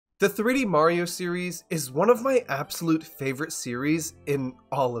The 3D Mario series is one of my absolute favorite series in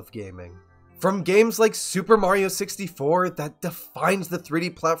all of gaming. From games like Super Mario 64 that defines the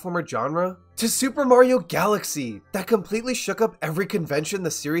 3D platformer genre, to Super Mario Galaxy that completely shook up every convention the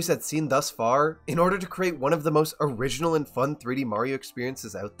series had seen thus far in order to create one of the most original and fun 3D Mario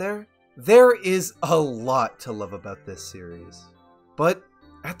experiences out there, there is a lot to love about this series. But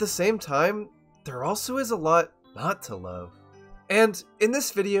at the same time, there also is a lot not to love. And in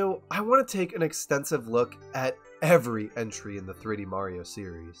this video, I want to take an extensive look at every entry in the 3D Mario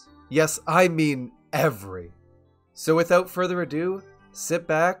series. Yes, I mean every. So without further ado, sit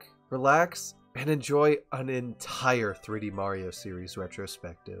back, relax, and enjoy an entire 3D Mario series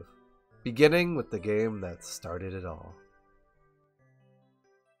retrospective, beginning with the game that started it all.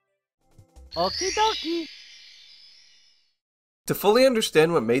 Okie dokie. To fully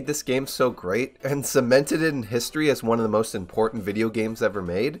understand what made this game so great and cemented it in history as one of the most important video games ever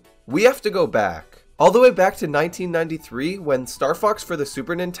made, we have to go back. All the way back to 1993 when Star Fox for the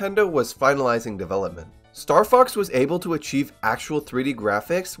Super Nintendo was finalizing development. Star Fox was able to achieve actual 3D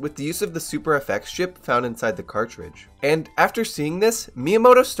graphics with the use of the Super FX chip found inside the cartridge. And after seeing this,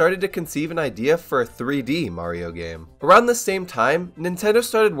 Miyamoto started to conceive an idea for a 3D Mario game. Around the same time, Nintendo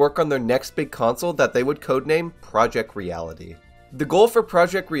started work on their next big console that they would codename Project Reality. The goal for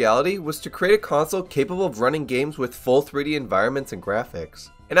Project Reality was to create a console capable of running games with full 3D environments and graphics.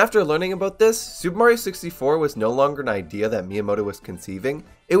 And after learning about this, Super Mario 64 was no longer an idea that Miyamoto was conceiving,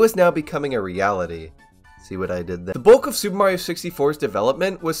 it was now becoming a reality. See what I did there? The bulk of Super Mario 64's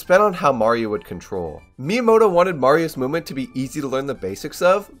development was spent on how Mario would control. Miyamoto wanted Mario's movement to be easy to learn the basics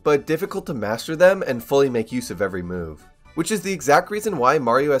of, but difficult to master them and fully make use of every move. Which is the exact reason why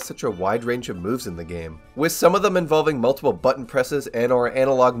Mario has such a wide range of moves in the game, with some of them involving multiple button presses and or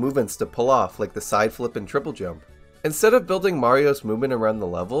analog movements to pull off, like the side flip and triple jump. Instead of building Mario's movement around the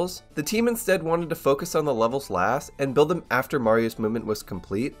levels, the team instead wanted to focus on the levels last and build them after Mario's movement was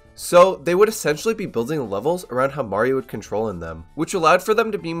complete, so they would essentially be building the levels around how Mario would control in them, which allowed for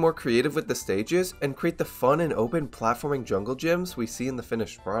them to be more creative with the stages and create the fun and open platforming jungle gyms we see in the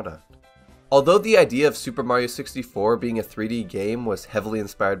finished product. Although the idea of Super Mario 64 being a 3D game was heavily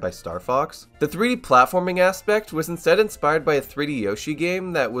inspired by Star Fox, the 3D platforming aspect was instead inspired by a 3D Yoshi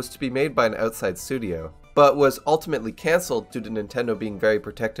game that was to be made by an outside studio, but was ultimately cancelled due to Nintendo being very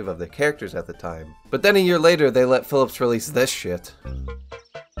protective of their characters at the time. But then a year later, they let Philips release this shit.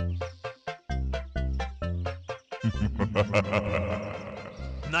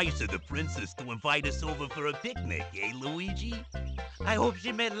 Nice of the princess to invite us over for a picnic, eh, Luigi? I hope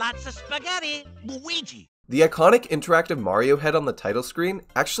she made lots of spaghetti, Luigi! The iconic interactive Mario head on the title screen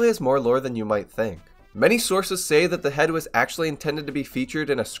actually has more lore than you might think. Many sources say that the head was actually intended to be featured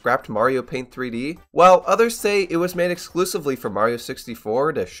in a scrapped Mario Paint 3D, while others say it was made exclusively for Mario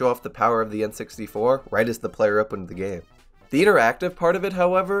 64 to show off the power of the N64 right as the player opened the game. The interactive part of it,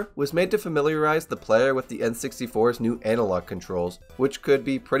 however, was made to familiarize the player with the N64's new analog controls, which could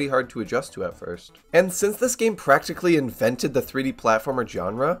be pretty hard to adjust to at first. And since this game practically invented the 3D platformer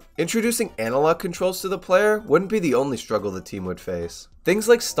genre, introducing analog controls to the player wouldn't be the only struggle the team would face. Things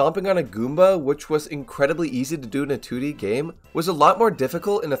like stomping on a Goomba, which was incredibly easy to do in a 2D game, was a lot more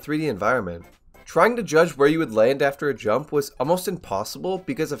difficult in a 3D environment. Trying to judge where you would land after a jump was almost impossible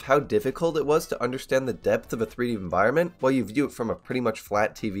because of how difficult it was to understand the depth of a 3D environment while you view it from a pretty much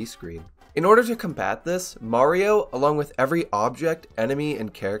flat TV screen. In order to combat this, Mario, along with every object, enemy,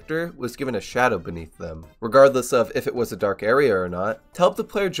 and character, was given a shadow beneath them, regardless of if it was a dark area or not, to help the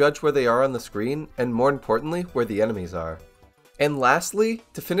player judge where they are on the screen, and more importantly, where the enemies are. And lastly,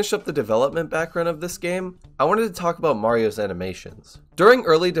 to finish up the development background of this game, I wanted to talk about Mario's animations. During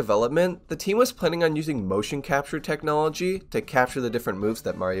early development, the team was planning on using motion capture technology to capture the different moves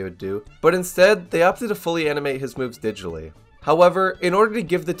that Mario would do, but instead, they opted to fully animate his moves digitally. However, in order to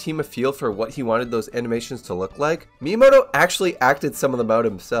give the team a feel for what he wanted those animations to look like, Miyamoto actually acted some of them out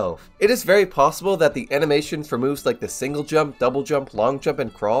himself. It is very possible that the animation for moves like the single jump, double jump, long jump,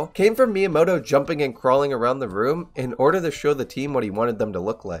 and crawl came from Miyamoto jumping and crawling around the room in order to show the team what he wanted them to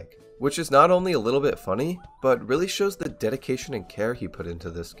look like. Which is not only a little bit funny, but really shows the dedication and care he put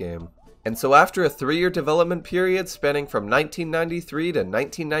into this game. And so after a 3-year development period spanning from 1993 to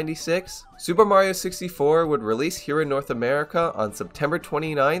 1996, Super Mario 64 would release here in North America on September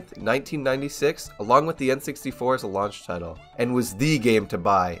 29th, 1996, along with the N64 as a launch title, and was the game to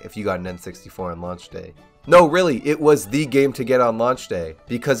buy if you got an N64 on launch day. No, really, it was the game to get on launch day,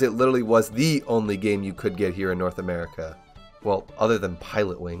 because it literally was the only game you could get here in North America. Well, other than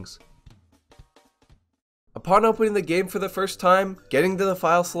Pilot Wings. Upon opening the game for the first time, getting to the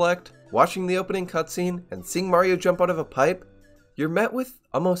file select, watching the opening cutscene, and seeing Mario jump out of a pipe, you're met with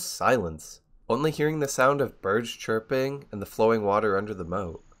almost silence, only hearing the sound of birds chirping and the flowing water under the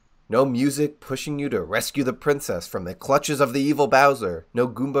moat. No music pushing you to rescue the princess from the clutches of the evil Bowser, no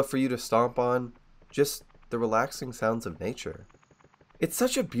Goomba for you to stomp on, just the relaxing sounds of nature. It's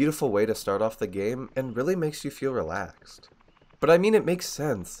such a beautiful way to start off the game and really makes you feel relaxed. But I mean, it makes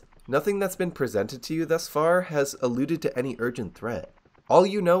sense. Nothing that's been presented to you thus far has alluded to any urgent threat. All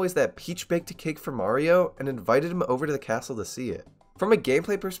you know is that Peach baked a cake for Mario and invited him over to the castle to see it. From a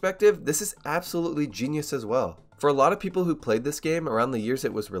gameplay perspective, this is absolutely genius as well. For a lot of people who played this game around the years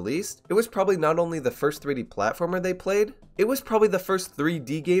it was released, it was probably not only the first 3D platformer they played, it was probably the first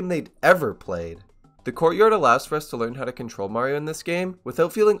 3D game they'd ever played. The courtyard allows for us to learn how to control Mario in this game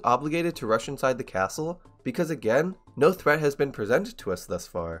without feeling obligated to rush inside the castle, because again, no threat has been presented to us thus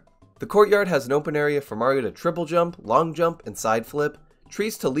far. The courtyard has an open area for Mario to triple jump, long jump, and side flip,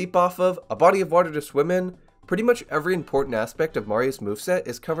 trees to leap off of, a body of water to swim in. Pretty much every important aspect of Mario's moveset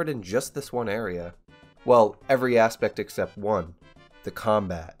is covered in just this one area. Well, every aspect except one, the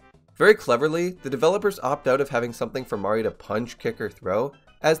combat. Very cleverly, the developers opt out of having something for Mario to punch, kick, or throw,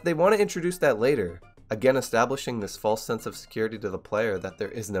 as they want to introduce that later, again establishing this false sense of security to the player that there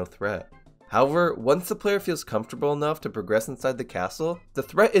is no threat. However, once the player feels comfortable enough to progress inside the castle, the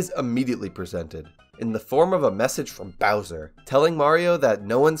threat is immediately presented, in the form of a message from Bowser, telling Mario that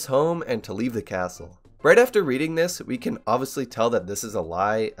no one's home and to leave the castle. Right after reading this, we can obviously tell that this is a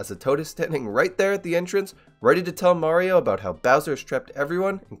lie, as a Toad is standing right there at the entrance, ready to tell Mario about how Bowser has trapped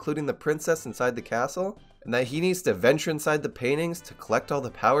everyone, including the princess, inside the castle, and that he needs to venture inside the paintings to collect all the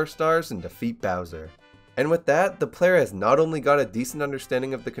power stars and defeat Bowser. And with that, the player has not only got a decent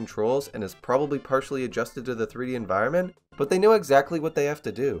understanding of the controls and is probably partially adjusted to the 3D environment, but they know exactly what they have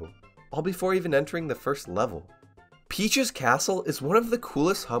to do, all before even entering the first level. Peach's Castle is one of the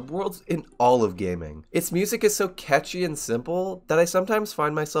coolest hub worlds in all of gaming. Its music is so catchy and simple that I sometimes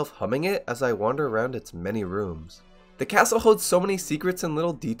find myself humming it as I wander around its many rooms. The castle holds so many secrets and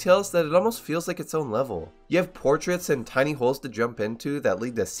little details that it almost feels like its own level. You have portraits and tiny holes to jump into that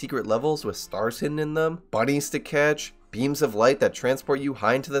lead to secret levels with stars hidden in them, bunnies to catch, beams of light that transport you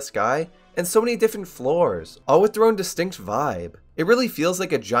high into the sky, and so many different floors, all with their own distinct vibe. It really feels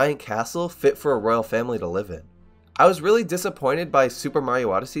like a giant castle fit for a royal family to live in. I was really disappointed by Super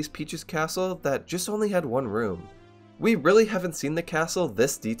Mario Odyssey's Peach's Castle that just only had one room. We really haven't seen the castle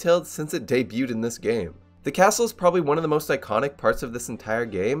this detailed since it debuted in this game. The castle is probably one of the most iconic parts of this entire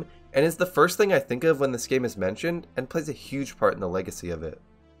game, and is the first thing I think of when this game is mentioned, and plays a huge part in the legacy of it.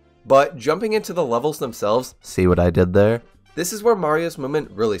 But jumping into the levels themselves, see what I did there? This is where Mario's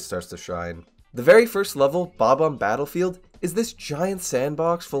moment really starts to shine. The very first level, Bob-omb Battlefield, is this giant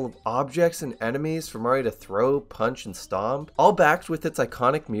sandbox full of objects and enemies for Mario to throw, punch, and stomp, all backed with its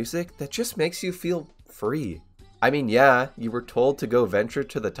iconic music that just makes you feel free. I mean, yeah, you were told to go venture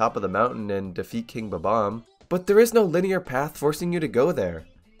to the top of the mountain and defeat King Bob-omb, but there is no linear path forcing you to go there.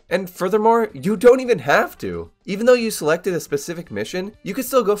 And furthermore, you don't even have to. Even though you selected a specific mission, you could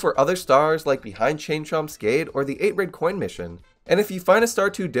still go for other stars like Behind Chain Chomp's Gate or the 8 Red Coin mission. And if you find a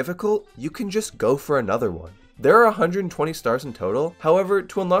star too difficult, you can just go for another one. There are 120 stars in total, however,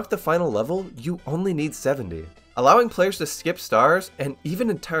 to unlock the final level, you only need 70. Allowing players to skip stars, and even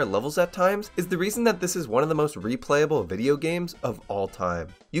entire levels at times, is the reason that this is one of the most replayable video games of all time.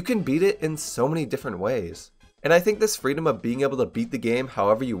 You can beat it in so many different ways. And I think this freedom of being able to beat the game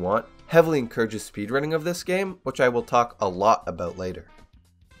however you want heavily encourages speedrunning of this game, which I will talk a lot about later.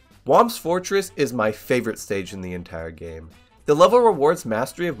 Whomp's Fortress is my favorite stage in the entire game. The level rewards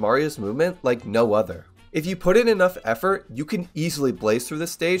mastery of Mario's movement like no other. If you put in enough effort, you can easily blaze through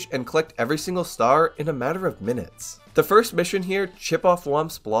this stage and collect every single star in a matter of minutes. The first mission here, Chip Off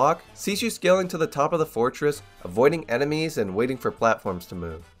Whomp's Block, sees you scaling to the top of the fortress, avoiding enemies and waiting for platforms to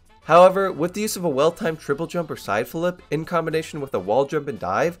move. However, with the use of a well-timed triple jump or side flip in combination with a wall jump and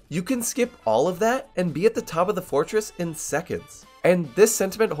dive, you can skip all of that and be at the top of the fortress in seconds. And this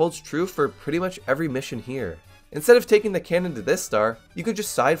sentiment holds true for pretty much every mission here. Instead of taking the cannon to this star, you could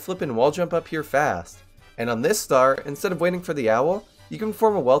just side flip and wall jump up here fast. And on this star, instead of waiting for the owl, you can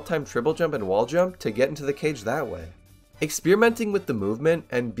perform a well-timed triple jump and wall jump to get into the cage that way. Experimenting with the movement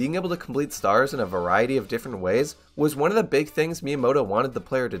and being able to complete stars in a variety of different ways was one of the big things Miyamoto wanted the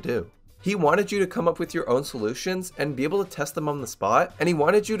player to do. He wanted you to come up with your own solutions and be able to test them on the spot, and he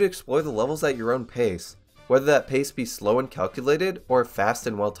wanted you to explore the levels at your own pace, whether that pace be slow and calculated or fast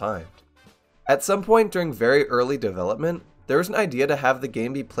and well-timed. At some point during very early development, there was an idea to have the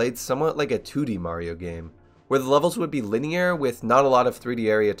game be played somewhat like a 2D Mario game, where the levels would be linear with not a lot of 3D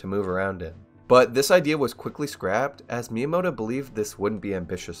area to move around in. But this idea was quickly scrapped as Miyamoto believed this wouldn't be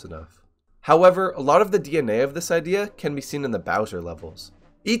ambitious enough. However, a lot of the DNA of this idea can be seen in the Bowser levels.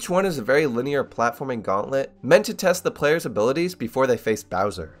 Each one is a very linear platforming gauntlet meant to test the player's abilities before they face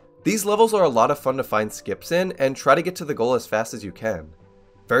Bowser. These levels are a lot of fun to find skips in and try to get to the goal as fast as you can.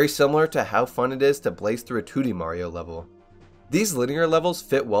 Very similar to how fun it is to blaze through a 2D Mario level. These linear levels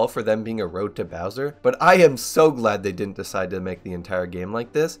fit well for them being a road to Bowser, but I am so glad they didn't decide to make the entire game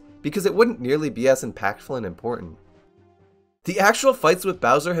like this, because it wouldn't nearly be as impactful and important. The actual fights with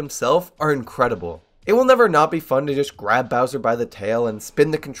Bowser himself are incredible. It will never not be fun to just grab Bowser by the tail and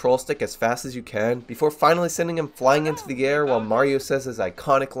spin the control stick as fast as you can, before finally sending him flying into the air while Mario says his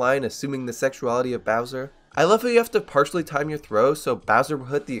iconic line assuming the sexuality of Bowser. I love how you have to partially time your throw so Bowser will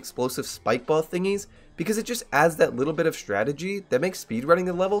hit the explosive spike ball thingies, because it just adds that little bit of strategy that makes speedrunning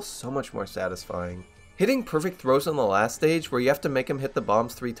the level so much more satisfying. Hitting perfect throws on the last stage where you have to make him hit the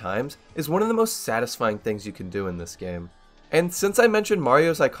bombs 3 times is one of the most satisfying things you can do in this game. And since I mentioned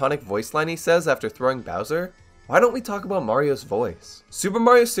Mario's iconic voice line he says after throwing Bowser, why don't we talk about Mario's voice? Super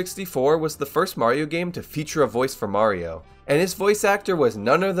Mario 64 was the first Mario game to feature a voice for Mario, and his voice actor was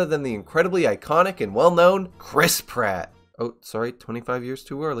none other than the incredibly iconic and well-known Chris Pratt. Oh, sorry, 25 years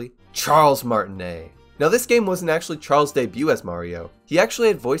too early. Charles Martinet. Now this game wasn't actually Charles' debut as Mario. He actually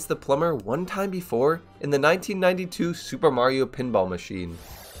had voiced the plumber one time before in the 1992 Super Mario Pinball Machine.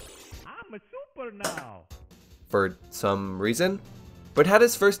 I'm a super now. For some reason, but had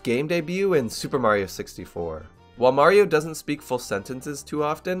his first game debut in Super Mario 64. While Mario doesn't speak full sentences too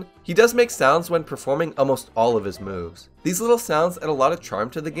often, he does make sounds when performing almost all of his moves. These little sounds add a lot of charm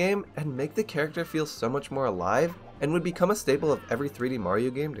to the game and make the character feel so much more alive and would become a staple of every 3D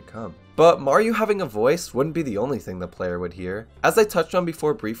Mario game to come. But Mario having a voice wouldn't be the only thing the player would hear. As I touched on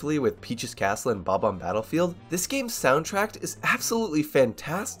before briefly with Peach's Castle and Bob-omb Battlefield, this game's soundtrack is absolutely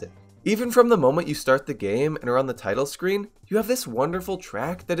fantastic. Even from the moment you start the game and are on the title screen, you have this wonderful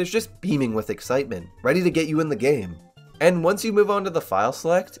track that is just beaming with excitement, ready to get you in the game. And once you move on to the file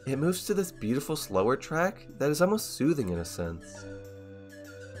select, it moves to this beautiful slower track that is almost soothing in a sense.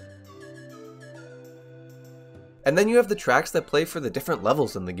 And then you have the tracks that play for the different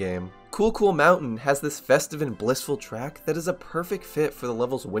levels in the game. Cool Cool Mountain has this festive and blissful track that is a perfect fit for the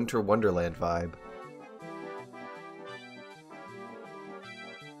level's Winter Wonderland vibe.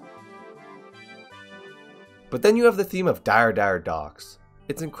 But then you have the theme of Dire Dire Docks.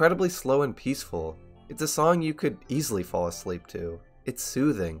 It's incredibly slow and peaceful. It's a song you could easily fall asleep to. It's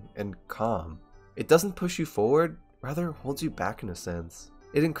soothing and calm. It doesn't push you forward, rather holds you back in a sense.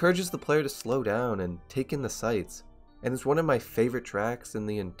 It encourages the player to slow down and take in the sights, and is one of my favorite tracks in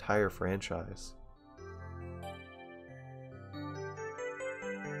the entire franchise.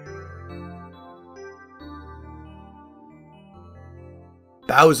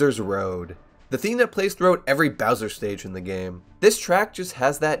 Bowser's Road. The theme that plays throughout every Bowser stage in the game. This track just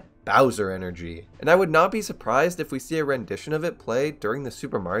has that Bowser energy, and I would not be surprised if we see a rendition of it play during the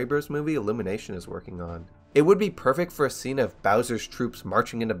Super Mario Bros. Movie Illumination is working on. It would be perfect for a scene of Bowser's troops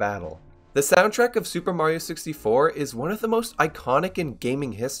marching into battle. The soundtrack of Super Mario 64 is one of the most iconic in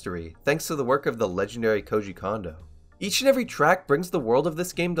gaming history, thanks to the work of the legendary Koji Kondo. Each and every track brings the world of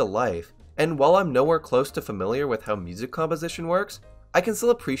this game to life, and while I'm nowhere close to familiar with how music composition works, I can still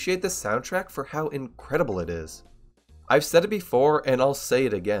appreciate this soundtrack for how incredible it is. I've said it before and I'll say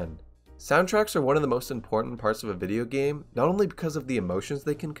it again. Soundtracks are one of the most important parts of a video game, not only because of the emotions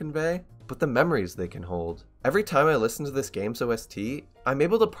they can convey, but the memories they can hold. Every time I listen to this game's OST, I'm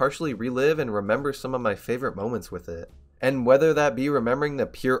able to partially relive and remember some of my favorite moments with it. And whether that be remembering the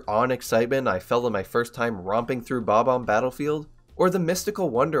pure awe and excitement I felt on my first time romping through Bob-omb Battlefield, or the mystical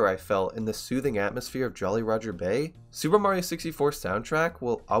wonder I felt in the soothing atmosphere of Jolly Roger Bay, Super Mario 64's soundtrack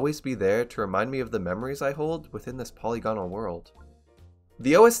will always be there to remind me of the memories I hold within this polygonal world.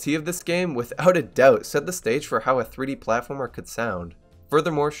 The OST of this game without a doubt set the stage for how a 3D platformer could sound,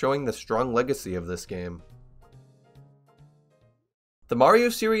 furthermore showing the strong legacy of this game. The Mario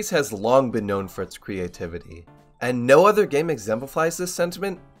series has long been known for its creativity, and no other game exemplifies this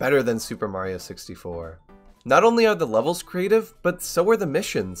sentiment better than Super Mario 64. Not only are the levels creative, but so are the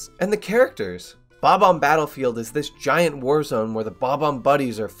missions, and the characters. Bob-omb Battlefield is this giant war zone where the Bob-omb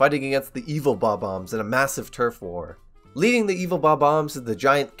buddies are fighting against the evil Bob-ombs in a massive turf war. Leading the evil Bob-ombs is the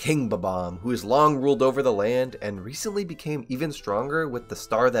giant King Bob-omb, who has long ruled over the land and recently became even stronger with the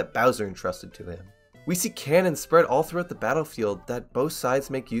star that Bowser entrusted to him. We see cannons spread all throughout the battlefield that both sides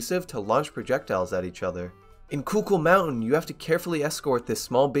make use of to launch projectiles at each other. In Cool Cool Mountain, you have to carefully escort this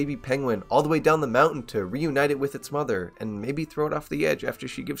small baby penguin all the way down the mountain to reunite it with its mother, and maybe throw it off the edge after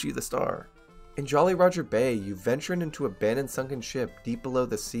she gives you the star. In Jolly Roger Bay, you venture into an abandoned sunken ship deep below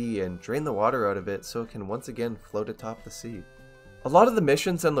the sea and drain the water out of it so it can once again float atop the sea. A lot of the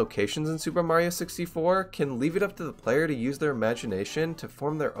missions and locations in Super Mario 64 can leave it up to the player to use their imagination to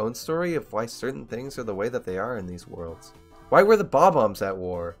form their own story of why certain things are the way that they are in these worlds. Why were the Bob-ombs at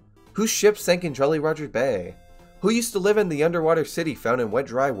war? Whose ship sank in Jolly Roger Bay? Who used to live in the underwater city found in Wet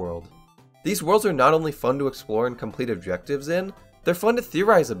Dry World? These worlds are not only fun to explore and complete objectives in, they're fun to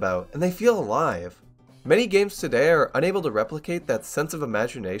theorize about, and they feel alive. Many games today are unable to replicate that sense of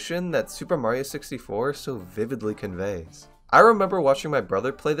imagination that Super Mario 64 so vividly conveys. I remember watching my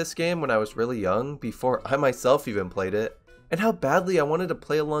brother play this game when I was really young, before I myself even played it, and how badly I wanted to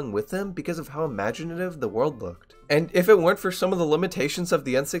play along with him because of how imaginative the world looked. And if it weren't for some of the limitations of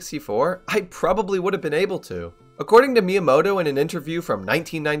the N64, I probably would have been able to. According to Miyamoto in an interview from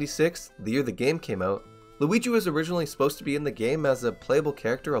 1996, the year the game came out, Luigi was originally supposed to be in the game as a playable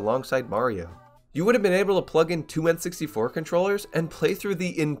character alongside Mario. You would have been able to plug in two N64 controllers and play through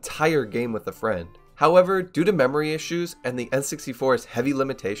the entire game with a friend. However, due to memory issues and the N64's heavy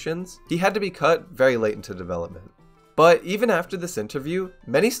limitations, he had to be cut very late into development. But even after this interview,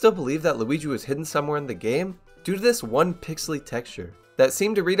 many still believe that Luigi was hidden somewhere in the game due to this one pixely texture that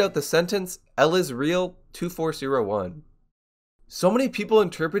seemed to read out the sentence, "L is real, 2401. So many people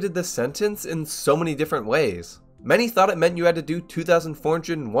interpreted this sentence in so many different ways. Many thought it meant you had to do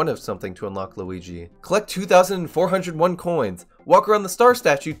 2,401 of something to unlock Luigi, collect 2,401 coins, walk around the star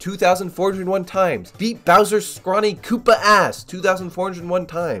statue 2,401 times, beat Bowser's scrawny Koopa ass 2,401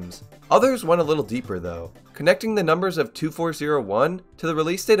 times. Others went a little deeper though, connecting the numbers of 2401 to the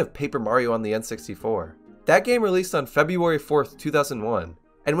release date of Paper Mario on the N64. That game released on February 4th, 2001,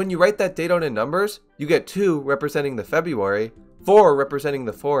 and when you write that date out in numbers, you get 2 representing the February, 4 representing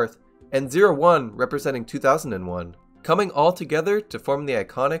the 4th, and 01 representing 2001, coming all together to form the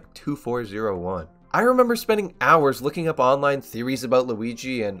iconic 2401. I remember spending hours looking up online theories about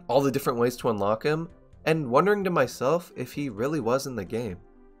Luigi and all the different ways to unlock him, and wondering to myself if he really was in the game.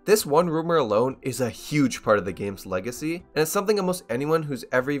 This one rumor alone is a huge part of the game's legacy, and it's something almost anyone who's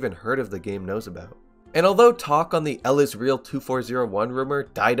ever even heard of the game knows about. And although talk on the L is real 2401 rumor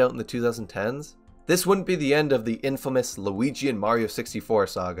died out in the 2010s, this wouldn't be the end of the infamous Luigi and Mario 64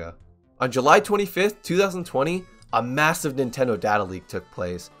 saga. On July 25th, 2020, a massive Nintendo data leak took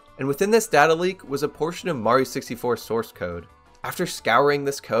place, and within this data leak was a portion of Mario 64 source code. After scouring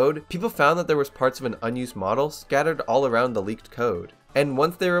this code, people found that there was parts of an unused model scattered all around the leaked code. And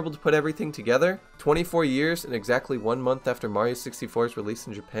once they were able to put everything together, 24 years and exactly 1 month after Mario 64's release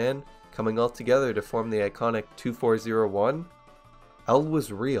in Japan, coming all together to form the iconic 2401, L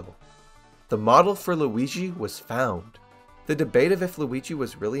was real. The model for Luigi was found. The debate of if Luigi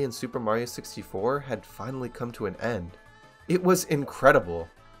was really in Super Mario 64 had finally come to an end. It was incredible,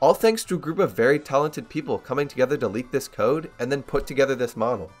 all thanks to a group of very talented people coming together to leak this code and then put together this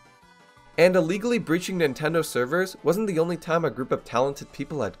model. And illegally breaching Nintendo servers wasn't the only time a group of talented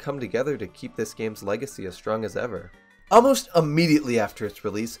people had come together to keep this game's legacy as strong as ever. Almost immediately after its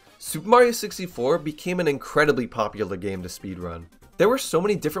release, Super Mario 64 became an incredibly popular game to speedrun. There were so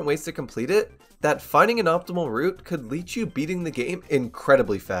many different ways to complete it that finding an optimal route could lead you beating the game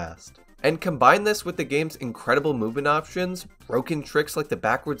incredibly fast. And combine this with the game's incredible movement options, broken tricks like the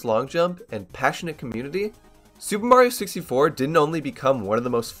backwards long jump, and passionate community, Super Mario 64 didn't only become one of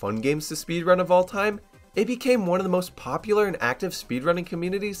the most fun games to speedrun of all time, it became one of the most popular and active speedrunning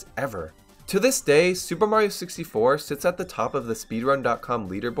communities ever. To this day, Super Mario 64 sits at the top of the speedrun.com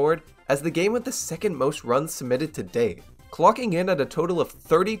leaderboard as the game with the second most runs submitted to date, clocking in at a total of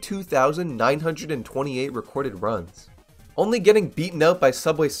 32,928 recorded runs. Only getting beaten out by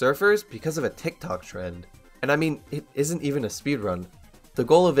Subway Surfers because of a TikTok trend. And I mean, it isn't even a speedrun. The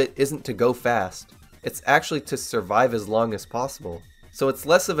goal of it isn't to go fast, it's actually to survive as long as possible. So it's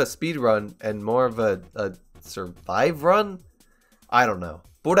less of a speedrun and more of a survive run? I don't know.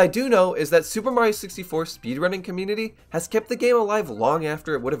 But what I do know is that Super Mario 64's speedrunning community has kept the game alive long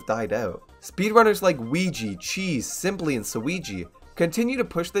after it would have died out. Speedrunners like Ouija, Cheese, Simply, and Suigi continue to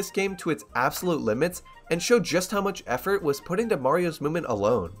push this game to its absolute limits and show just how much effort was put into Mario's movement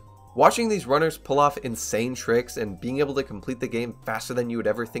alone. Watching these runners pull off insane tricks and being able to complete the game faster than you would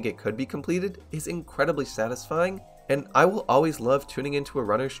ever think it could be completed is incredibly satisfying, and I will always love tuning into a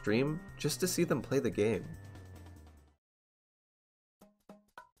runner's stream just to see them play the game.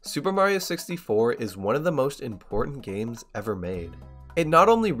 Super Mario 64 is one of the most important games ever made. It not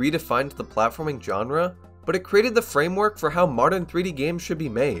only redefined the platforming genre, but it created the framework for how modern 3D games should be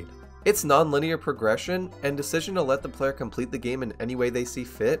made. Its non-linear progression and decision to let the player complete the game in any way they see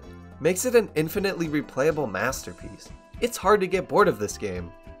fit makes it an infinitely replayable masterpiece. It's hard to get bored of this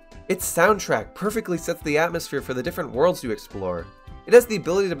game. Its soundtrack perfectly sets the atmosphere for the different worlds you explore. It has the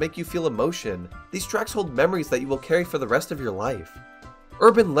ability to make you feel emotion. These tracks hold memories that you will carry for the rest of your life.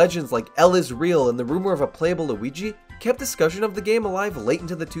 Urban legends like L is Real and the rumor of a playable Luigi kept discussion of the game alive late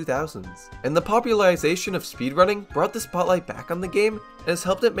into the 2000s, and the popularization of speedrunning brought the spotlight back on the game and has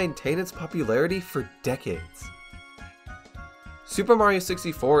helped it maintain its popularity for decades. Super Mario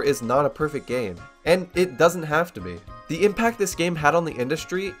 64 is not a perfect game, and it doesn't have to be. The impact this game had on the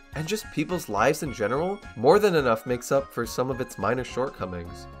industry, and just people's lives in general, more than enough makes up for some of its minor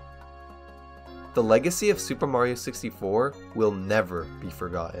shortcomings. The legacy of Super Mario 64 will never be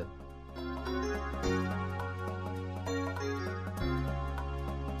forgotten.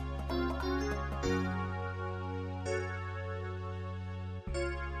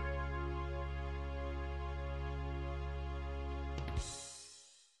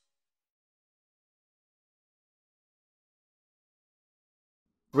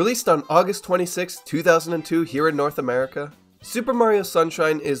 Released on August 26, 2002 here in North America, Super Mario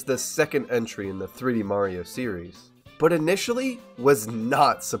Sunshine is the second entry in the 3D Mario series, but initially was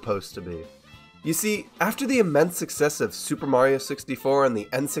not supposed to be. You see, after the immense success of Super Mario 64 on the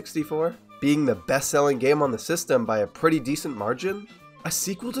N64, being the best-selling game on the system by a pretty decent margin, a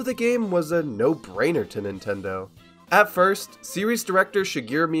sequel to the game was a no-brainer to Nintendo. At first, series director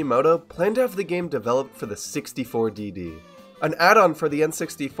Shigeru Miyamoto planned to have the game developed for the 64DD, an add-on for the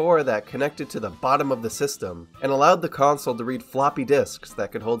N64 that connected to the bottom of the system and allowed the console to read floppy disks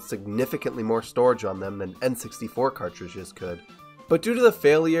that could hold significantly more storage on them than N64 cartridges could. But due to the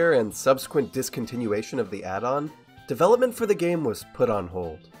failure and subsequent discontinuation of the add-on, development for the game was put on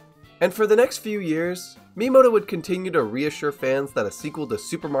hold. And for the next few years, Miyamoto would continue to reassure fans that a sequel to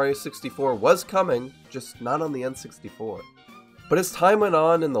Super Mario 64 was coming, just not on the N64. But as time went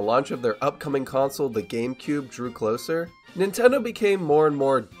on and the launch of their upcoming console, the GameCube, drew closer, Nintendo became more and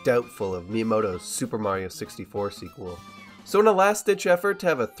more doubtful of Miyamoto's Super Mario 64 sequel. So in a last-ditch effort to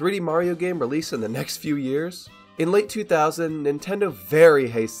have a 3D Mario game release in the next few years, in late 2000, Nintendo very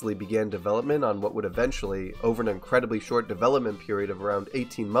hastily began development on what would eventually, over an incredibly short development period of around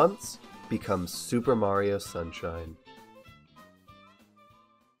 18 months, become Super Mario Sunshine.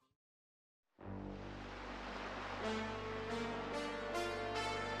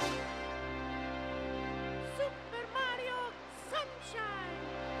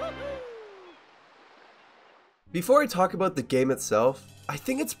 Before I talk about the game itself, I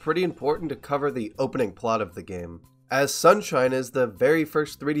think it's pretty important to cover the opening plot of the game, as Sunshine is the very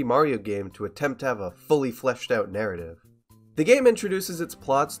first 3D Mario game to attempt to have a fully fleshed out narrative. The game introduces its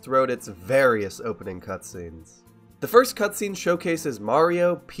plots throughout its various opening cutscenes. The first cutscene showcases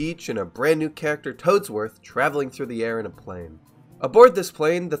Mario, Peach, and a brand new character Toadsworth traveling through the air in a plane. Aboard this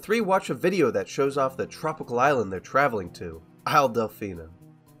plane, the three watch a video that shows off the tropical island they're traveling to, Isle Delfino.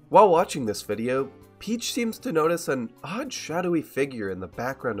 While watching this video, Peach seems to notice an odd shadowy figure in the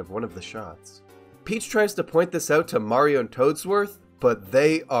background of one of the shots. Peach tries to point this out to Mario and Toadsworth, but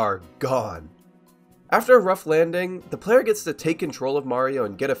they are gone. After a rough landing, the player gets to take control of Mario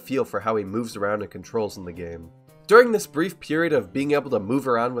and get a feel for how he moves around and controls in the game. During this brief period of being able to move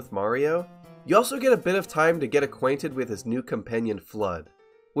around with Mario, you also get a bit of time to get acquainted with his new companion Flood,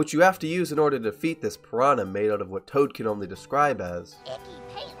 which you have to use in order to defeat this piranha made out of what Toad can only describe as icky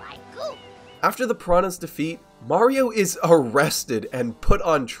paint-like goo. After the piranha's defeat, Mario is arrested and put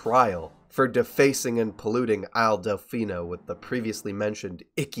on trial for defacing and polluting Isle Delfino with the previously mentioned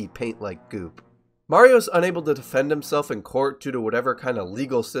icky paint-like goop. Mario's unable to defend himself in court due to whatever kind of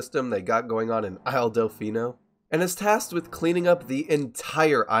legal system they got going on in Isle Delfino, and is tasked with cleaning up the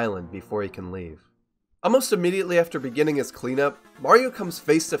entire island before he can leave. Almost immediately after beginning his cleanup, Mario comes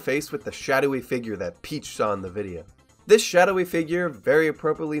face to face with the shadowy figure that Peach saw in the video. This shadowy figure, very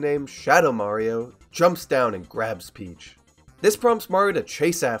appropriately named Shadow Mario, jumps down and grabs Peach. This prompts Mario to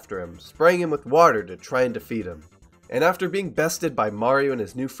chase after him, spraying him with water to try and defeat him. And after being bested by Mario and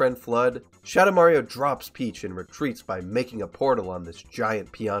his new friend Flood, Shadow Mario drops Peach and retreats by making a portal on this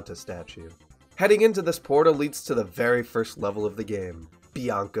giant Pianta statue. Heading into this portal leads to the very first level of the game,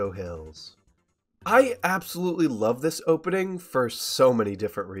 Bianco Hills. I absolutely love this opening for so many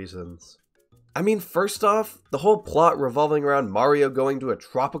different reasons. I mean, first off, the whole plot revolving around Mario going to a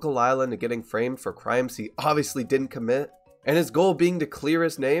tropical island and getting framed for crimes he obviously didn't commit, and his goal being to clear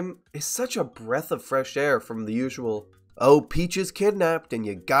his name, is such a breath of fresh air from the usual, oh, Peach is kidnapped and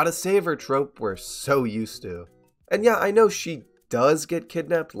you gotta save her trope we're so used to. And yeah, I know she does get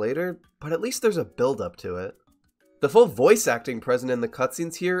kidnapped later, but at least there's a build up to it. The full voice acting present in the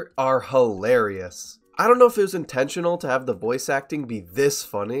cutscenes here are hilarious. I don't know if it was intentional to have the voice acting be this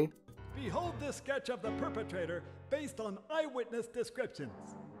funny. Behold this sketch of the perpetrator based on eyewitness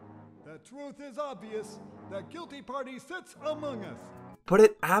descriptions. The truth is obvious. The guilty party sits among us. But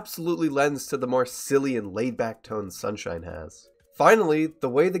it absolutely lends to the more silly and laid-back tone Sunshine has. Finally, the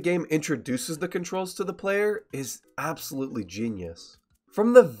way the game introduces the controls to the player is absolutely genius.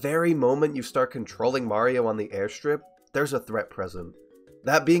 From the very moment you start controlling Mario on the airstrip, there's a threat present.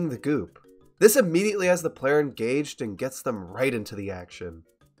 That being the goop. This immediately has the player engaged and gets them right into the action.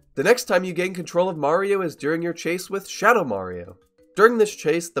 The next time you gain control of Mario is during your chase with Shadow Mario. During this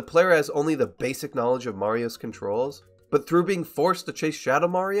chase, the player has only the basic knowledge of Mario's controls, but through being forced to chase Shadow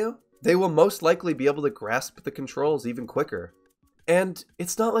Mario, they will most likely be able to grasp the controls even quicker. And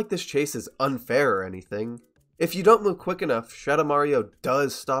it's not like this chase is unfair or anything. If you don't move quick enough, Shadow Mario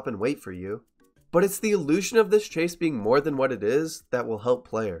does stop and wait for you. But it's the illusion of this chase being more than what it is that will help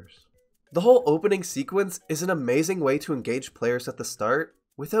players. The whole opening sequence is an amazing way to engage players at the start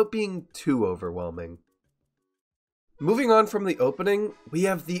without being too overwhelming. Moving on from the opening, we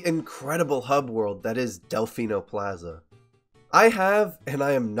have the incredible hub world that is Delfino Plaza. I have, and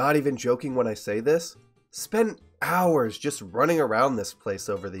I am not even joking when I say this, spent hours just running around this place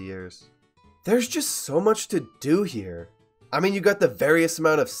over the years. There's just so much to do here. I mean, you got the various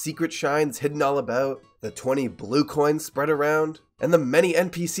amount of secret shines hidden all about, the 20 blue coins spread around, and the many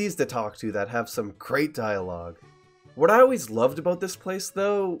NPCs to talk to that have some great dialogue. What I always loved about this place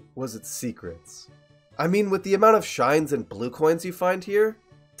though, was its secrets. I mean, with the amount of shines and blue coins you find here,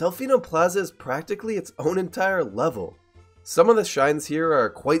 Delfino Plaza is practically its own entire level. Some of the shines here are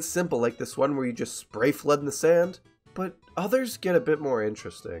quite simple, like this one where you just spray flood in the sand, but others get a bit more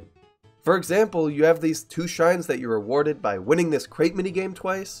interesting. For example, you have these 2 shines that you're awarded by winning this crate minigame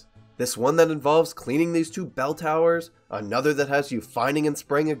twice, this one that involves cleaning these 2 bell towers, another that has you finding and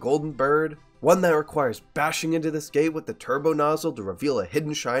spraying a golden bird, one that requires bashing into this gate with the turbo nozzle to reveal a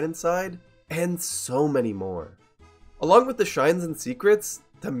hidden shine inside, and so many more. Along with the shines and secrets,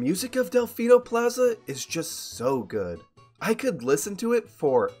 the music of Delfino Plaza is just so good. I could listen to it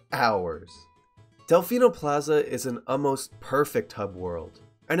for hours. Delfino Plaza is an almost perfect hub world,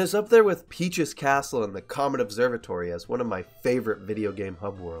 and is up there with Peach's Castle and the Comet Observatory as one of my favorite video game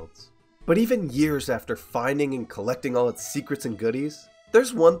hub worlds. But even years after finding and collecting all its secrets and goodies,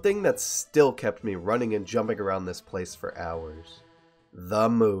 there's one thing that still kept me running and jumping around this place for hours. The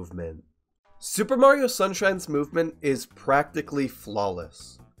movement. Super Mario Sunshine's movement is practically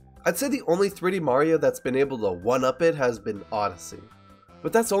flawless. I'd say the only 3D Mario that's been able to one-up it has been Odyssey.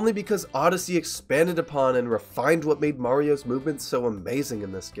 But that's only because Odyssey expanded upon and refined what made Mario's movement so amazing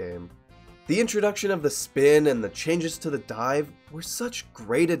in this game. The introduction of the spin and the changes to the dive were such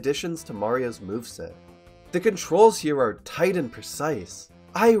great additions to Mario's moveset. The controls here are tight and precise.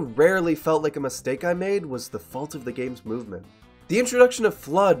 I rarely felt like a mistake I made was the fault of the game's movement. The introduction of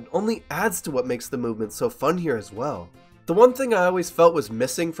Flood only adds to what makes the movement so fun here as well. The one thing I always felt was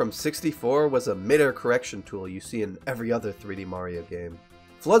missing from 64 was a mid-air correction tool you see in every other 3D Mario game.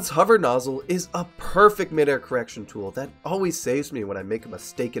 Flood's hover nozzle is a perfect mid-air correction tool that always saves me when I make a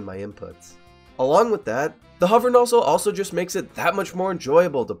mistake in my inputs. Along with that, the hover nozzle also just makes it that much more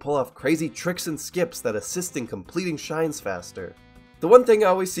enjoyable to pull off crazy tricks and skips that assist in completing shines faster. The one thing I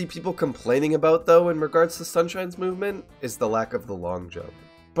always see people complaining about though in regards to Sunshine's movement is the lack of the long jump.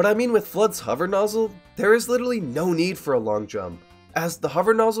 But I mean, with Flood's hover nozzle, there is literally no need for a long jump, as the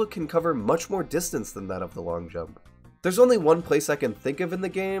hover nozzle can cover much more distance than that of the long jump. There's only one place I can think of in the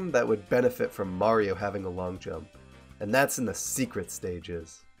game that would benefit from Mario having a long jump, and that's in the secret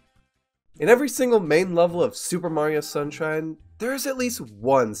stages. In every single main level of Super Mario Sunshine, there is at least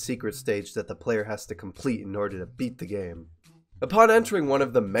one secret stage that the player has to complete in order to beat the game. Upon entering one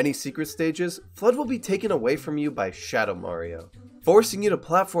of the many secret stages, Flood will be taken away from you by Shadow Mario, forcing you to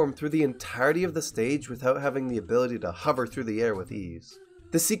platform through the entirety of the stage without having the ability to hover through the air with ease.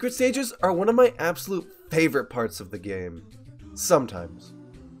 The secret stages are one of my absolute favorite parts of the game. Sometimes.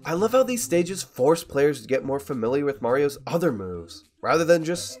 I love how these stages force players to get more familiar with Mario's other moves, rather than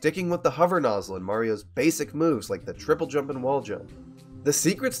just sticking with the hover nozzle and Mario's basic moves like the triple jump and wall jump. The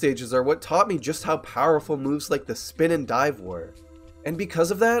secret stages are what taught me just how powerful moves like the spin and dive were. And because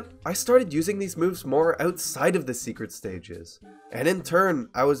of that, I started using these moves more outside of the secret stages. And in turn,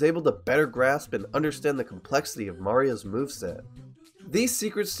 I was able to better grasp and understand the complexity of Mario's moveset. These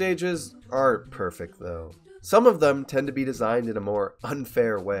secret stages aren't perfect though. Some of them tend to be designed in a more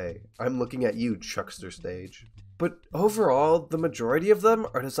unfair way. I'm looking at you, Chuckster Stage. But overall, the majority of them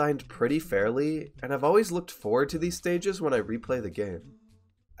are designed pretty fairly, and I've always looked forward to these stages when I replay the game.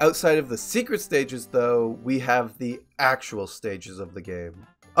 Outside of the secret stages though, we have the actual stages of the game,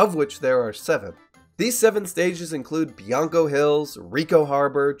 of which there are 7. These 7 stages include Bianco Hills, Rico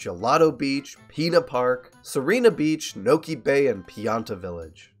Harbor, Gelato Beach, Pina Park, Serena Beach, Noki Bay, and Pianta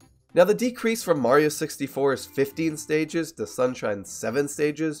Village. Now, the decrease from Mario 64's 15 stages to Sunshine's 7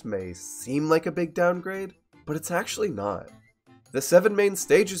 stages may seem like a big downgrade, but it's actually not. The 7 main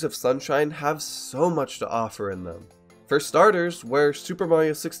stages of Sunshine have so much to offer in them. For starters, where Super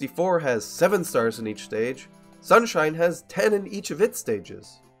Mario 64 has 7 stars in each stage, Sunshine has 10 in each of its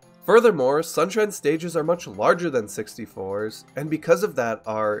stages. Furthermore, Sunshine's stages are much larger than 64's, and because of that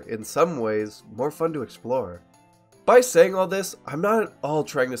are, in some ways, more fun to explore. By saying all this, I'm not at all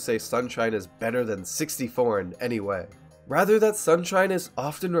trying to say Sunshine is better than 64 in any way. Rather, that Sunshine is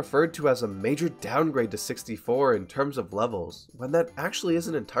often referred to as a major downgrade to 64 in terms of levels, when that actually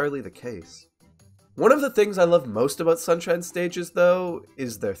isn't entirely the case. One of the things I love most about Sunshine's stages, though,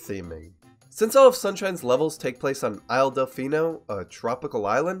 is their theming. Since all of Sunshine's levels take place on Isle Delfino, a tropical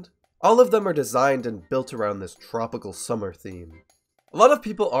island, all of them are designed and built around this tropical summer theme. A lot of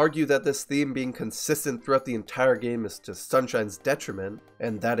people argue that this theme being consistent throughout the entire game is to Sunshine's detriment,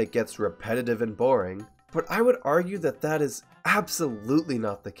 and that it gets repetitive and boring, but I would argue that that is absolutely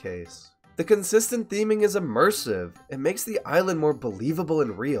not the case. The consistent theming is immersive, it makes the island more believable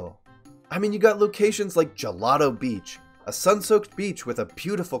and real. I mean, you got locations like Gelato Beach, a sun-soaked beach with a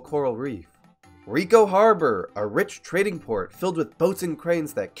beautiful coral reef. Rico Harbor, a rich trading port filled with boats and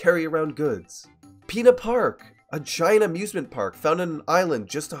cranes that carry around goods. Pina Park, a giant amusement park found on an island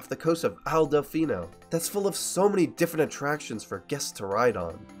just off the coast of Isle Delfino that's full of so many different attractions for guests to ride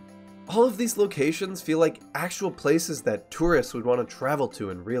on. All of these locations feel like actual places that tourists would want to travel to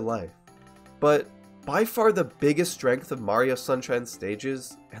in real life. But by far the biggest strength of Mario Sunshine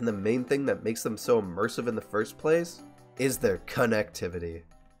stages, and the main thing that makes them so immersive in the first place, is their connectivity.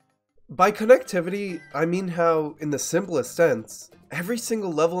 By connectivity, I mean how, in the simplest sense, every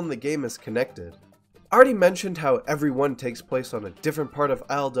single level in the game is connected. I already mentioned how every one takes place on a different part of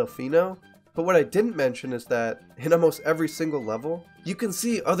Isle Delfino, but what I didn't mention is that, in almost every single level, you can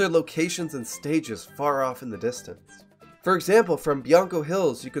see other locations and stages far off in the distance. For example, from Bianco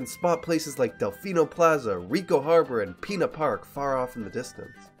Hills, you can spot places like Delfino Plaza, Rico Harbor, and Pina Park far off in the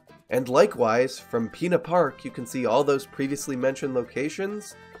distance. And likewise, from Pina Park, you can see all those previously mentioned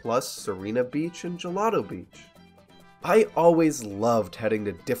locations, plus Serena Beach and Gelato Beach. I always loved heading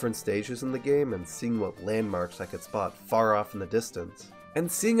to different stages in the game and seeing what landmarks I could spot far off in the distance,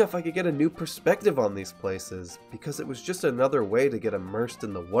 and seeing if I could get a new perspective on these places, because it was just another way to get immersed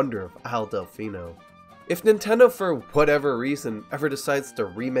in the wonder of Isle Delfino. If Nintendo for whatever reason ever decides to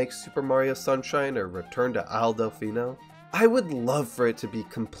remake Super Mario Sunshine or return to Isle Delfino, I would love for it to be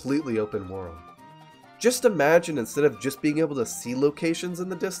completely open world. Just imagine, instead of just being able to see locations in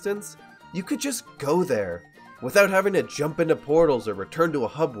the distance, you could just go there, without having to jump into portals or return to a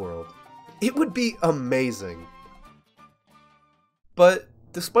hub world. It would be amazing. But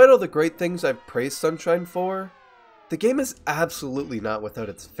despite all the great things I've praised Sunshine for, the game is absolutely not without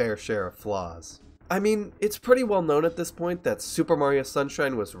its fair share of flaws. I mean, it's pretty well known at this point that Super Mario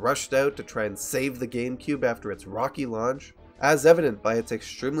Sunshine was rushed out to try and save the GameCube after its rocky launch, as evident by its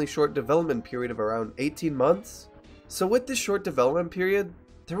extremely short development period of around 18 months. So with this short development period,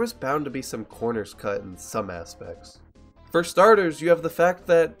 there was bound to be some corners cut in some aspects. For starters, you have the fact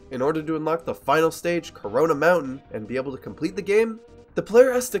that, in order to unlock the final stage, Corona Mountain, and be able to complete the game, the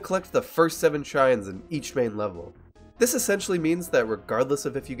player has to collect the first 7 shines in each main level. This essentially means that regardless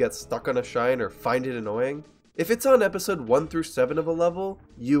of if you get stuck on a shine or find it annoying, if it's on episode 1 through 7 of a level,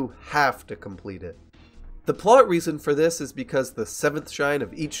 you have to complete it. The plot reason for this is because the 7th shine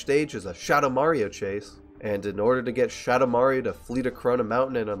of each stage is a Shadow Mario chase, and in order to get Shadow Mario to flee to Corona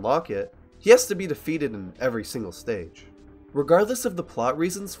Mountain and unlock it, he has to be defeated in every single stage. Regardless of the plot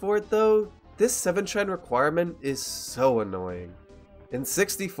reasons for it though, this 7 shine requirement is so annoying. In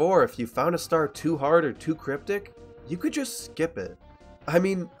 64, if you found a star too hard or too cryptic, you could just skip it. I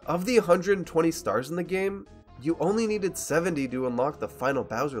mean, of the 120 stars in the game, you only needed 70 to unlock the final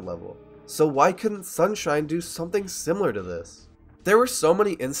Bowser level. So why couldn't Sunshine do something similar to this? There were so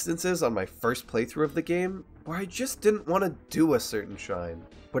many instances on my first playthrough of the game where I just didn't want to do a certain shine,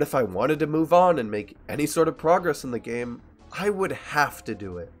 but if I wanted to move on and make any sort of progress in the game, I would have to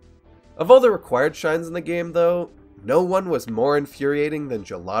do it. Of all the required shines in the game though, no one was more infuriating than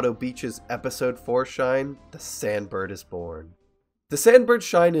Gelato Beach's episode 4 shine, the Sandbird is Born. The Sandbird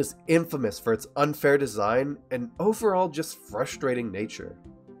shine is infamous for its unfair design and overall just frustrating nature.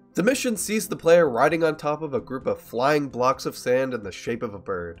 The mission sees the player riding on top of a group of flying blocks of sand in the shape of a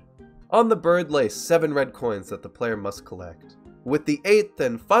bird. On the bird lay 7 red coins that the player must collect, with the 8th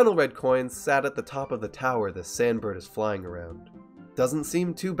and final red coin sat at the top of the tower the Sandbird is flying around. Doesn't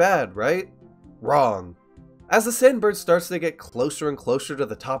seem too bad, right? Wrong. As the sandbird starts to get closer and closer to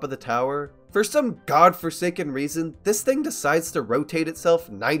the top of the tower, for some godforsaken reason, this thing decides to rotate itself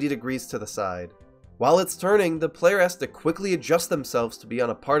 90 degrees to the side. While it's turning, the player has to quickly adjust themselves to be on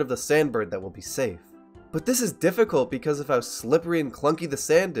a part of the sandbird that will be safe. But this is difficult because of how slippery and clunky the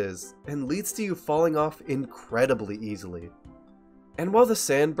sand is, and leads to you falling off incredibly easily. And while the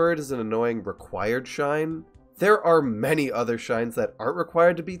sandbird is an annoying required shine, there are many other shines that aren't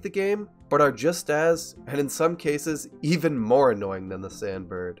required to beat the game, but are just as, and in some cases, even more annoying than the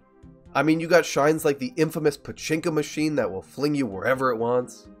sandbird. I mean, you got shines like the infamous pachinko machine that will fling you wherever it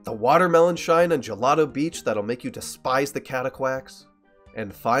wants, the watermelon shine on Gelato Beach that'll make you despise the cataquacks,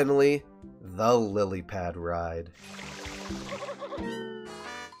 and finally, the lily pad ride.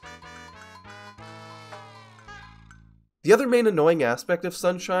 The other main annoying aspect of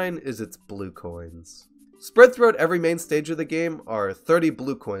Sunshine is its blue coins. Spread throughout every main stage of the game are 30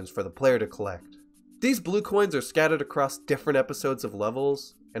 blue coins for the player to collect. These blue coins are scattered across different episodes of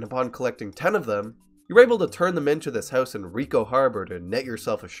levels, and upon collecting 10 of them, you're able to turn them into this house in Rico Harbor to net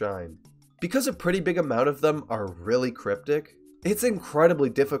yourself a shine. Because a pretty big amount of them are really cryptic, it's incredibly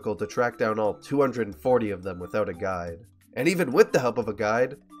difficult to track down all 240 of them without a guide. And even with the help of a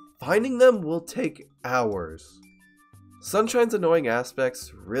guide, finding them will take hours. Sunshine's annoying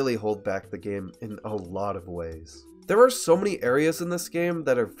aspects really hold back the game in a lot of ways. There are so many areas in this game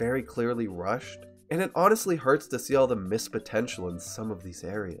that are very clearly rushed, and it honestly hurts to see all the missed potential in some of these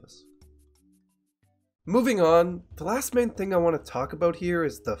areas. Moving on, the last main thing I want to talk about here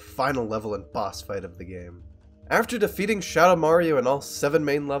is the final level and boss fight of the game. After defeating Shadow Mario in all 7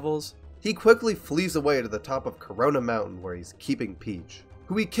 main levels, he quickly flees away to the top of Corona Mountain where he's keeping Peach,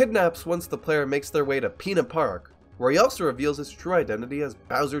 who he kidnaps once the player makes their way to Peanut Park, where he also reveals his true identity as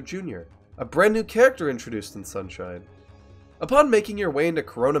Bowser Jr., a brand new character introduced in Sunshine. Upon making your way into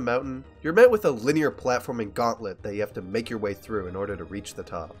Corona Mountain, you're met with a linear platforming gauntlet that you have to make your way through in order to reach the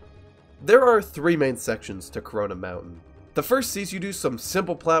top. There are 3 main sections to Corona Mountain. The first sees you do some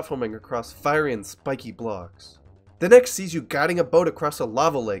simple platforming across fiery and spiky blocks. The next sees you guiding a boat across a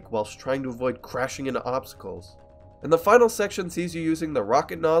lava lake whilst trying to avoid crashing into obstacles. And the final section sees you using the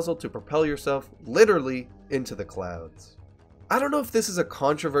rocket nozzle to propel yourself, literally, into the clouds. I don't know if this is a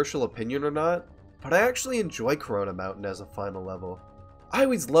controversial opinion or not, but I actually enjoy Corona Mountain as a final level. I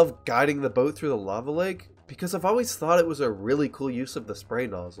always loved guiding the boat through the lava lake because I've always thought it was a really cool use of the spray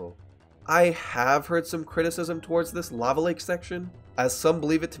nozzle. I have heard some criticism towards this lava lake section, as some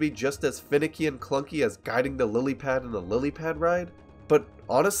believe it to be just as finicky and clunky as guiding the lily pad in the lily pad ride, but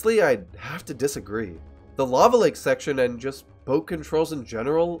honestly I'd have to disagree. The lava lake section and just boat controls in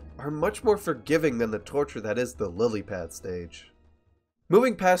general are much more forgiving than the torture that is the lily pad stage.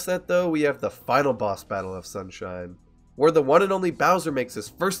 Moving past that though, we have the final boss battle of Sunshine, where the one and only Bowser makes his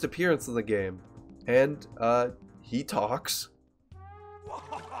first appearance in the game, and he talks. The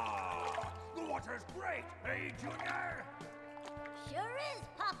water's great, hey Junior? Sure is,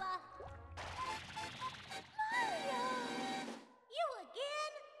 Papa. Mario! You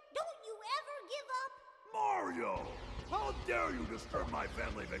again? Don't you ever give up? Mario! How dare you disturb my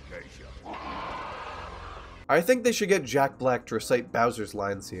family vacation? I think they should get Jack Black to recite Bowser's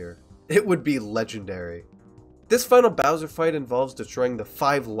lines here. It would be legendary. This final Bowser fight involves destroying the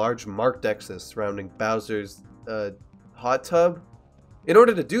 5 large marked X's surrounding Bowser's, hot tub. In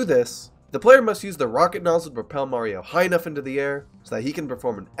order to do this, the player must use the rocket nozzle to propel Mario high enough into the air so that he can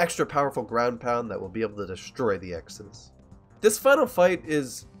perform an extra powerful ground pound that will be able to destroy the X's. This final fight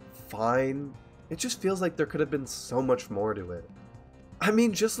is fine. It just feels like there could have been so much more to it. I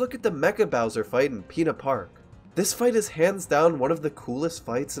mean, just look at the Mecha Bowser fight in Peanut Park. This fight is hands down one of the coolest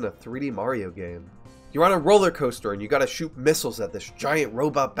fights in a 3D Mario game. You're on a roller coaster and you gotta shoot missiles at this giant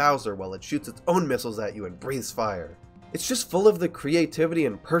robot Bowser while it shoots its own missiles at you and breathes fire. It's just full of the creativity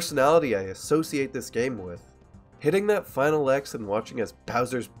and personality I associate this game with. Hitting that final X and watching as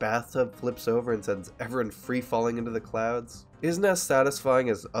Bowser's bathtub flips over and sends everyone free falling into the clouds isn't as satisfying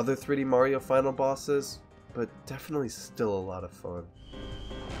as other 3D Mario final bosses, but definitely still a lot of fun.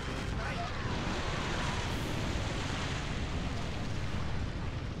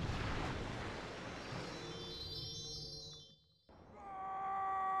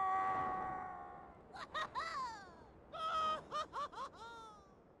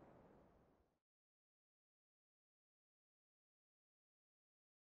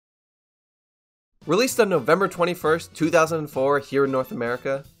 Released on November 21st, 2004 here in North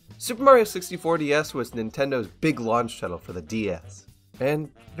America, Super Mario 64 DS was Nintendo's big launch title for the DS. And,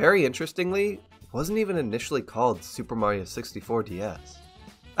 very interestingly, wasn't even initially called Super Mario 64 DS.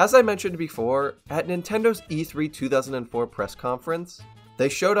 As I mentioned before, at Nintendo's E3 2004 press conference, they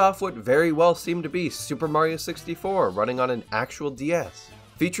showed off what very well seemed to be Super Mario 64 running on an actual DS,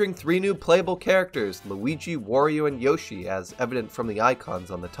 featuring 3 new playable characters, Luigi, Wario, and Yoshi, as evident from the icons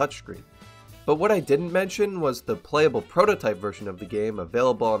on the touchscreen. But what I didn't mention was the playable prototype version of the game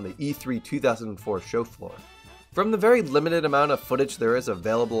available on the E3 2004 show floor. From the very limited amount of footage there is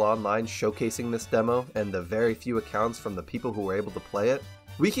available online showcasing this demo, and the very few accounts from the people who were able to play it,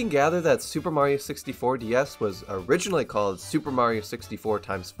 we can gather that Super Mario 64 DS was originally called Super Mario 64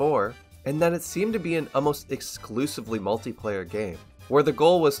 x 4, and that it seemed to be an almost exclusively multiplayer game, where the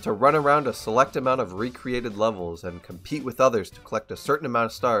goal was to run around a select amount of recreated levels and compete with others to collect a certain amount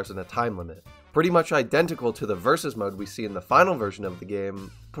of stars in a time limit. Pretty much identical to the versus mode we see in the final version of the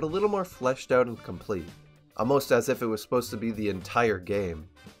game, but a little more fleshed out and complete, almost as if it was supposed to be the entire game.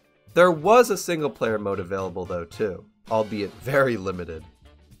 There was a single player mode available though too, albeit very limited.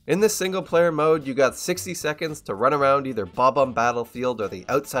 In this single player mode, you got 60 seconds to run around either Bob-omb Battlefield or the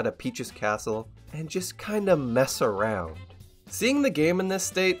outside of Peach's castle, and just kinda mess around. Seeing the game in this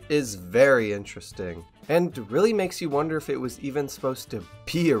state is very interesting, and really makes you wonder if it was even supposed to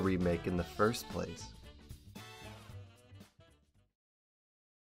be a remake in the first place.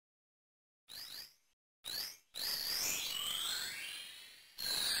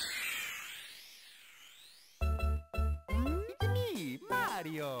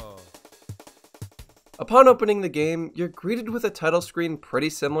 Mario. Upon opening the game, you're greeted with a title screen pretty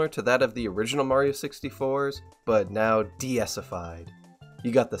similar to that of the original Mario 64's, but now DS-ified.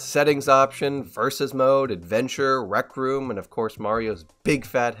 You got the settings option, versus mode, adventure, rec room, and of course Mario's big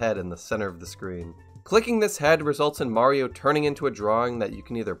fat head in the center of the screen. Clicking this head results in Mario turning into a drawing that you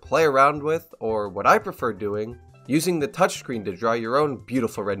can either play around with, or what I prefer doing, using the touchscreen to draw your own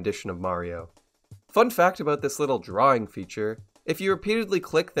beautiful rendition of Mario. Fun fact about this little drawing feature, if you repeatedly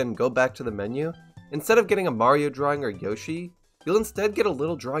click then go back to the menu, instead of getting a Mario drawing or Yoshi, you'll instead get a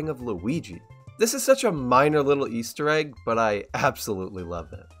little drawing of Luigi. This is such a minor little Easter egg, but I absolutely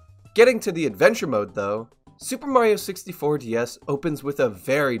love it. Getting to the adventure mode though, Super Mario 64 DS opens with a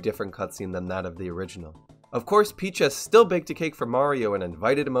very different cutscene than that of the original. Of course, Peach has still baked a cake for Mario and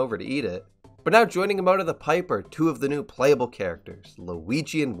invited him over to eat it, but now joining him out of the pipe are 2 of the new playable characters,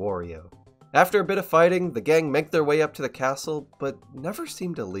 Luigi and Wario. After a bit of fighting, the gang make their way up to the castle, but never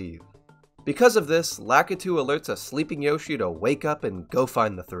seem to leave. Because of this, Lakitu alerts a sleeping Yoshi to wake up and go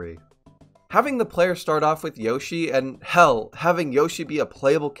find the 3. Having the player start off with Yoshi, and hell, having Yoshi be a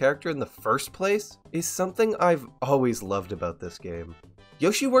playable character in the first place, is something I've always loved about this game.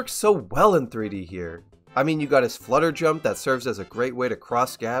 Yoshi works so well in 3D here. I mean, you got his flutter jump that serves as a great way to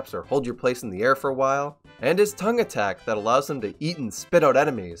cross gaps or hold your place in the air for a while, and his tongue attack that allows him to eat and spit out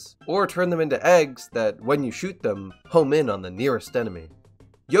enemies, or turn them into eggs that, when you shoot them, home in on the nearest enemy.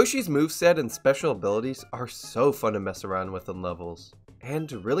 Yoshi's moveset and special abilities are so fun to mess around with in levels, and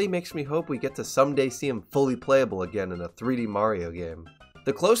really makes me hope we get to someday see him fully playable again in a 3D Mario game.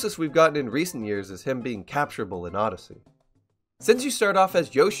 The closest we've gotten in recent years is him being capturable in Odyssey. Since you start off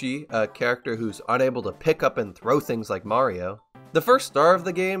as Yoshi, a character who's unable to pick up and throw things like Mario, the first star of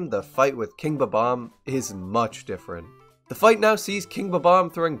the game, the fight with King Bob-omb, is much different. The fight now sees King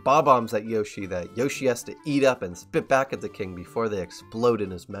Bob-omb throwing bob-ombs at Yoshi that Yoshi has to eat up and spit back at the king before they explode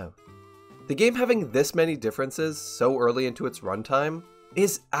in his mouth. The game having this many differences so early into its runtime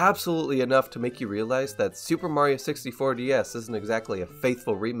is absolutely enough to make you realize that Super Mario 64 DS isn't exactly a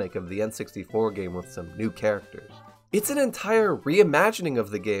faithful remake of the N64 game with some new characters. It's an entire reimagining of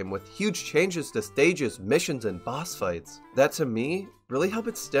the game with huge changes to stages, missions, and boss fights that to me really help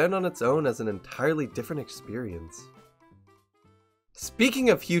it stand on its own as an entirely different experience.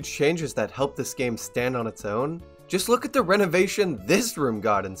 Speaking of huge changes that help this game stand on its own, just look at the renovation this room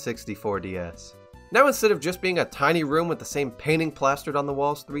got in 64 DS. Now instead of just being a tiny room with the same painting plastered on the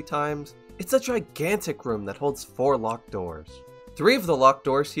walls 3 times, it's a gigantic room that holds 4 locked doors. 3 of the locked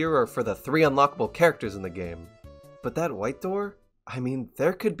doors here are for the 3 unlockable characters in the game. But that white door? I mean,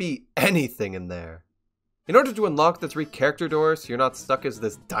 there could be anything in there. In order to unlock the 3 character doors so you're not stuck as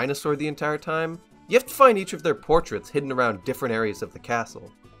this dinosaur the entire time, you have to find each of their portraits hidden around different areas of the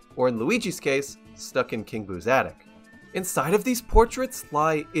castle, or in Luigi's case, stuck in King Boo's attic. Inside of these portraits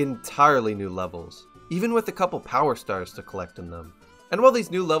lie entirely new levels, even with a couple power stars to collect in them. And while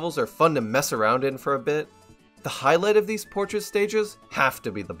these new levels are fun to mess around in for a bit, the highlight of these portrait stages have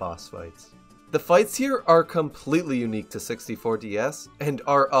to be the boss fights. The fights here are completely unique to 64 DS and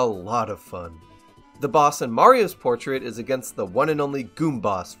are a lot of fun. The boss in Mario's portrait is against the one and only Goom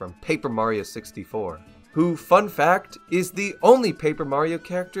Boss from Paper Mario 64, who, fun fact, is the only Paper Mario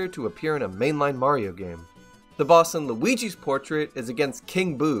character to appear in a mainline Mario game. The boss in Luigi's portrait is against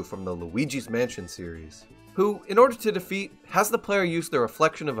King Boo from the Luigi's Mansion series. who, in order to defeat, has the player use the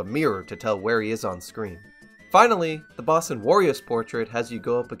reflection of a mirror to tell where he is on screen. Finally, the boss in Wario's portrait has you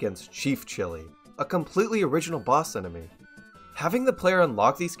go up against Chief Chili, a completely original boss enemy. Having the player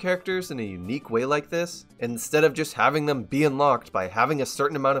unlock these characters in a unique way like this, instead of just having them be unlocked by having a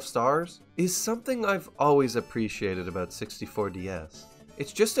certain amount of stars, is something I've always appreciated about 64DS.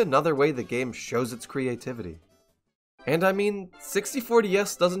 It's just another way the game shows its creativity. And I mean,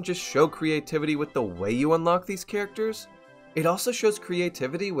 64DS doesn't just show creativity with the way you unlock these characters, it also shows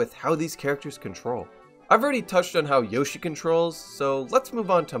creativity with how these characters control. I've already touched on how Yoshi controls, so let's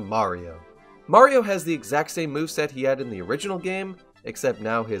move on to Mario. Mario has the exact same moveset he had in the original game, except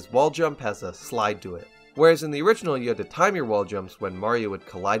now his wall jump has a slide to it, whereas in the original you had to time your wall jumps when Mario would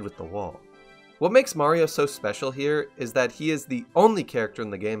collide with the wall. What makes Mario so special here is that he is the only character in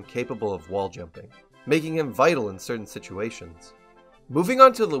the game capable of wall jumping, making him vital in certain situations. Moving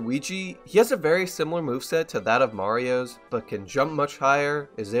on to Luigi, he has a very similar moveset to that of Mario's, but can jump much higher,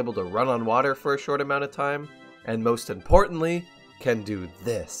 is able to run on water for a short amount of time, and most importantly, can do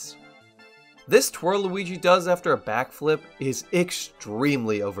this. This twirl Luigi does after a backflip is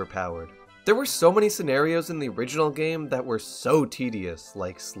extremely overpowered. There were so many scenarios in the original game that were so tedious,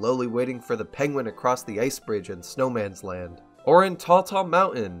 like slowly waiting for the penguin across the ice bridge in Snowman's Land, or in Tall Tall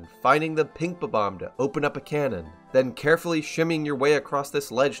Mountain, finding the pink bomb to open up a cannon, then carefully shimmying your way across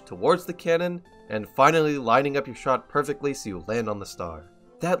this ledge towards the cannon, and finally lining up your shot perfectly so you land on the star.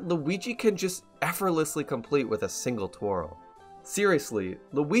 That Luigi can just effortlessly complete with a single twirl. Seriously,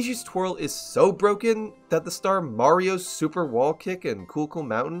 Luigi's twirl is so broken that the star Mario's Super Wall Kick in Cool Cool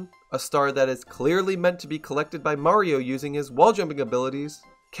Mountain, a star that is clearly meant to be collected by Mario using his wall jumping abilities,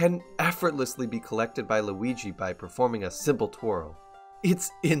 can effortlessly be collected by Luigi by performing a simple twirl.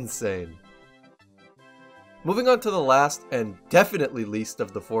 It's insane. Moving on to the last and definitely least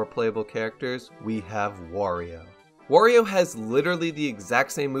of the 4 playable characters, we have Wario. Wario has literally the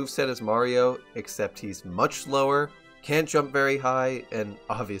exact same moveset as Mario, except he's much slower, can't jump very high, and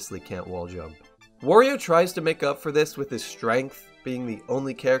obviously can't wall jump. Wario tries to make up for this with his strength, being the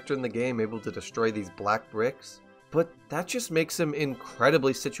only character in the game able to destroy these black bricks, but that just makes him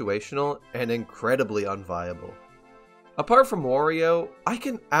incredibly situational and incredibly unviable. Apart from Wario, I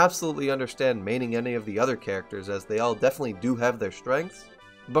can absolutely understand maining any of the other characters as they all definitely do have their strengths,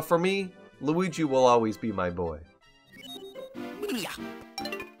 but for me, Luigi will always be my boy.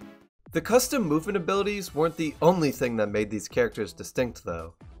 The custom movement abilities weren't the only thing that made these characters distinct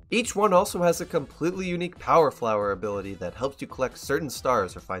though. Each one also has a completely unique Power Flower ability that helps you collect certain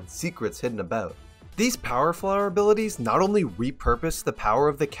stars or find secrets hidden about. These Power Flower abilities not only repurpose the power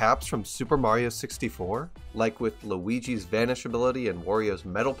of the caps from Super Mario 64, like with Luigi's Vanish ability and Wario's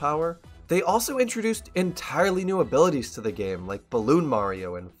Metal Power, they also introduced entirely new abilities to the game like Balloon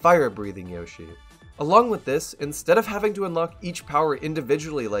Mario and Fire Breathing Yoshi. Along with this, instead of having to unlock each power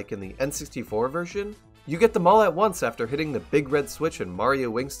individually like in the N64 version, you get them all at once after hitting the big red switch in Mario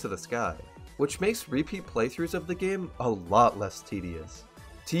Wings to the Sky, which makes repeat playthroughs of the game a lot less tedious.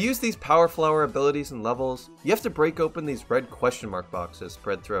 To use these Power Flower abilities and levels, you have to break open these red question mark boxes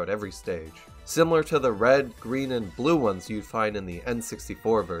spread throughout every stage, similar to the red, green, and blue ones you'd find in the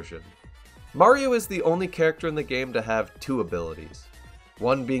N64 version. Mario is the only character in the game to have 2 abilities.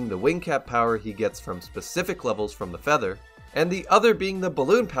 One being the wing cap power he gets from specific levels from the feather, and the other being the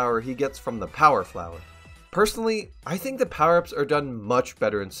balloon power he gets from the Power Flower. Personally, I think the power-ups are done much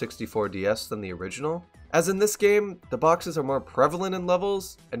better in 64DS than the original, as in this game, the boxes are more prevalent in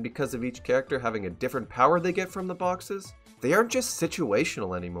levels, and because of each character having a different power they get from the boxes, they aren't just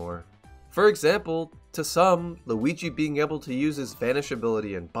situational anymore. For example, to some, Luigi being able to use his Vanish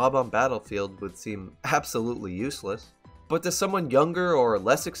ability in Bob-omb Battlefield would seem absolutely useless. But to someone younger or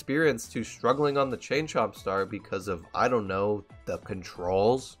less experienced who's struggling on the Chain Chomp star because of, I don't know, the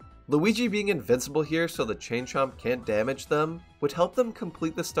controls, Luigi being invincible here so the Chain Chomp can't damage them would help them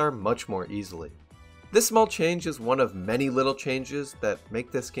complete the star much more easily. This small change is one of many little changes that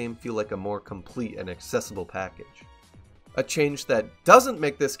make this game feel like a more complete and accessible package. A change that doesn't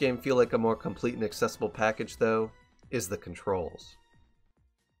make this game feel like a more complete and accessible package though, is the controls.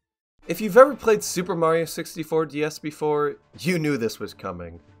 If you've ever played Super Mario 64 DS before, you knew this was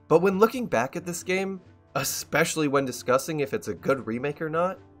coming. But when looking back at this game, especially when discussing if it's a good remake or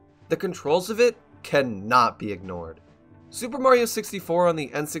not, the controls of it cannot be ignored. Super Mario 64 on the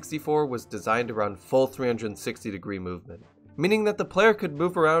N64 was designed around full 360-degree movement, meaning that the player could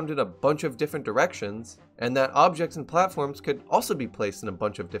move around in a bunch of different directions, and that objects and platforms could also be placed in a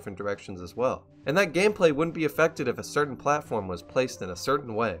bunch of different directions as well, and that gameplay wouldn't be affected if a certain platform was placed in a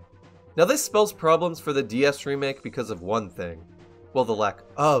certain way. Now this spells problems for the DS remake because of one thing. Well, the lack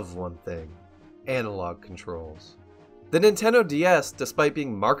of one thing. analog controls. The Nintendo DS, despite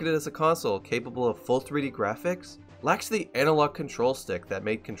being marketed as a console capable of full 3D graphics, lacks the analog control stick that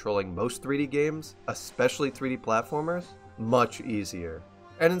made controlling most 3D games, especially 3D platformers, much easier,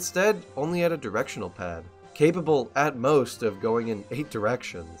 and instead only had a directional pad, capable at most of going in 8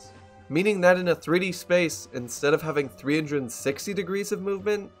 directions. Meaning that in a 3D space, instead of having 360 degrees of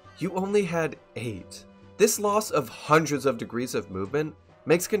movement, you only had 8. This loss of hundreds of degrees of movement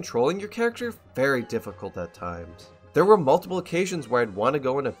makes controlling your character very difficult at times. There were multiple occasions where I'd want to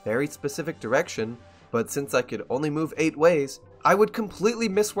go in a very specific direction, but since I could only move 8 ways, I would completely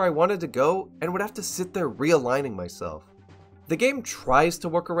miss where I wanted to go and would have to sit there realigning myself. The game tries to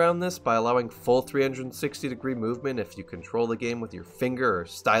work around this by allowing full 360 degree movement if you control the game with your finger or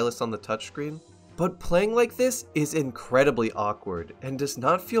stylus on the touchscreen, but playing like this is incredibly awkward and does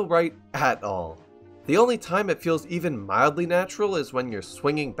not feel right at all. The only time it feels even mildly natural is when you're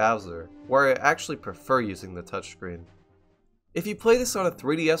swinging Bowser, where I actually prefer using the touchscreen. If you play this on a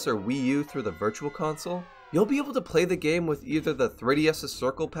 3DS or Wii U through the Virtual Console, you'll be able to play the game with either the 3DS's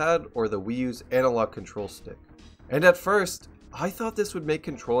circle pad or the Wii U's analog control stick. And at first, I thought this would make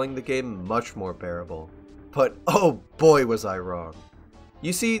controlling the game much more bearable. But oh boy was I wrong.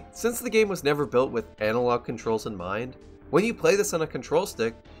 You see, since the game was never built with analog controls in mind, when you play this on a control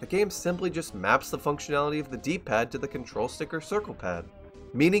stick, the game simply just maps the functionality of the D-pad to the control stick or circle pad,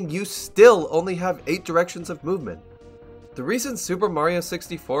 meaning you still only have 8 directions of movement. The reason Super Mario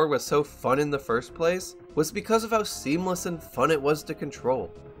 64 was so fun in the first place was because of how seamless and fun it was to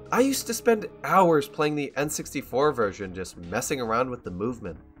control. I used to spend hours playing the N64 version just messing around with the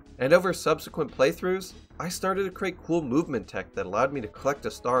movement, and over subsequent playthroughs, I started to create cool movement tech that allowed me to collect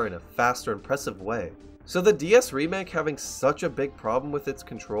a star in a faster, impressive way. So the DS remake having such a big problem with its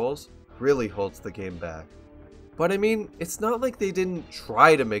controls really holds the game back. But I mean, it's not like they didn't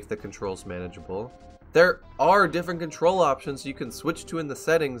try to make the controls manageable. There are different control options you can switch to in the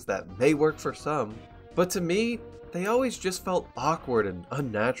settings that may work for some, but to me, they always just felt awkward and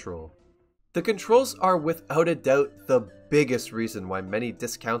unnatural. The controls are without a doubt the biggest reason why many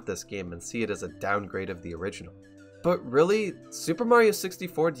discount this game and see it as a downgrade of the original. But really, Super Mario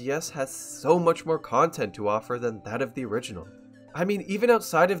 64 DS has so much more content to offer than that of the original. I mean, even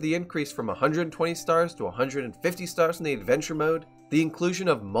outside of the increase from 120 stars to 150 stars in the adventure mode, the inclusion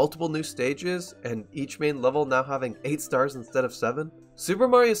of multiple new stages, and each main level now having 8 stars instead of 7, Super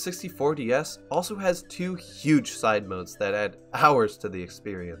Mario 64 DS also has 2 huge side modes that add hours to the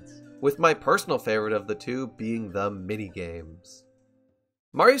experience, with my personal favorite of the 2 being the minigames.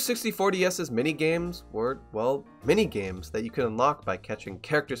 Mario 64 DS's minigames were, well, minigames that you can unlock by catching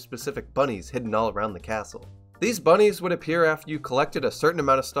character-specific bunnies hidden all around the castle. These bunnies would appear after you collected a certain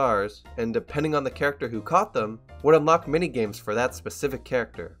amount of stars, and depending on the character who caught them, would unlock minigames for that specific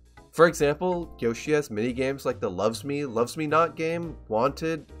character. For example, Yoshi has minigames like the Loves Me Not game,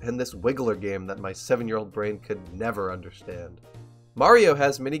 Wanted, and this Wiggler game that my 7-year-old brain could never understand. Mario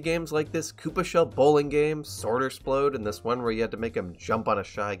has minigames like this Koopa Shell bowling game, Sword Explode, and this one where you had to make him jump on a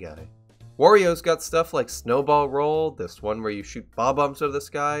Shy Guy. Wario's got stuff like Snowball Roll, this one where you shoot bob-ombs out of the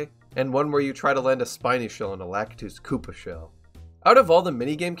sky, and one where you try to land a Spiny Shell in a Lakitu's Koopa Shell. Out of all the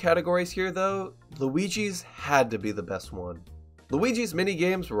minigame categories here though, Luigi's had to be the best one. Luigi's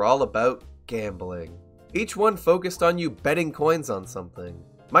minigames were all about gambling. Each one focused on you betting coins on something.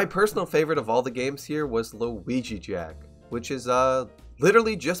 My personal favorite of all the games here was Luigi Jack, which is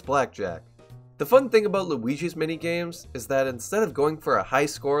literally just blackjack. The fun thing about Luigi's minigames is that instead of going for a high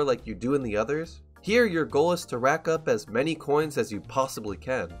score like you do in the others, here your goal is to rack up as many coins as you possibly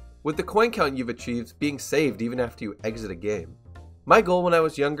can, with the coin count you've achieved being saved even after you exit a game. My goal when I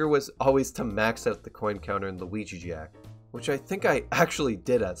was younger was always to max out the coin counter in Luigi Jack, which I think I actually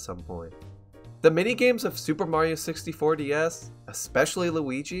did at some point. The minigames of Super Mario 64 DS, especially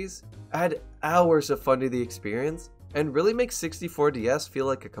Luigi's, add hours of fun to the experience and really make 64 DS feel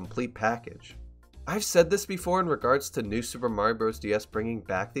like a complete package. I've said this before in regards to New Super Mario Bros. DS bringing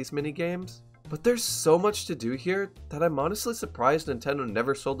back these minigames, but there's so much to do here that I'm honestly surprised Nintendo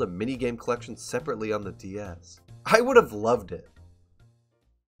never sold a minigame collection separately on the DS. I would have loved it.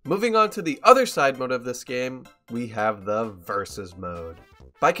 Moving on to the other side mode of this game, we have the Versus mode.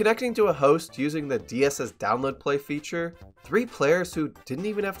 By connecting to a host using the DS's download play feature, 3 players who didn't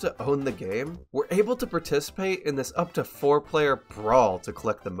even have to own the game were able to participate in this up to 4-player brawl to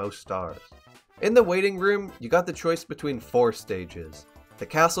collect the most stars. In the waiting room, you got the choice between 4 stages: the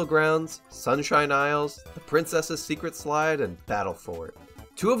Castle Grounds, Sunshine Isles, the Princess's Secret Slide, and Battle Fort.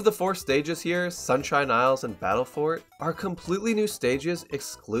 Two of the 4 stages here, Sunshine Isles and Battle Fort, are completely new stages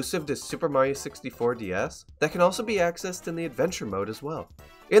exclusive to Super Mario 64 DS that can also be accessed in the Adventure mode as well.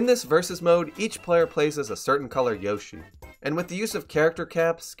 In this Versus mode, each player plays as a certain color Yoshi, and with the use of character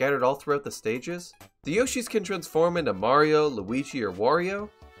caps scattered all throughout the stages, the Yoshis can transform into Mario, Luigi, or Wario,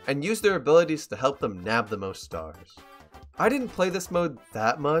 and use their abilities to help them nab the most stars. I didn't play this mode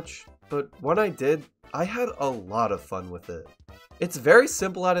that much, but when I did, I had a lot of fun with it. It's very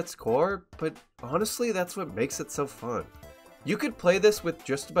simple at its core, but honestly that's what makes it so fun. You could play this with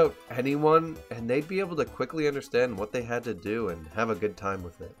just about anyone, and they'd be able to quickly understand what they had to do and have a good time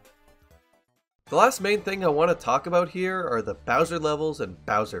with it. The last main thing I want to talk about here are the Bowser levels and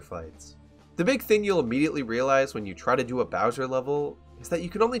Bowser fights. The big thing you'll immediately realize when you try to do a Bowser level is that you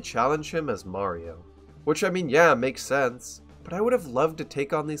can only challenge him as Mario. Which, I mean, yeah, makes sense, but I would have loved to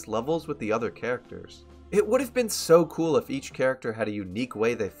take on these levels with the other characters. It would have been so cool if each character had a unique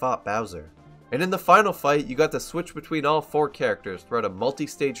way they fought Bowser. And in the final fight, you got to switch between all 4 characters throughout a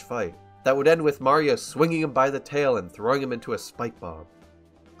multi-stage fight that would end with Mario swinging him by the tail and throwing him into a spike bomb.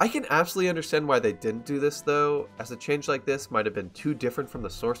 I can absolutely understand why they didn't do this though, as a change like this might have been too different from the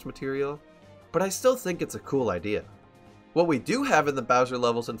source material, but I still think it's a cool idea. What we do have in the Bowser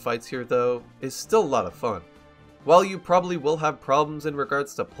levels and fights here though, is still a lot of fun. While you probably will have problems in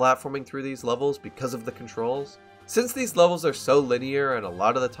regards to platforming through these levels because of the controls, since these levels are so linear and a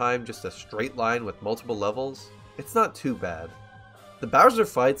lot of the time just a straight line with multiple levels, it's not too bad. The Bowser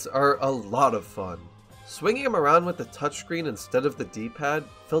fights are a lot of fun. Swinging him around with the touchscreen instead of the D-pad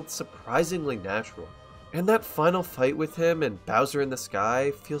felt surprisingly natural. And that final fight with him and Bowser in the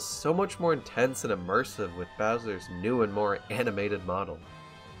sky feels so much more intense and immersive with Bowser's new and more animated model.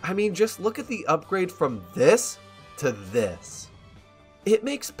 I mean, just look at the upgrade from this to this. It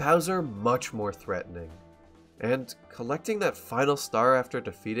makes Bowser much more threatening. And collecting that final star after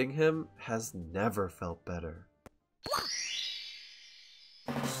defeating him has never felt better.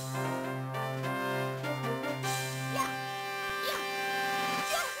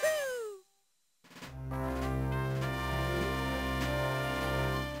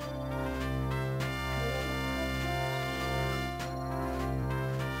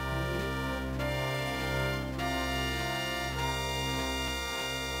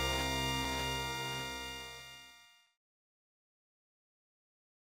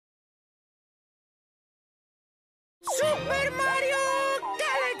 Super Mario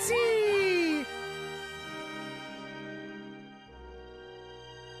Galaxy!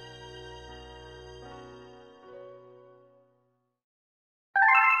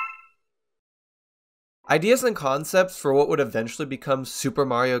 Ideas and concepts for what would eventually become Super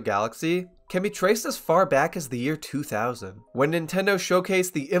Mario Galaxy can be traced as far back as the year 2000, when Nintendo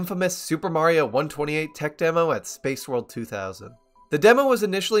showcased the infamous Super Mario 128 tech demo at Space World 2000. The demo was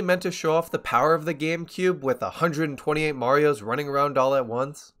initially meant to show off the power of the GameCube with 128 Marios running around all at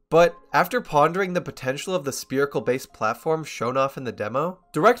once, but after pondering the potential of the spherical-based platform shown off in the demo,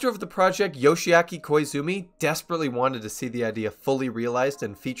 director of the project Yoshiaki Koizumi desperately wanted to see the idea fully realized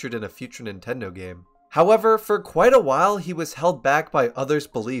and featured in a future Nintendo game. However, for quite a while he was held back by others'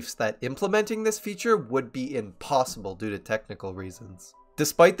 beliefs that implementing this feature would be impossible due to technical reasons.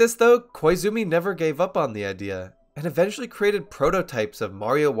 Despite this though, Koizumi never gave up on the idea, and eventually created prototypes of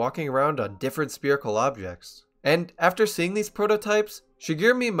Mario walking around on different spherical objects. And after seeing these prototypes,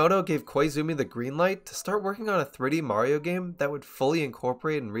 Shigeru Miyamoto gave Koizumi the green light to start working on a 3D Mario game that would fully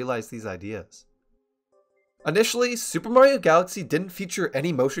incorporate and realize these ideas. Initially, Super Mario Galaxy didn't feature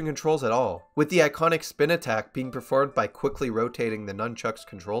any motion controls at all, with the iconic spin attack being performed by quickly rotating the nunchuck's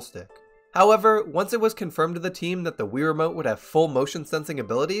control stick. However, once it was confirmed to the team that the Wii Remote would have full motion sensing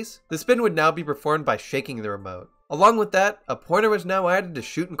abilities, the spin would now be performed by shaking the remote. Along with that, a pointer was now added to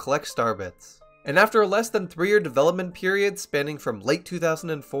shoot and collect star bits. And after a less than 3-year development period spanning from late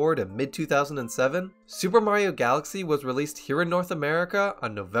 2004 to mid-2007, Super Mario Galaxy was released here in North America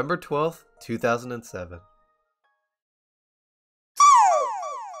on November 12th, 2007.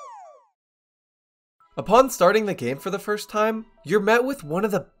 Upon starting the game for the first time, you're met with one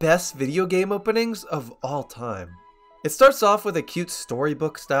of the best video game openings of all time. It starts off with a cute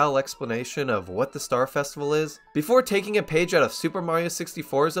storybook-style explanation of what the Star Festival is, before taking a page out of Super Mario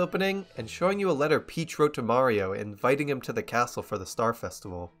 64's opening and showing you a letter Peach wrote to Mario inviting him to the castle for the Star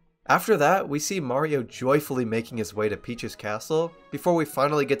Festival. After that, we see Mario joyfully making his way to Peach's castle, before we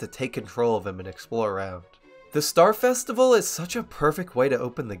finally get to take control of him and explore around. The Star Festival is such a perfect way to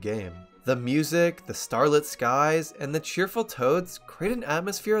open the game. The music, the starlit skies, and the cheerful toads create an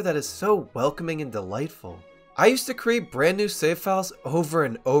atmosphere that is so welcoming and delightful. I used to create brand new save files over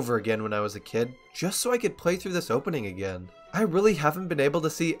and over again when I was a kid, just so I could play through this opening again. I really haven't been able to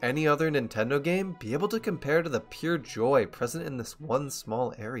see any other Nintendo game be able to compare to the pure joy present in this one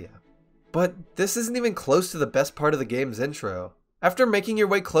small area. But this isn't even close to the best part of the game's intro. After making your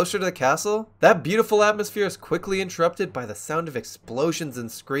way closer to the castle, that beautiful atmosphere is quickly interrupted by the sound of explosions and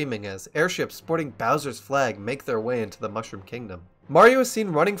screaming as airships sporting Bowser's flag make their way into the Mushroom Kingdom. Mario is seen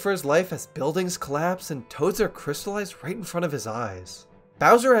running for his life as buildings collapse and toads are crystallized right in front of his eyes.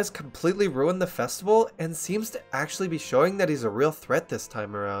 Bowser has completely ruined the festival and seems to actually be showing that he's a real threat this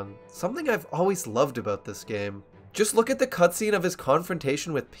time around, something I've always loved about this game. Just look at the cutscene of his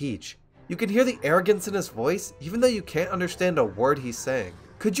confrontation with Peach. You can hear the arrogance in his voice even though you can't understand a word he's saying.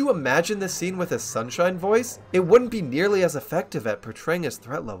 Could you imagine this scene with his Sunshine voice? It wouldn't be nearly as effective at portraying his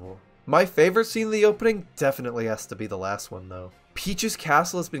threat level. My favorite scene in the opening definitely has to be the last one though. Peach's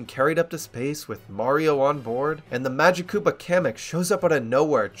castle has been carried up to space with Mario on board, and the Magic Koopa Kamek shows up out of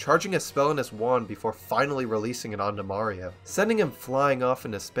nowhere, charging a spell in his wand before finally releasing it onto Mario, sending him flying off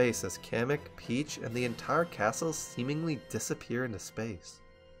into space as Kamek, Peach, and the entire castle seemingly disappear into space.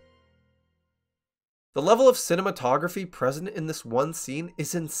 The level of cinematography present in this one scene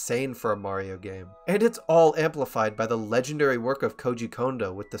is insane for a Mario game, and it's all amplified by the legendary work of Koji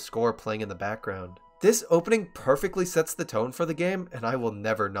Kondo with the score playing in the background. This opening perfectly sets the tone for the game, and I will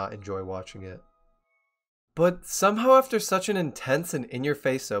never not enjoy watching it. But somehow after such an intense and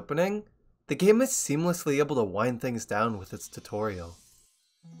in-your-face opening, the game is seamlessly able to wind things down with its tutorial.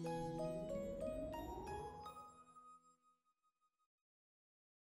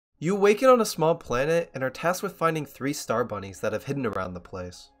 You awaken on a small planet and are tasked with finding 3 star bunnies that have hidden around the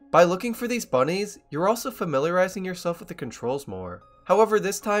place. By looking for these bunnies, you're also familiarizing yourself with the controls more. However,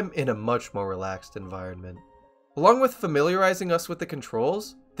 this time in a much more relaxed environment. Along with familiarizing us with the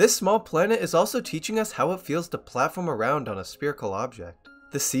controls, this small planet is also teaching us how it feels to platform around on a spherical object.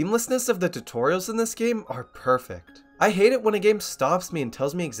 The seamlessness of the tutorials in this game are perfect. I hate it when a game stops me and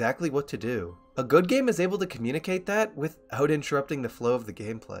tells me exactly what to do. A good game is able to communicate that without interrupting the flow of the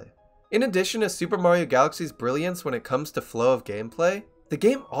gameplay. In addition to Super Mario Galaxy's brilliance when it comes to flow of gameplay, the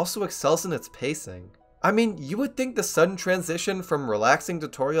game also excels in its pacing. I mean, you would think the sudden transition from relaxing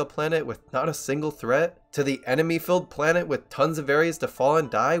tutorial planet with not a single threat to the enemy-filled planet with tons of areas to fall and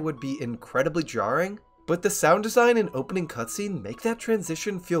die would be incredibly jarring, but the sound design and opening cutscene make that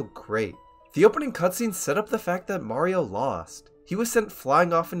transition feel great. The opening cutscene set up the fact that Mario lost. He was sent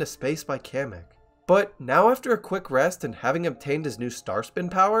flying off into space by Kamek. But now after a quick rest and having obtained his new Star Spin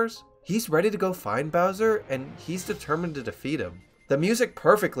powers, he's ready to go find Bowser and he's determined to defeat him. The music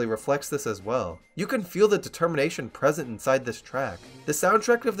perfectly reflects this as well. You can feel the determination present inside this track. The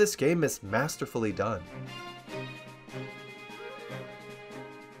soundtrack of this game is masterfully done.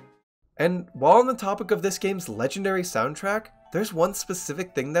 And while on the topic of this game's legendary soundtrack, there's one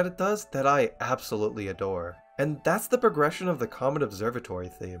specific thing that it does that I absolutely adore, and that's the progression of the Comet Observatory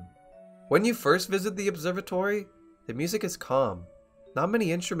theme. When you first visit the observatory, the music is calm. Not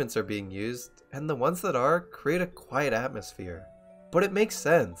many instruments are being used, and the ones that are create a quiet atmosphere. But it makes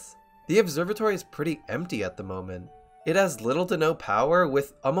sense. The observatory is pretty empty at the moment. It has little to no power,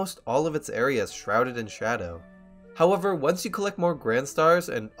 with almost all of its areas shrouded in shadow. However, once you collect more Grand Stars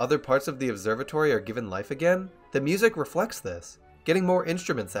and other parts of the observatory are given life again, the music reflects this, getting more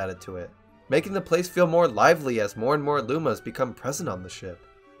instruments added to it, making the place feel more lively as more and more Lumas become present on the ship.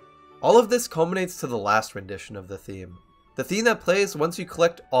 All of this culminates to the last rendition of the theme that plays once you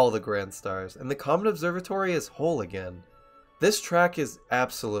collect all the Grand Stars and the Comet Observatory is whole again. This track is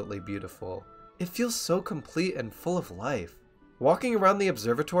absolutely beautiful. It feels so complete and full of life. Walking around the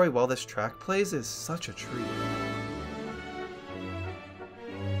observatory while this track plays is such a treat.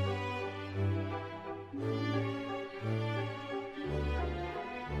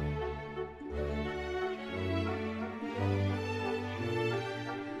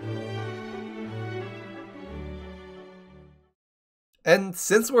 And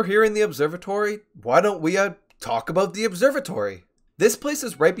since we're here in the observatory, why don't we talk about the observatory? This place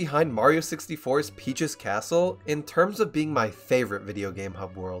is right behind Mario 64's Peach's Castle in terms of being my favorite video game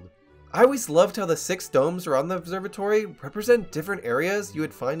hub world. I always loved how the 6 domes around the observatory represent different areas you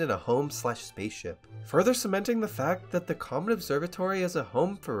would find in a home/spaceship, further cementing the fact that the Comet Observatory is a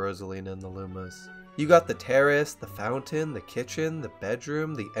home for Rosalina and the Lumas. You got the terrace, the fountain, the kitchen, the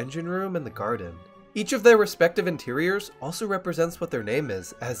bedroom, the engine room, and the garden. Each of their respective interiors also represents what their name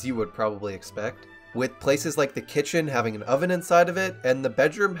is, as you would probably expect, with places like the kitchen having an oven inside of it, and the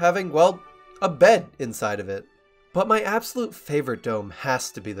bedroom having, well, a bed inside of it. But my absolute favorite dome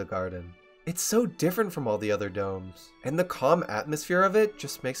has to be the garden. It's so different from all the other domes, and the calm atmosphere of it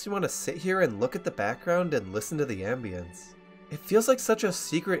just makes me want to sit here and look at the background and listen to the ambience. It feels like such a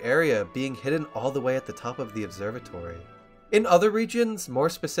secret area being hidden all the way at the top of the observatory. In other regions, more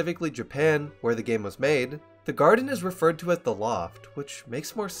specifically Japan, where the game was made, the garden is referred to as the loft, which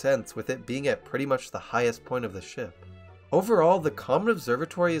makes more sense with it being at pretty much the highest point of the ship. Overall, the common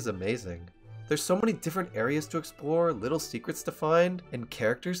observatory is amazing. There's so many different areas to explore, little secrets to find, and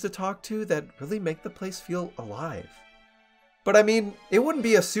characters to talk to that really make the place feel alive. But I mean, it wouldn't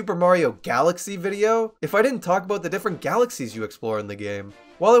be a Super Mario Galaxy video if I didn't talk about the different galaxies you explore in the game.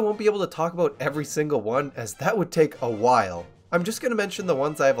 While I won't be able to talk about every single one, as that would take a while, I'm just going to mention the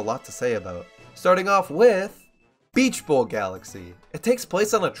ones I have a lot to say about. Starting off with Beach Bowl Galaxy. It takes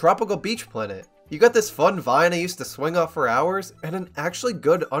place on a tropical beach planet. You got this fun vine I used to swing off for hours, and an actually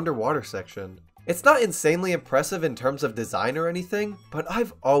good underwater section. It's not insanely impressive in terms of design or anything, but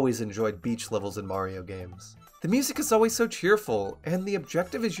I've always enjoyed beach levels in Mario games. The music is always so cheerful, and the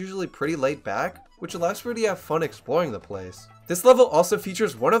objective is usually pretty laid back, which allows for you to have fun exploring the place. This level also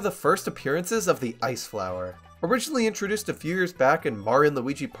features one of the first appearances of the Ice Flower. Originally introduced a few years back in Mario &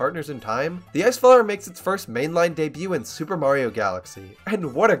 Luigi Partners in Time, the Ice Flower makes its first mainline debut in Super Mario Galaxy,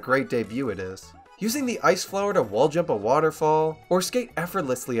 and what a great debut it is. Using the Ice Flower to wall jump a waterfall, or skate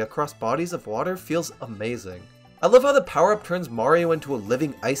effortlessly across bodies of water feels amazing. I love how the power-up turns Mario into a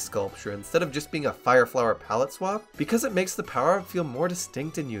living ice sculpture instead of just being a Fire Flower palette swap, because it makes the power-up feel more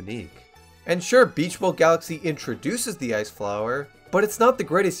distinct and unique. And sure, Beach Bowl Galaxy introduces the Ice Flower, but it's not the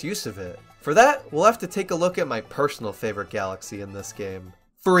greatest use of it. For that, we'll have to take a look at my personal favorite galaxy in this game,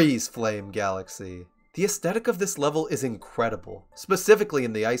 Freeze Flame Galaxy. The aesthetic of this level is incredible, specifically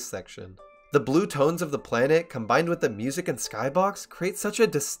in the ice section. The blue tones of the planet combined with the music and skybox create such a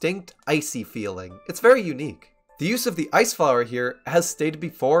distinct icy feeling. It's very unique. The use of the Ice Flower here, as stated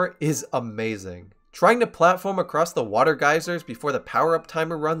before, is amazing. Trying to platform across the water geysers before the power-up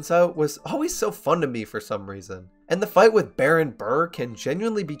timer runs out was always so fun to me for some reason, and the fight with Baron Burr can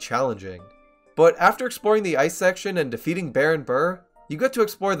genuinely be challenging. But after exploring the ice section and defeating Baron Burr, you get to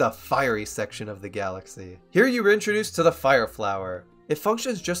explore the fiery section of the galaxy. Here you were introduced to the Fire Flower. It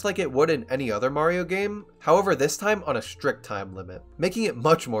functions just like it would in any other Mario game, however this time on a strict time limit, making it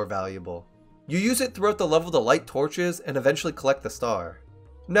much more valuable. You use it throughout the level to light torches and eventually collect the star.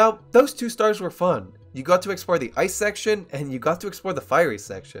 Now, those 2 stars were fun. You got to explore the ice section and you got to explore the fiery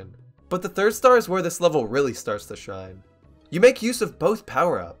section. But the 3rd star is where this level really starts to shine. You make use of both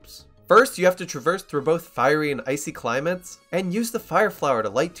power-ups. First, you have to traverse through both fiery and icy climates, and use the Fire Flower to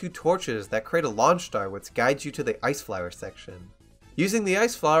light 2 torches that create a launch star which guides you to the Ice Flower section. Using the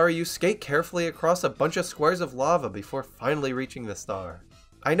Ice Flower, you skate carefully across a bunch of squares of lava before finally reaching the star.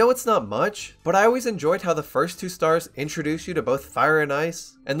 I know it's not much, but I always enjoyed how the first 2 stars introduce you to both fire and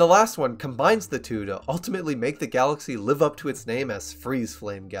ice, and the last one combines the 2 to ultimately make the galaxy live up to its name as Freeze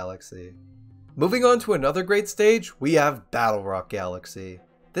Flame Galaxy. Moving on to another great stage, we have Battle Rock Galaxy.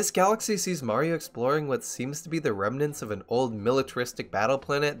 This galaxy sees Mario exploring what seems to be the remnants of an old militaristic battle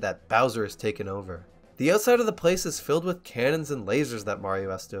planet that Bowser has taken over. The outside of the place is filled with cannons and lasers that Mario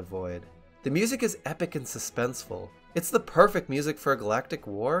has to avoid. The music is epic and suspenseful. It's the perfect music for a galactic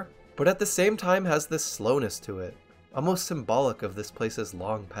war, but at the same time has this slowness to it, almost symbolic of this place's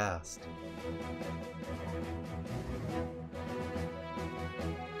long past.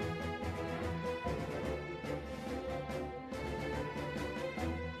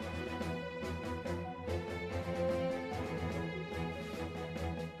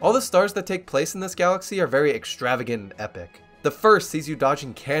 All the stars that take place in this galaxy are very extravagant and epic. The first sees you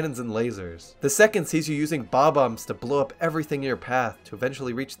dodging cannons and lasers. The second sees you using bob-ombs to blow up everything in your path to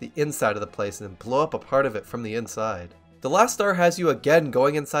eventually reach the inside of the place and blow up a part of it from the inside. The last star has you again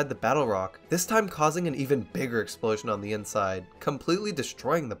going inside the Battle Rock, this time causing an even bigger explosion on the inside, completely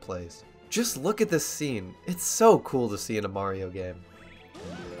destroying the place. Just look at this scene. It's so cool to see in a Mario game.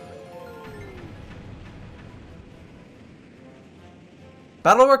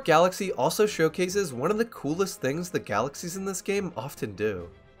 Battle Rock Galaxy also showcases one of the coolest things the galaxies in this game often do,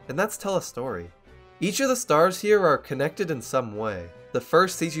 and that's tell a story. Each of the stars here are connected in some way. The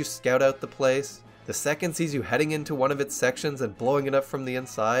first sees you scout out the place, the second sees you heading into one of its sections and blowing it up from the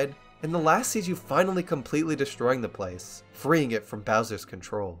inside, and the last sees you finally completely destroying the place, freeing it from Bowser's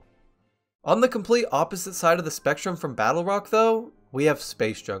control. On the complete opposite side of the spectrum from Battle Rock though, we have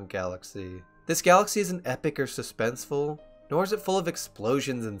Space Junk Galaxy. This galaxy isn't epic or suspenseful, nor is it full of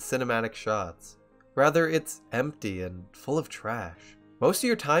explosions and cinematic shots. Rather, it's empty and full of trash. Most of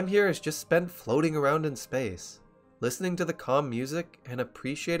your time here is just spent floating around in space, listening to the calm music and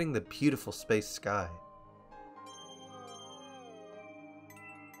appreciating the beautiful space sky.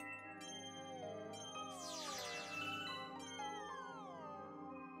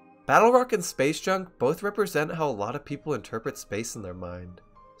 Battle Rock and Space Junk both represent how a lot of people interpret space in their mind.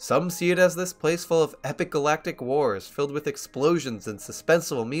 Some see it as this place full of epic galactic wars filled with explosions and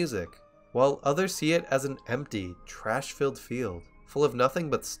suspenseful music, while others see it as an empty, trash-filled field, full of nothing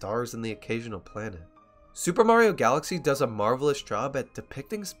but stars and the occasional planet. Super Mario Galaxy does a marvelous job at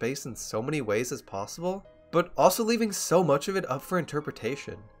depicting space in so many ways as possible, but also leaving so much of it up for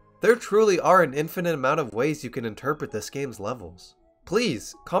interpretation. There truly are an infinite amount of ways you can interpret this game's levels.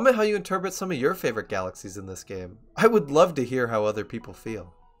 Please, comment how you interpret some of your favorite galaxies in this game. I would love to hear how other people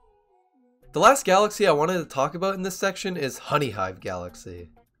feel. The last galaxy I wanted to talk about in this section is Honey Hive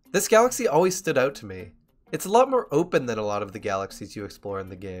Galaxy. This galaxy always stood out to me. It's a lot more open than a lot of the galaxies you explore in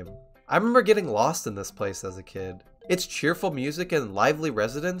the game. I remember getting lost in this place as a kid. Its cheerful music and lively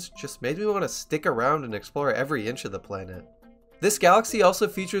residents just made me want to stick around and explore every inch of the planet. This galaxy also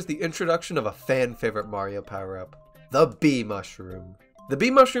features the introduction of a fan favorite Mario power-up, the Bee Mushroom. The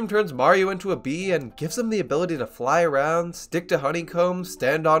Bee Mushroom turns Mario into a bee and gives him the ability to fly around, stick to honeycombs,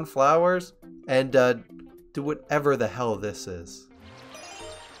 stand on flowers, and do whatever the hell this is.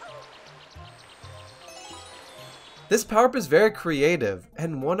 This power-up is very creative,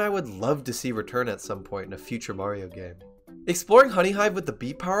 and one I would love to see return at some point in a future Mario game. Exploring Honey Hive with the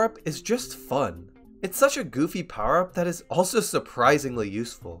bee power-up is just fun. It's such a goofy power-up that is also surprisingly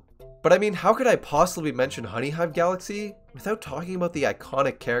useful. But I mean, how could I possibly mention Honey Hive Galaxy without talking about the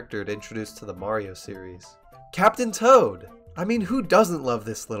iconic character it introduced to the Mario series? Captain Toad! I mean, who doesn't love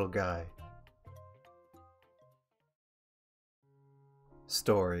this little guy?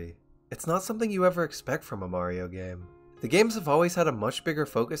 Story. It's not something you ever expect from a Mario game. The games have always had a much bigger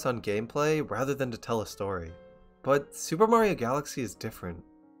focus on gameplay rather than to tell a story. But Super Mario Galaxy is different.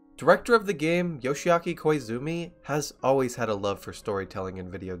 Director of the game, Yoshiaki Koizumi, has always had a love for storytelling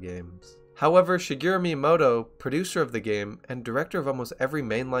in video games. However, Shigeru Miyamoto, producer of the game and director of almost every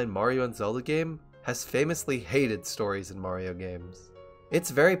mainline Mario and Zelda game, has famously hated stories in Mario games. It's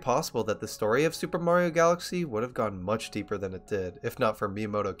very possible that the story of Super Mario Galaxy would have gone much deeper than it did, if not for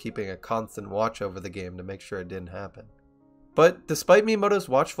Miyamoto keeping a constant watch over the game to make sure it didn't happen. But despite Miyamoto's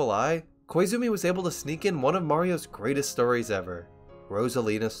watchful eye, Koizumi was able to sneak in one of Mario's greatest stories ever,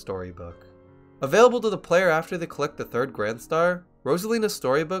 Rosalina's Storybook. Available to the player after they collect the third Grand Star, Rosalina's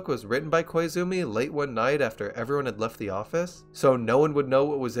Storybook was written by Koizumi late one night after everyone had left the office, so no one would know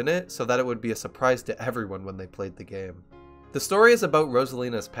what was in it so that it would be a surprise to everyone when they played the game. The story is about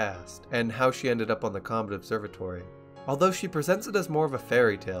Rosalina's past, and how she ended up on the Comet Observatory, although she presents it as more of a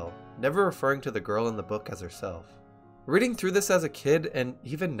fairy tale, never referring to the girl in the book as herself. Reading through this as a kid, and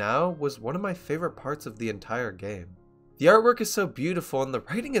even now, was one of my favorite parts of the entire game. The artwork is so beautiful and the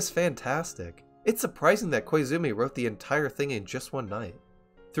writing is fantastic. It's surprising that Koizumi wrote the entire thing in just one night.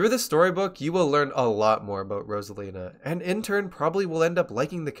 Through the storybook, you will learn a lot more about Rosalina, and in turn probably will end up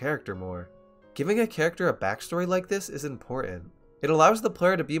liking the character more. Giving a character a backstory like this is important. It allows the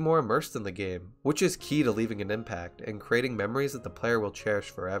player to be more immersed in the game, which is key to leaving an impact and creating memories that the player will cherish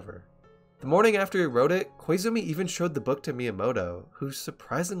forever. The morning after he wrote it, Koizumi even showed the book to Miyamoto, who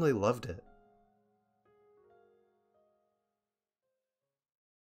surprisingly loved it.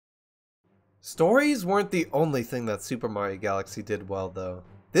 Stories weren't the only thing that Super Mario Galaxy did well though.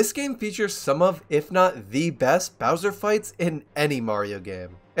 This game features some of, if not the best, Bowser fights in any Mario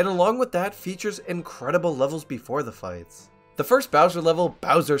game, and along with that features incredible levels before the fights. The first Bowser level,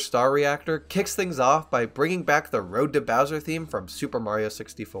 Bowser Star Reactor, kicks things off by bringing back the Road to Bowser theme from Super Mario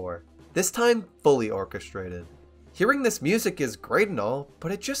 64, this time fully orchestrated. Hearing this music is great and all,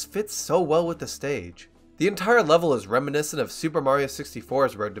 but it just fits so well with the stage. The entire level is reminiscent of Super Mario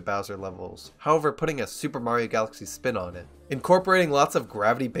 64's Road to Bowser levels, however putting a Super Mario Galaxy spin on it, incorporating lots of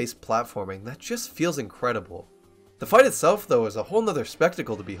gravity-based platforming that just feels incredible. The fight itself though is a whole nother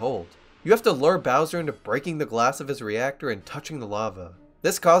spectacle to behold. You have to lure Bowser into breaking the glass of his reactor and touching the lava.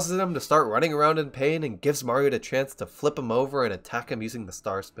 This causes him to start running around in pain and gives Mario the chance to flip him over and attack him using the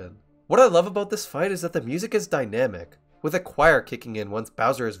Star Spin. What I love about this fight is that the music is dynamic, with a choir kicking in once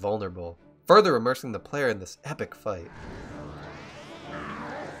Bowser is vulnerable, further immersing the player in this epic fight.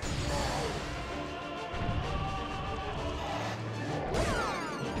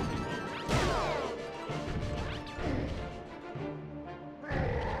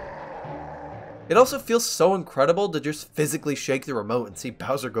 It also feels so incredible to just physically shake the remote and see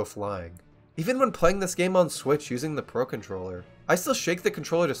Bowser go flying. Even when playing this game on Switch using the Pro Controller, I still shake the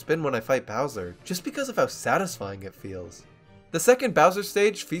controller to spin when I fight Bowser, just because of how satisfying it feels. The second Bowser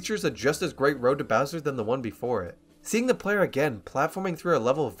stage features a just as great road to Bowser than the one before it, seeing the player again platforming through a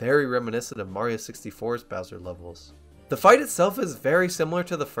level very reminiscent of Mario 64's Bowser levels. The fight itself is very similar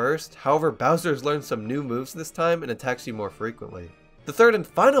to the first, however Bowser has learned some new moves this time and attacks you more frequently. The third and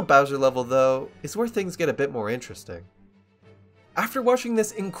final Bowser level though, is where things get a bit more interesting. After watching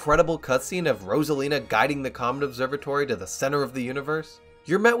this incredible cutscene of Rosalina guiding the Comet Observatory to the center of the universe,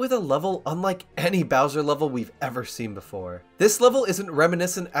 you're met with a level unlike any Bowser level we've ever seen before. This level isn't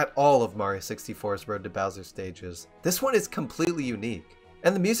reminiscent at all of Mario 64's Road to Bowser stages. This one is completely unique,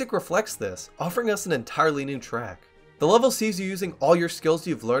 and the music reflects this, offering us an entirely new track. The level sees you using all your skills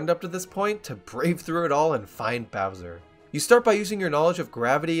you've learned up to this point to brave through it all and find Bowser. You start by using your knowledge of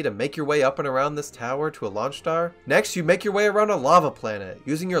gravity to make your way up and around this tower to a launch star. Next, you make your way around a lava planet,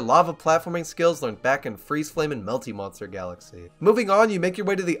 using your lava platforming skills learned back in Freeze Flame and Melty Monster Galaxy. Moving on, you make your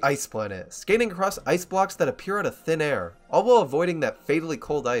way to the ice planet, skating across ice blocks that appear out of thin air, all while avoiding that fatally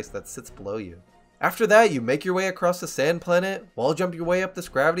cold ice that sits below you. After that, you make your way across the sand planet, wall jump your way up this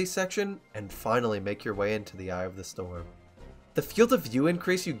gravity section, and finally make your way into the Eye of the Storm. The field of view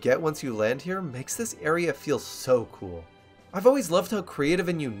increase you get once you land here makes this area feel so cool. I've always loved how creative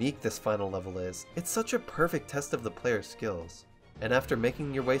and unique this final level is. It's such a perfect test of the player's skills. And after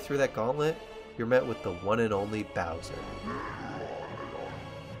making your way through that gauntlet, you're met with the one and only Bowser.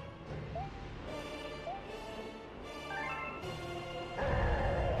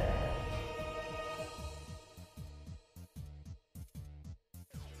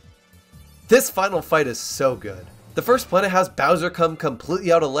 This final fight is so good. The first planet has Bowser come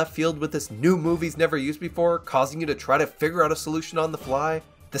completely out of left field with this new move he's never used before, causing you to try to figure out a solution on the fly.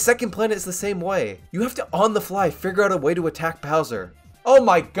 The second planet is the same way. You have to on the fly figure out a way to attack Bowser. Oh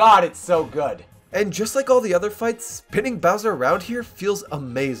my god, it's so good! And just like all the other fights, spinning Bowser around here feels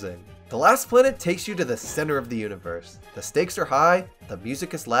amazing. The last planet takes you to the center of the universe. The stakes are high, the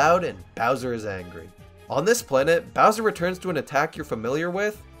music is loud, and Bowser is angry. On this planet, Bowser returns to an attack you're familiar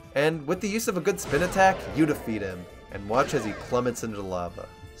with, and with the use of a good spin attack, you defeat him, and watch as he plummets into lava.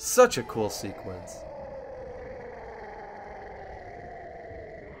 Such a cool sequence.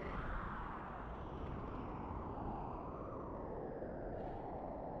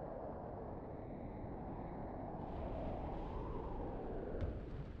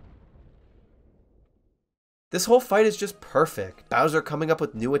 This whole fight is just perfect. Bowser coming up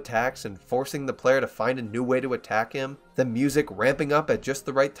with new attacks and forcing the player to find a new way to attack him, the music ramping up at just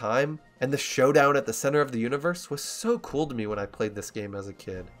the right time, and the showdown at the center of the universe was so cool to me when I played this game as a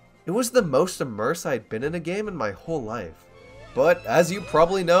kid. It was the most immersed I'd been in a game in my whole life. But as you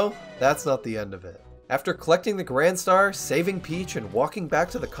probably know, that's not the end of it. After collecting the Grand Star, saving Peach, and walking back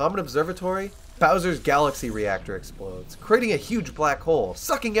to the Comet Observatory, Bowser's Galaxy Reactor explodes, creating a huge black hole,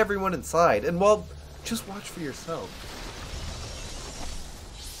 sucking everyone inside, and well, just watch for yourself.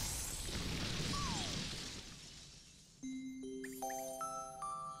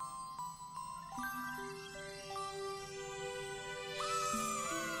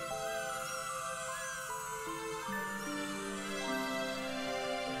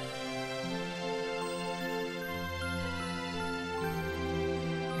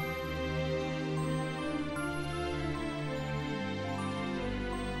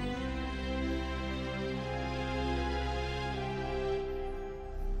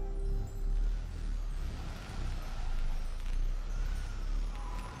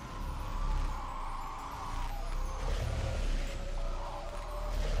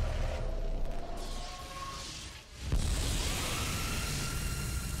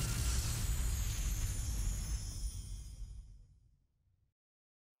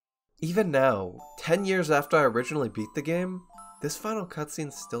 Even now, 10 years after I originally beat the game, this final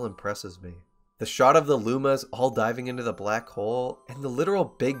cutscene still impresses me. The shot of the Lumas all diving into the black hole and the literal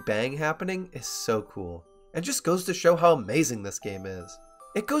Big Bang happening is so cool, and just goes to show how amazing this game is.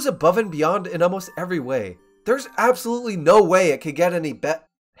 It goes above and beyond in almost every way. There's absolutely no way it could get any better.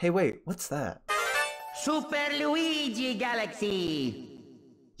 Hey wait, what's that? Super Luigi Galaxy!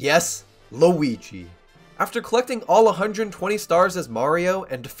 Yes, Luigi. After collecting all 120 stars as Mario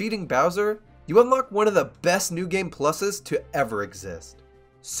and defeating Bowser, you unlock one of the best New Game Pluses to ever exist.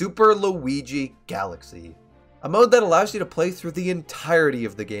 Super Luigi Galaxy. A mode that allows you to play through the entirety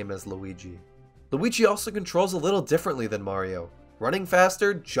of the game as Luigi. Luigi also controls a little differently than Mario, running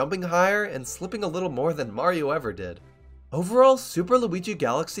faster, jumping higher, and slipping a little more than Mario ever did. Overall, Super Luigi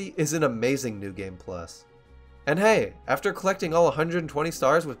Galaxy is an amazing New Game Plus. And hey, after collecting all 120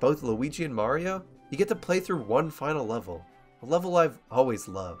 stars with both Luigi and Mario, you get to play through one final level, a level I've always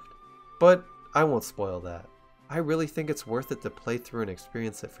loved. But I won't spoil that. I really think it's worth it to play through and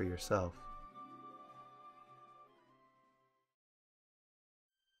experience it for yourself.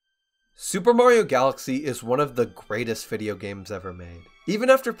 Super Mario Galaxy is one of the greatest video games ever made. Even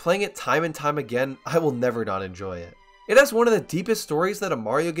after playing it time and time again, I will never not enjoy it. It has one of the deepest stories that a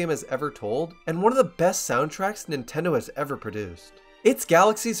Mario game has ever told, and one of the best soundtracks Nintendo has ever produced. Its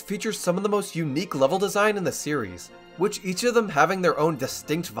galaxies feature some of the most unique level design in the series, which each of them having their own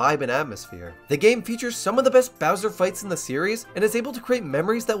distinct vibe and atmosphere. The game features some of the best Bowser fights in the series and is able to create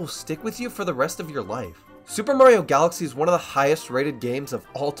memories that will stick with you for the rest of your life. Super Mario Galaxy is one of the highest rated games of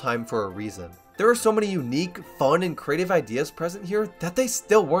all time for a reason. There are so many unique, fun, and creative ideas present here that they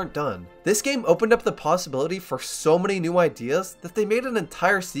still weren't done. This game opened up the possibility for so many new ideas that they made an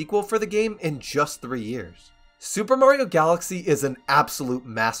entire sequel for the game in just 3 years. Super Mario Galaxy is an absolute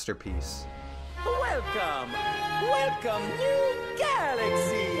masterpiece. Welcome! Welcome, new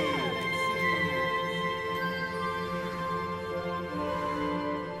galaxy!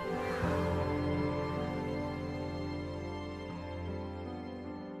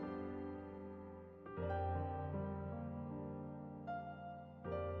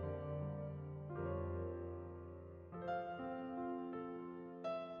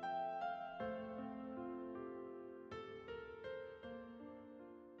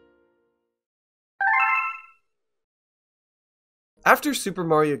 After Super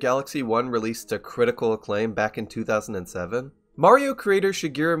Mario Galaxy 1 released to critical acclaim back in 2007, Mario creator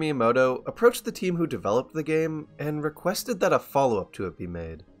Shigeru Miyamoto approached the team who developed the game and requested that a follow-up to it be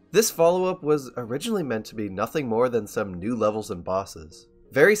made. This follow-up was originally meant to be nothing more than some new levels and bosses,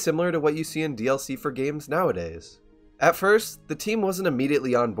 very similar to what you see in DLC for games nowadays. At first, the team wasn't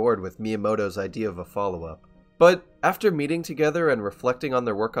immediately on board with Miyamoto's idea of a follow-up, but after meeting together and reflecting on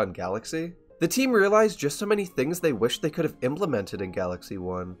their work on Galaxy, the team realized just how many things they wished they could have implemented in Galaxy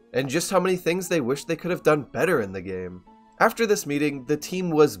 1, and just how many things they wished they could have done better in the game. After this meeting, the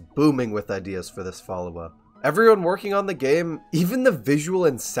team was booming with ideas for this follow-up. Everyone working on the game, even the visual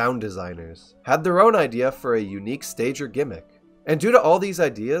and sound designers, had their own idea for a unique stage or gimmick. And due to all these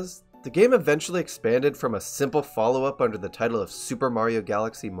ideas, the game eventually expanded from a simple follow-up under the title of Super Mario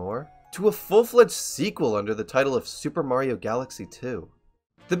Galaxy More, to a full-fledged sequel under the title of Super Mario Galaxy 2.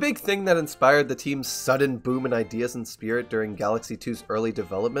 The big thing that inspired the team's sudden boom in ideas and spirit during Galaxy 2's early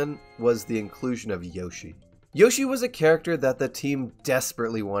development was the inclusion of Yoshi. Yoshi was a character that the team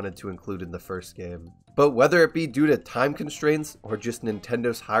desperately wanted to include in the first game, but whether it be due to time constraints or just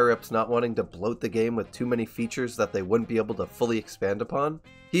Nintendo's higher-ups not wanting to bloat the game with too many features that they wouldn't be able to fully expand upon,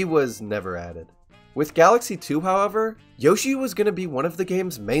 he was never added. With Galaxy 2, however, Yoshi was going to be one of the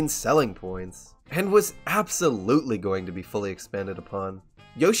game's main selling points, and was absolutely going to be fully expanded upon.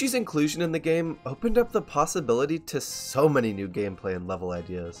 Yoshi's inclusion in the game opened up the possibility to so many new gameplay and level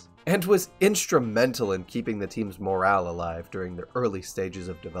ideas, and was instrumental in keeping the team's morale alive during the early stages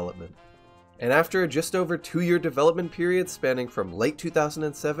of development. And after a just over 2-year development period spanning from late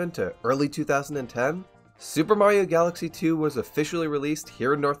 2007 to early 2010, Super Mario Galaxy 2 was officially released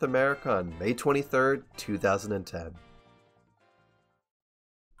here in North America on May 23, 2010.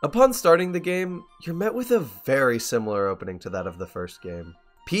 Upon starting the game, you're met with a very similar opening to that of the first game.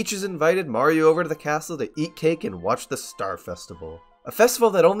 Peach has invited Mario over to the castle to eat cake and watch the Star Festival, a festival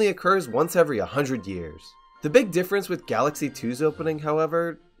that only occurs once every 100 years. The big difference with Galaxy 2's opening,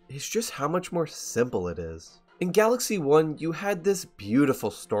 however, is just how much more simple it is. In Galaxy 1, you had this beautiful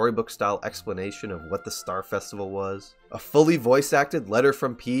storybook-style explanation of what the Star Festival was, a fully voice-acted letter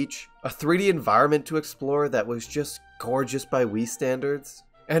from Peach, a 3D environment to explore that was just gorgeous by Wii standards,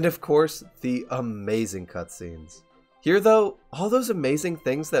 and of course, the amazing cutscenes. Here though, all those amazing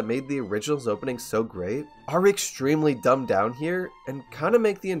things that made the original's opening so great are extremely dumbed down here and kinda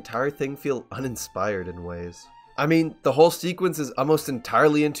make the entire thing feel uninspired in ways. I mean, the whole sequence is almost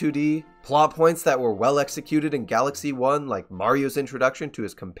entirely in 2D, plot points that were well executed in Galaxy 1 like Mario's introduction to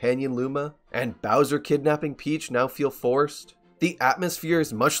his companion Luma, and Bowser kidnapping Peach now feel forced. The atmosphere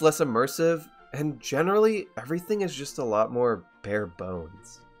is much less immersive, and generally, everything is just a lot more bare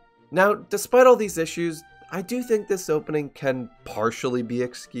bones. Now, despite all these issues, I do think this opening can partially be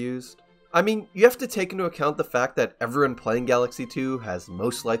excused. I mean, you have to take into account the fact that everyone playing Galaxy 2 has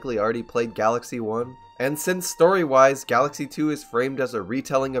most likely already played Galaxy 1, and since story-wise, Galaxy 2 is framed as a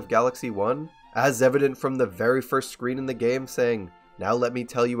retelling of Galaxy 1, as evident from the very first screen in the game saying, "Now let me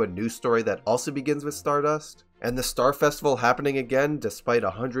tell you a new story that also begins with Stardust," and the Star Festival happening again despite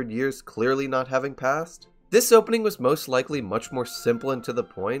 100 years clearly not having passed. This opening was most likely much more simple and to the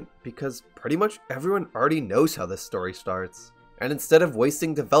point because pretty much everyone already knows how this story starts. And instead of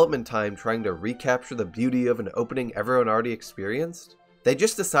wasting development time trying to recapture the beauty of an opening everyone already experienced, they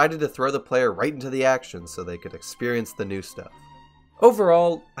just decided to throw the player right into the action so they could experience the new stuff.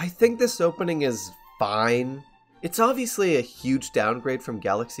 Overall, I think this opening is fine. It's obviously a huge downgrade from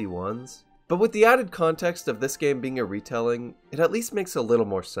Galaxy 1's, but with the added context of this game being a retelling, it at least makes a little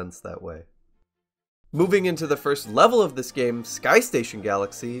more sense that way. Moving into the first level of this game, Sky Station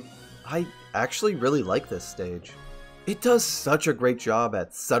Galaxy, I actually really like this stage. It does such a great job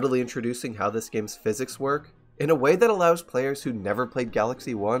at subtly introducing how this game's physics work in a way that allows players who never played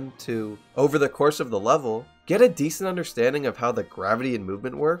Galaxy 1 to, over the course of the level, get a decent understanding of how the gravity and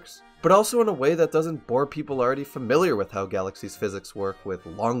movement works, but also in a way that doesn't bore people already familiar with how Galaxy's physics work with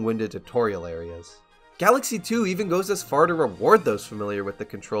long-winded tutorial areas. Galaxy 2 even goes as far to reward those familiar with the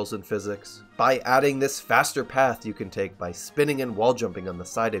controls and physics by adding this faster path you can take by spinning and wall jumping on the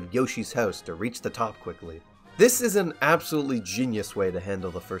side of Yoshi's house to reach the top quickly. This is an absolutely genius way to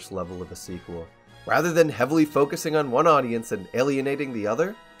handle the first level of a sequel. Rather than heavily focusing on one audience and alienating the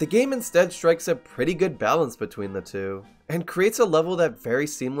other, the game instead strikes a pretty good balance between the two, and creates a level that very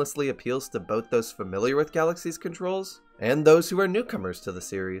seamlessly appeals to both those familiar with Galaxy's controls and those who are newcomers to the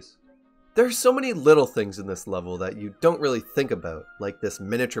series. There are so many little things in this level that you don't really think about, like this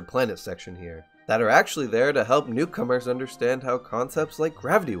miniature planet section here, that are actually there to help newcomers understand how concepts like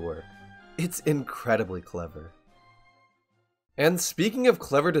gravity work. It's incredibly clever. And speaking of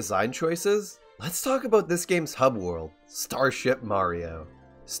clever design choices, let's talk about this game's hub world, Starship Mario.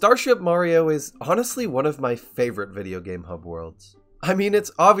 Starship Mario is honestly one of my favorite video game hub worlds. I mean,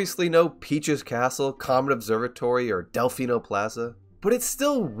 it's obviously no Peach's Castle, Comet Observatory, or Delfino Plaza, but it's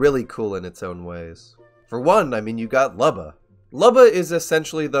still really cool in its own ways. For one, I mean, you got Lubba. Lubba is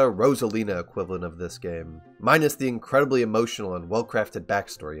essentially the Rosalina equivalent of this game, minus the incredibly emotional and well-crafted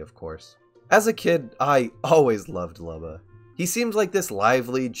backstory, of course. As a kid, I always loved Lubba. He seems like this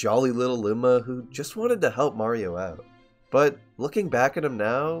lively, jolly little Luma who just wanted to help Mario out. But looking back at him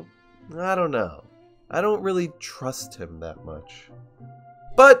now, I don't know. I don't really trust him that much.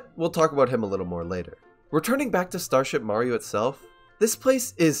 But we'll talk about him a little more later. Returning back to Starship Mario itself, this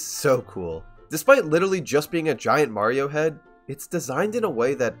place is so cool. Despite literally just being a giant Mario head, it's designed in a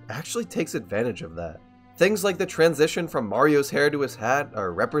way that actually takes advantage of that. Things like the transition from Mario's hair to his hat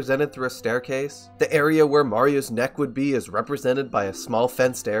are represented through a staircase. The area where Mario's neck would be is represented by a small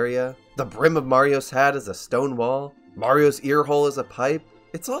fenced area. The brim of Mario's hat is a stone wall. Mario's ear hole is a pipe.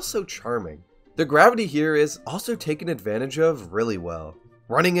 It's all so charming. The gravity here is also taken advantage of really well.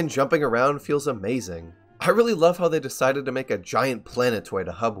 Running and jumping around feels amazing. I really love how they decided to make a giant planetoid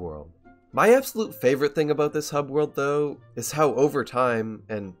a hub world. My absolute favorite thing about this hub world though, is how over time,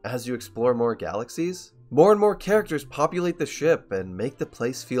 and as you explore more galaxies, more and more characters populate the ship and make the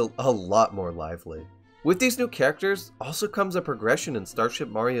place feel a lot more lively. With these new characters also comes a progression in Starship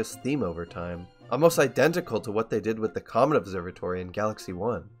Mario's theme over time, almost identical to what they did with the Comet Observatory in Galaxy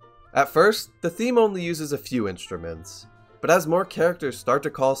 1. At first, the theme only uses a few instruments, but as more characters start to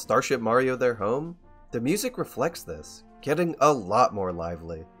call Starship Mario their home, the music reflects this, getting a lot more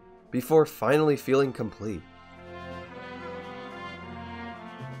lively, before finally feeling complete.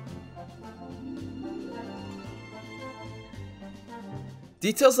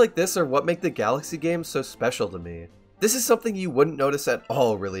 Details like this are what make the Galaxy games so special to me. This is something you wouldn't notice at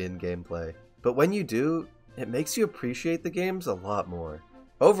all really in gameplay, but when you do, it makes you appreciate the games a lot more.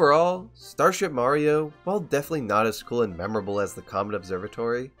 Overall, Starship Mario, while definitely not as cool and memorable as the Comet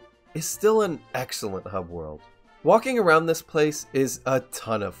Observatory, is still an excellent hub world. Walking around this place is a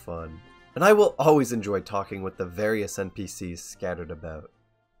ton of fun, and I will always enjoy talking with the various NPCs scattered about.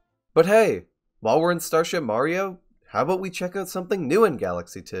 But hey, while we're in Starship Mario, how about we check out something new in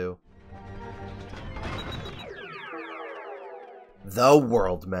Galaxy 2? The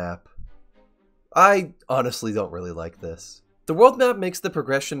world map. I honestly don't really like this. The world map makes the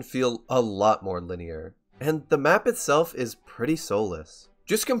progression feel a lot more linear, and the map itself is pretty soulless.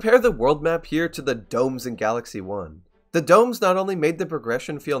 Just compare the world map here to the domes in Galaxy 1. The domes not only made the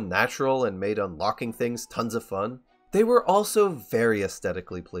progression feel natural and made unlocking things tons of fun, they were also very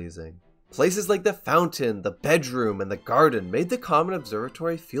aesthetically pleasing. Places like the fountain, the bedroom, and the garden made the Comet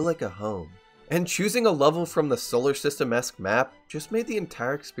Observatory feel like a home. And choosing a level from the solar system-esque map just made the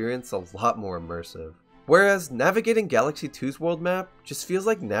entire experience a lot more immersive. Whereas navigating Galaxy 2's world map just feels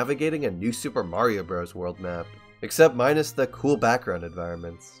like navigating a new Super Mario Bros. World map, except minus the cool background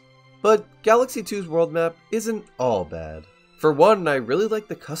environments. But Galaxy 2's world map isn't all bad. For one, I really like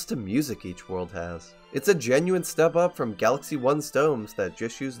the custom music each world has. It's a genuine step up from Galaxy 1's domes that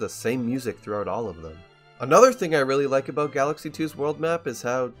just use the same music throughout all of them. Another thing I really like about Galaxy 2's world map is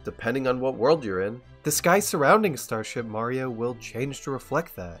how, depending on what world you're in, the sky surrounding Starship Mario will change to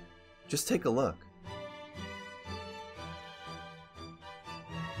reflect that. Just take a look.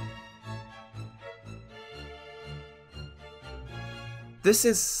 This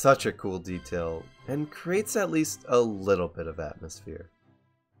is such a cool detail, and creates at least a little bit of atmosphere.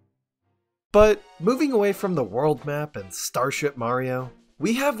 But moving away from the world map and Starship Mario,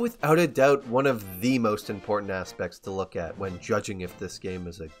 we have without a doubt one of the most important aspects to look at when judging if this game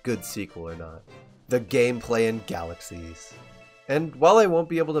is a good sequel or not. the gameplay in galaxies. And while I won't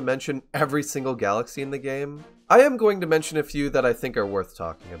be able to mention every single galaxy in the game, I am going to mention a few that I think are worth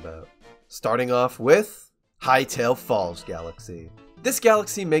talking about. Starting off with Hightail Falls Galaxy. This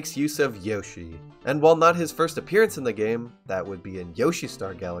galaxy makes use of Yoshi, and while not his first appearance in the game, that would be in Yoshi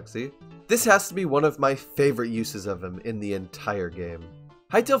Star Galaxy, this has to be one of my favorite uses of him in the entire game.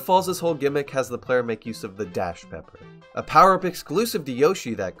 Hightail Falls' whole gimmick has the player make use of the Dash Pepper, a power-up exclusive to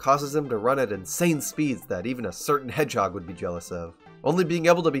Yoshi that causes him to run at insane speeds that even a certain hedgehog would be jealous of, only being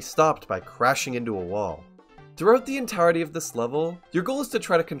able to be stopped by crashing into a wall. Throughout the entirety of this level, your goal is to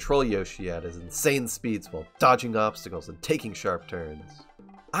try to control Yoshi at his insane speeds while dodging obstacles and taking sharp turns.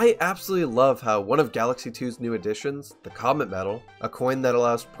 I absolutely love how one of Galaxy 2's new additions, the Comet Medal, a coin that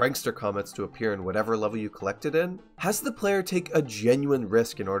allows prankster comets to appear in whatever level you collect it in, has the player take a genuine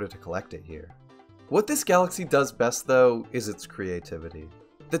risk in order to collect it here. What this galaxy does best though is its creativity.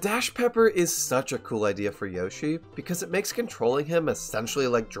 The Dash Pepper is such a cool idea for Yoshi because it makes controlling him essentially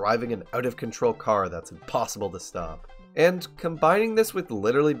like driving an out-of-control car that's impossible to stop. And combining this with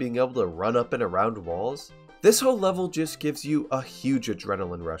literally being able to run up and around walls, this whole level just gives you a huge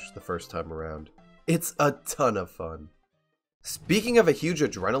adrenaline rush the first time around. It's a ton of fun. Speaking of a huge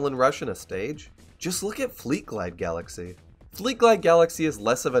adrenaline rush in a stage, just look at Fleet Glide Galaxy. Fleet Glide Galaxy is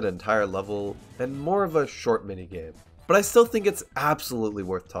less of an entire level and more of a short minigame, but I still think it's absolutely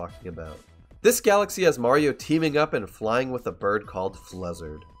worth talking about. This galaxy has Mario teaming up and flying with a bird called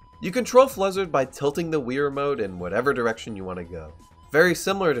Fluzzard. You control Fluzzard by tilting the Wii Remote in whatever direction you want to go. Very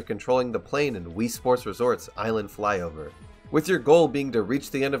similar to controlling the plane in Wii Sports Resort's Island Flyover, with your goal being to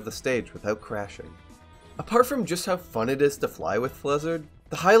reach the end of the stage without crashing. Apart from just how fun it is to fly with Fluzzard,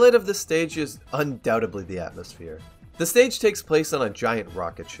 the highlight of this stage is undoubtedly the atmosphere. The stage takes place on a giant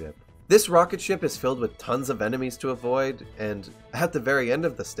rocket ship. This rocket ship is filled with tons of enemies to avoid, and at the very end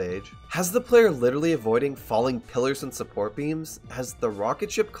of the stage, has the player literally avoiding falling pillars and support beams as the rocket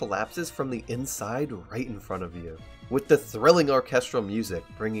ship collapses from the inside right in front of you, with the thrilling orchestral music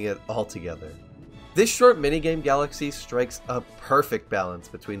bringing it all together. This short minigame galaxy strikes a perfect balance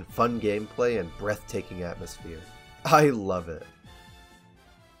between fun gameplay and breathtaking atmosphere. I love it.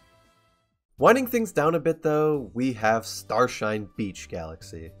 Winding things down a bit though, we have Starshine Beach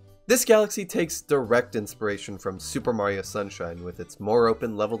Galaxy. This galaxy takes direct inspiration from Super Mario Sunshine with its more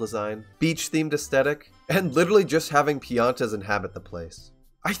open level design, beach-themed aesthetic, and literally just having Piantas inhabit the place.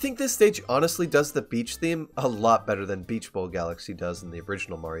 I think this stage honestly does the beach theme a lot better than Beach Bowl Galaxy does in the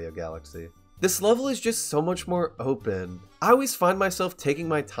original Mario Galaxy. This level is just so much more open. I always find myself taking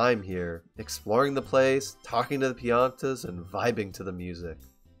my time here, exploring the place, talking to the Piantas, and vibing to the music.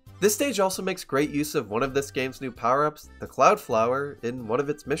 This stage also makes great use of one of this game's new power-ups, the Cloud Flower, in one of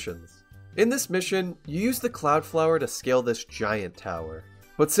its missions. In this mission, you use the Cloud Flower to scale this giant tower.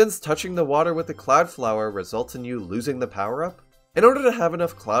 But since touching the water with the Cloud Flower results in you losing the power-up, in order to have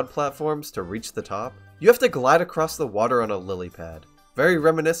enough cloud platforms to reach the top, you have to glide across the water on a lily pad, very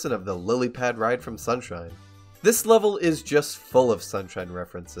reminiscent of the lily pad ride from Sunshine. This level is just full of Sunshine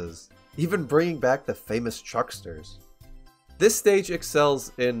references, even bringing back the famous Chucksters. This stage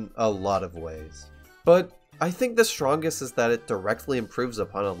excels in a lot of ways, but I think the strongest is that it directly improves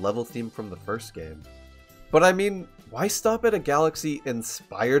upon a level theme from the first game. But I mean, why stop at a galaxy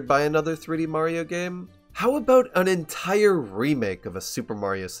inspired by another 3D Mario game? How about an entire remake of a Super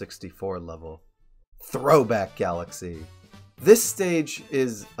Mario 64 level? Throwback Galaxy. This stage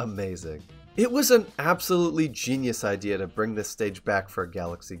is amazing. It was an absolutely genius idea to bring this stage back for a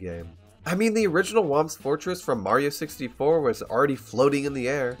Galaxy game. I mean, the original Whomp's Fortress from Mario 64 was already floating in the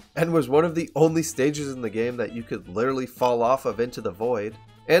air, and was one of the only stages in the game that you could literally fall off of into the void,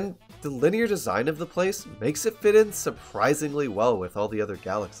 and the linear design of the place makes it fit in surprisingly well with all the other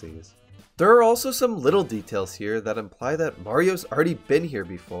galaxies. There are also some little details here that imply that Mario's already been here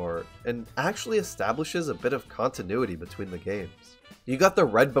before, and actually establishes a bit of continuity between the games. You got the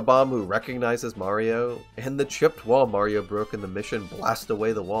red Babam who recognizes Mario, and the chipped wall Mario broke in the mission Blast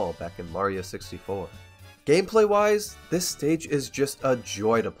Away the Wall back in Mario 64. Gameplay wise, this stage is just a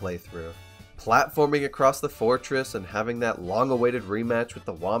joy to play through. Platforming across the fortress and having that long awaited rematch with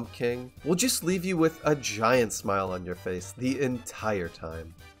the Whomp King will just leave you with a giant smile on your face the entire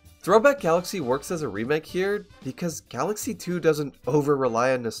time. Throwback Galaxy works as a remake here because Galaxy 2 doesn't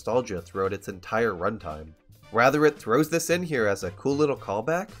over-rely on nostalgia throughout its entire runtime. Rather, it throws this in here as a cool little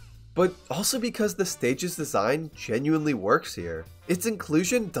callback, but also because the stage's design genuinely works here. Its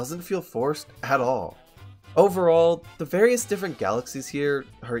inclusion doesn't feel forced at all. Overall, the various different galaxies here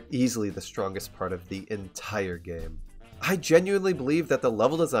are easily the strongest part of the entire game. I genuinely believe that the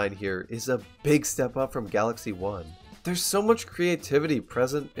level design here is a big step up from Galaxy 1. There's so much creativity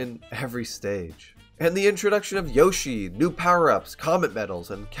present in every stage. And the introduction of Yoshi, new power-ups, comet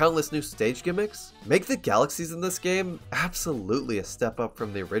medals, and countless new stage gimmicks make the galaxies in this game absolutely a step up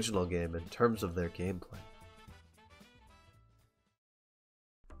from the original game in terms of their gameplay.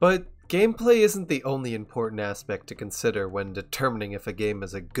 But gameplay isn't the only important aspect to consider when determining if a game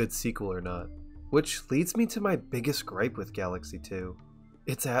is a good sequel or not, which leads me to my biggest gripe with Galaxy 2,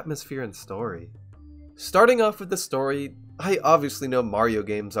 its atmosphere and story. Starting off with the story, I obviously know Mario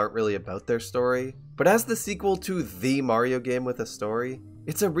games aren't really about their story, but as the sequel to the Mario game with a story,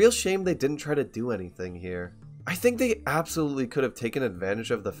 it's a real shame they didn't try to do anything here. I think they absolutely could have taken advantage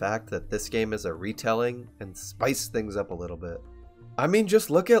of the fact that this game is a retelling and spiced things up a little bit. I mean,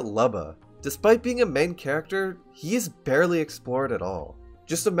 just look at Lubba. Despite being a main character, he is barely explored at all.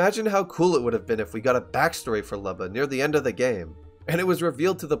 Just imagine how cool it would have been if we got a backstory for Lubba near the end of the game, and it was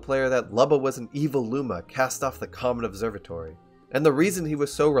revealed to the player that Lubba was an evil Luma cast off the Comet Observatory. And the reason he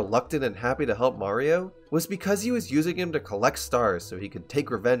was so reluctant and happy to help Mario was because he was using him to collect stars so he could take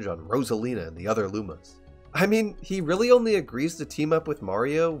revenge on Rosalina and the other Lumas. I mean, he really only agrees to team up with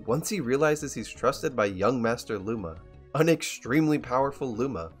Mario once he realizes he's trusted by young Master Luma, an extremely powerful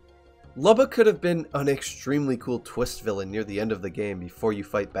Luma. Lubba could have been an extremely cool twist villain near the end of the game before you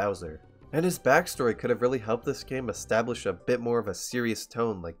fight Bowser, and his backstory could have really helped this game establish a bit more of a serious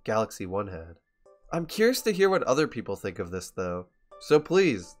tone like Galaxy 1 had. I'm curious to hear what other people think of this though, so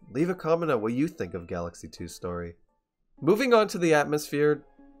please, leave a comment on what you think of Galaxy 2's story. Moving on to the atmosphere,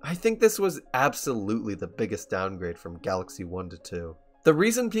 I think this was absolutely the biggest downgrade from Galaxy 1 to 2. The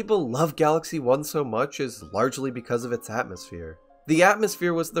reason people love Galaxy 1 so much is largely because of its atmosphere. The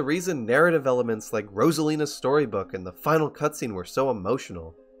atmosphere was the reason narrative elements like Rosalina's storybook and the final cutscene were so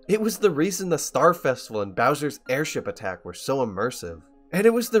emotional. It was the reason the Star Festival and Bowser's airship attack were so immersive. And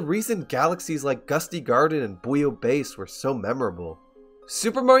it was the reason galaxies like Gusty Garden and Buyo Base were so memorable.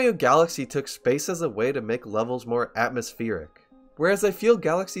 Super Mario Galaxy took space as a way to make levels more atmospheric, whereas I feel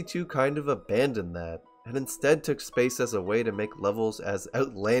Galaxy 2 kind of abandoned that, and instead took space as a way to make levels as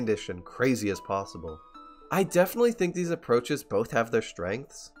outlandish and crazy as possible. I definitely think these approaches both have their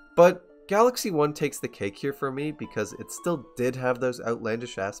strengths, but Galaxy 1 takes the cake here for me because it still did have those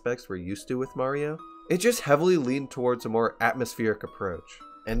outlandish aspects we're used to with Mario. It just heavily leaned towards a more atmospheric approach,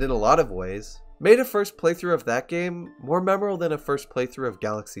 and in a lot of ways, made a first playthrough of that game more memorable than a first playthrough of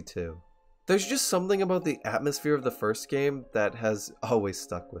Galaxy 2. There's just something about the atmosphere of the first game that has always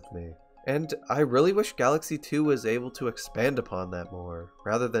stuck with me, and I really wish Galaxy 2 was able to expand upon that more,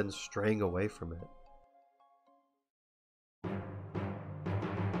 rather than straying away from it.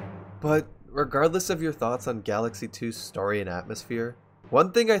 But regardless of your thoughts on Galaxy 2's story and atmosphere,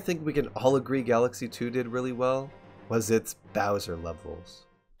 one thing I think we can all agree Galaxy 2 did really well was its Bowser levels.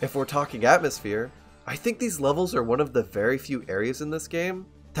 If we're talking atmosphere, I think these levels are one of the very few areas in this game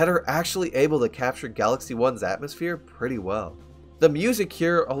that are actually able to capture Galaxy 1's atmosphere pretty well. The music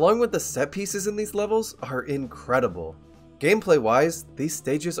here, along with the set pieces in these levels, are incredible. Gameplay wise, these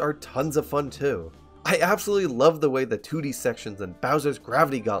stages are tons of fun too. I absolutely love the way the 2D sections and Bowser's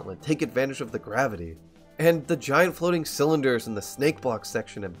Gravity Gauntlet take advantage of the gravity. And the giant floating cylinders in the Snake Block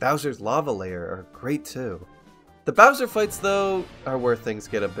section and Bowser's lava layer are great too. The Bowser fights though are where things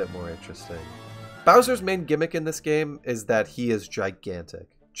get a bit more interesting. Bowser's main gimmick in this game is that he is gigantic,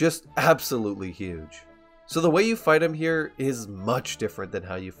 just absolutely huge. So the way you fight him here is much different than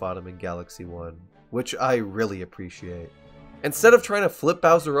how you fought him in Galaxy 1, which I really appreciate. Instead of trying to flip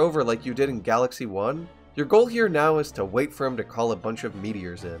Bowser over like you did in Galaxy 1, your goal here now is to wait for him to call a bunch of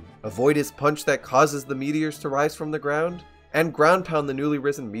meteors in, avoid his punch that causes the meteors to rise from the ground, and ground pound the newly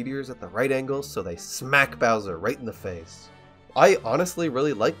risen meteors at the right angles so they smack Bowser right in the face. I honestly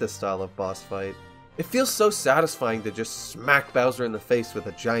really like this style of boss fight. It feels so satisfying to just smack Bowser in the face with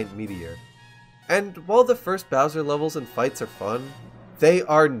a giant meteor. And while the first Bowser levels and fights are fun, they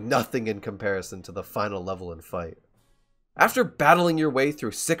are nothing in comparison to the final level and fight. After battling your way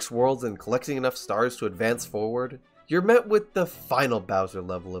through 6 worlds and collecting enough stars to advance forward, you're met with the final Bowser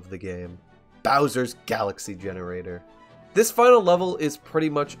level of the game, Bowser's Galaxy Generator. This final level is pretty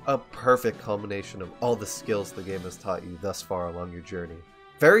much a perfect culmination of all the skills the game has taught you thus far along your journey.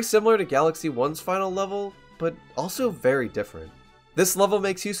 Very similar to Galaxy 1's final level, but also very different. This level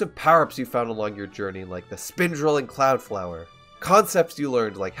makes use of power-ups you found along your journey like the Spindrill and Cloudflower, concepts you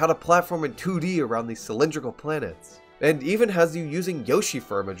learned like how to platform in 2D around these cylindrical planets, and even has you using Yoshi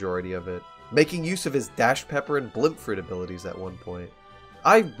for a majority of it, making use of his Dash Pepper and Blimp Fruit abilities at one point.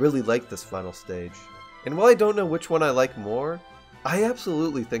 I really like this final stage, and while I don't know which one I like more, I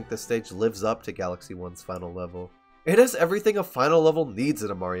absolutely think this stage lives up to Galaxy 1's final level. It has everything a final level needs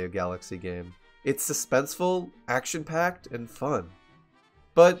in a Mario Galaxy game. It's suspenseful, action-packed, and fun.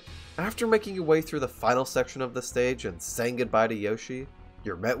 But after making your way through the final section of the stage and saying goodbye to Yoshi,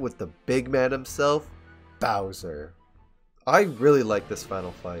 you're met with the big man himself, Bowser. I really like this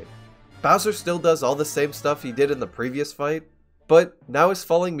final fight. Bowser still does all the same stuff he did in the previous fight, but now his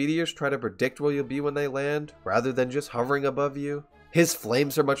falling meteors try to predict where you'll be when they land, rather than just hovering above you. His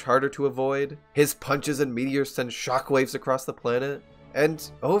flames are much harder to avoid, his punches and meteors send shockwaves across the planet,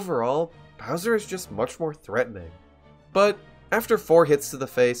 and overall, Bowser is just much more threatening. But after 4 hits to the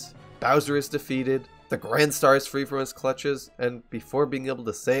face, Bowser is defeated, the Grand Star is free from his clutches, and before being able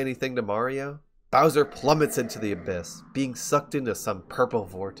to say anything to Mario, Bowser plummets into the abyss, being sucked into some purple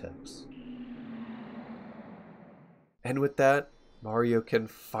vortex. And with that, Mario can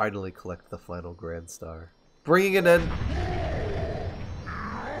finally collect the final Grand Star, bringing an end.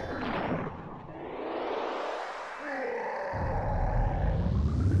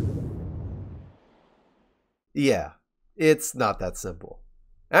 Yeah, it's not that simple.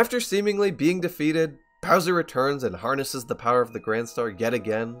 After seemingly being defeated, Bowser returns and harnesses the power of the Grand Star yet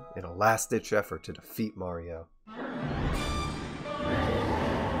again in a last-ditch effort to defeat Mario.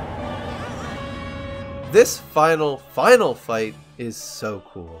 This final fight is so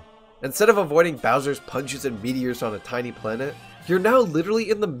cool. Instead of avoiding Bowser's punches and meteors on a tiny planet, you're now literally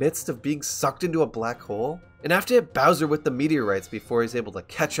in the midst of being sucked into a black hole, and have to hit Bowser with the meteorites before he's able to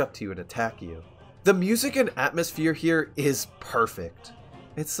catch up to you and attack you. The music and atmosphere here is perfect.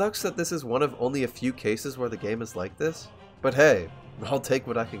 It sucks that this is one of only a few cases where the game is like this, but hey, I'll take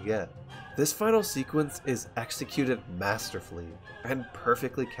what I can get. This final sequence is executed masterfully and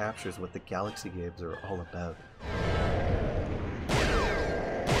perfectly captures what the Galaxy games are all about.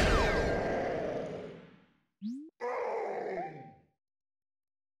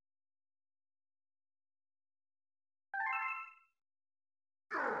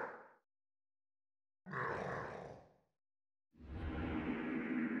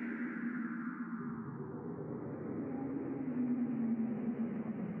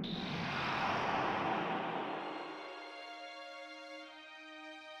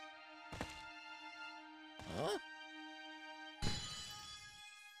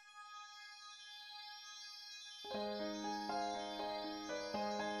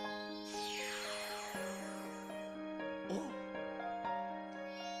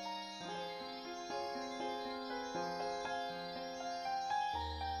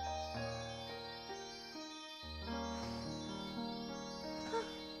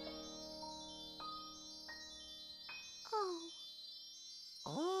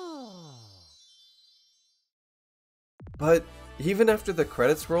 But even after the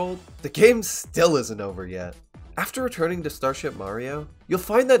credits rolled, the game still isn't over yet. After returning to Starship Mario, you'll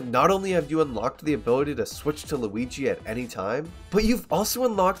find that not only have you unlocked the ability to switch to Luigi at any time, but you've also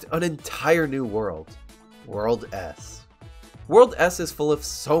unlocked an entire new world, World S. World S is full of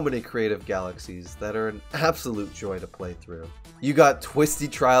so many creative galaxies that are an absolute joy to play through. You got Twisty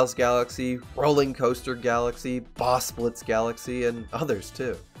Trials Galaxy, Rolling Coaster Galaxy, Boss Splits Galaxy, and others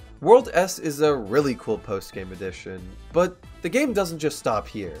too. World S is a really cool post-game addition, but the game doesn't just stop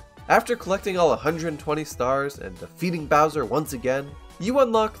here. After collecting all 120 stars and defeating Bowser once again, you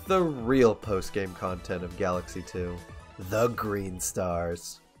unlock the real post-game content of Galaxy 2, the Green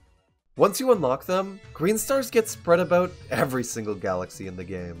Stars. Once you unlock them, Green Stars get spread about every single galaxy in the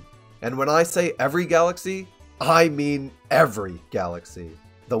game. And when I say every galaxy, I mean every galaxy.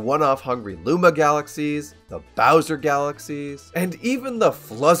 The one-off Hungry Luma galaxies, the Bowser galaxies, and even the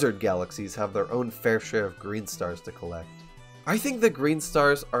Fluzzard galaxies have their own fair share of Green Stars to collect. I think the Green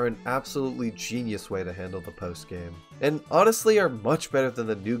Stars are an absolutely genius way to handle the post-game, and honestly are much better than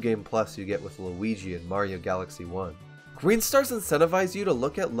the New Game Plus you get with Luigi and Mario Galaxy 1. Green Stars incentivize you to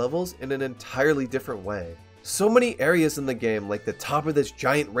look at levels in an entirely different way. So many areas in the game, like the top of this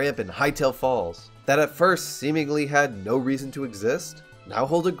giant ramp in Hightail Falls, that at first seemingly had no reason to exist, now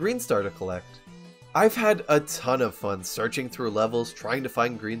hold a Green Star to collect. I've had a ton of fun searching through levels trying to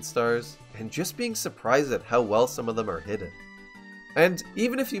find Green Stars, and just being surprised at how well some of them are hidden. And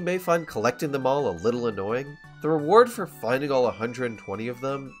even if you may find collecting them all a little annoying, the reward for finding all 120 of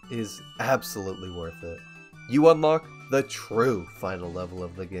them is absolutely worth it. You unlock the true final level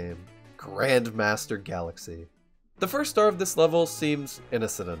of the game, Grandmaster Galaxy. The first star of this level seems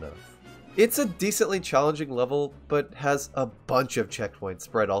innocent enough. It's a decently challenging level, but has a bunch of checkpoints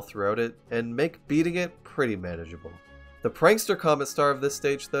spread all throughout it, and make beating it pretty manageable. The Prankster Comet Star of this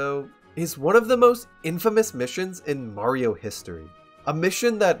stage, though, is one of the most infamous missions in Mario history. A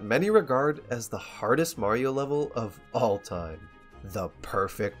mission that many regard as the hardest Mario level of all time, the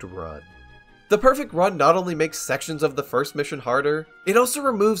Perfect Run. The Perfect Run not only makes sections of the first mission harder, it also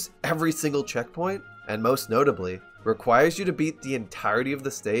removes every single checkpoint, and most notably, requires you to beat the entirety of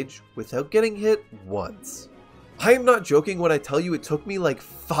the stage without getting hit once. I am not joking when I tell you it took me like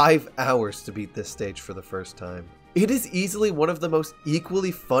 5 hours to beat this stage for the first time. It is easily one of the most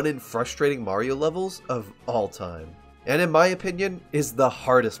equally fun and frustrating Mario levels of all time, and in my opinion, is the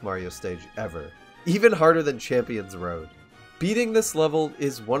hardest Mario stage ever, even harder than Champion's Road. Beating this level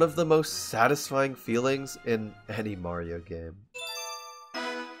is one of the most satisfying feelings in any Mario game.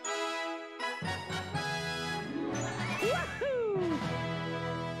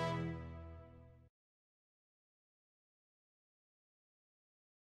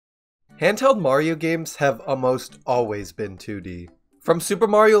 Handheld Mario games have almost always been 2D. From Super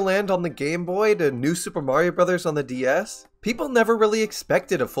Mario Land on the Game Boy to New Super Mario Bros. On the DS, people never really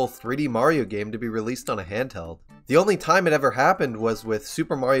expected a full 3D Mario game to be released on a handheld. The only time it ever happened was with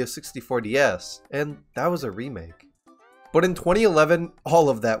Super Mario 64 DS, and that was a remake. But in 2011, all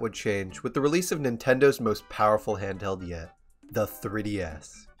of that would change with the release of Nintendo's most powerful handheld yet, the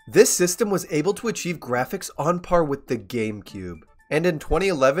 3DS. This system was able to achieve graphics on par with the GameCube, and in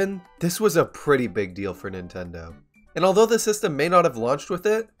 2011, this was a pretty big deal for Nintendo. And although the system may not have launched with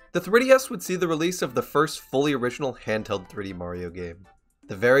it, the 3DS would see the release of the first fully original handheld 3D Mario game,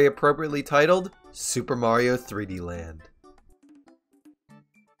 the very appropriately titled Super Mario 3D Land.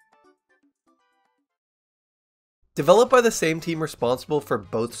 Developed by the same team responsible for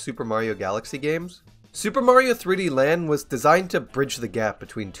both Super Mario Galaxy games, Super Mario 3D Land was designed to bridge the gap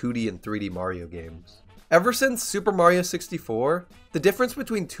between 2D and 3D Mario games. Ever since Super Mario 64, the difference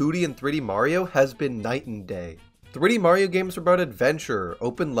between 2D and 3D Mario has been night and day. 3D Mario games are about adventure,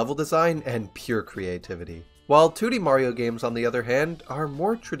 open level design, and pure creativity, while 2D Mario games on the other hand are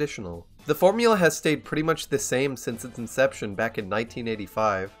more traditional. The formula has stayed pretty much the same since its inception back in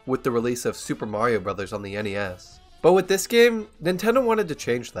 1985 with the release of Super Mario Bros. On the NES. But with this game, Nintendo wanted to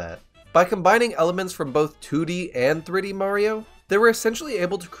change that. By combining elements from both 2D and 3D Mario, they were essentially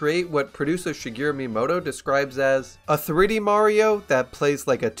able to create what producer Shigeru Miyamoto describes as a 3D Mario that plays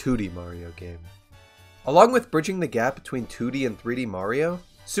like a 2D Mario game. Along with bridging the gap between 2D and 3D Mario,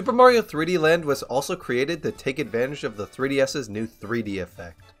 Super Mario 3D Land was also created to take advantage of the 3DS's new 3D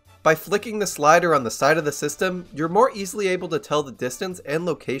effect. By flicking the slider on the side of the system, you're more easily able to tell the distance and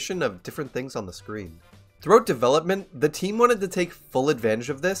location of different things on the screen. Throughout development, the team wanted to take full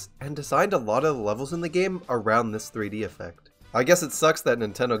advantage of this and designed a lot of the levels in the game around this 3D effect. I guess it sucks that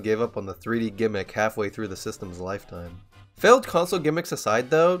Nintendo gave up on the 3D gimmick halfway through the system's lifetime. Failed console gimmicks aside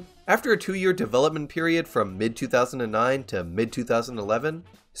though, after a 2-year development period from mid-2009 to mid-2011,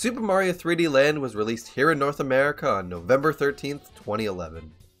 Super Mario 3D Land was released here in North America on November 13th,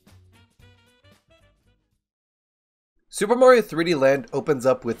 2011. Super Mario 3D Land opens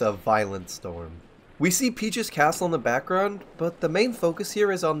up with a violent storm. We see Peach's castle in the background, but the main focus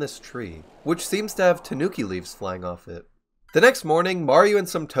here is on this tree, which seems to have tanuki leaves flying off it. The next morning, Mario and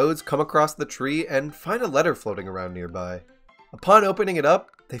some toads come across the tree and find a letter floating around nearby. Upon opening it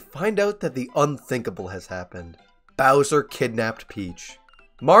up, they find out that the unthinkable has happened. Bowser kidnapped Peach.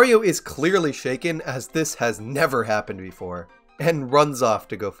 Mario is clearly shaken as this has never happened before, and runs off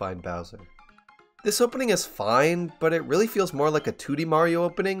to go find Bowser. This opening is fine, but it really feels more like a 2D Mario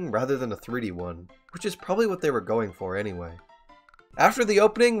opening rather than a 3D one, which is probably what they were going for anyway. After the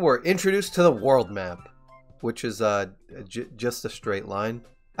opening, we're introduced to the world map, which is just a straight line.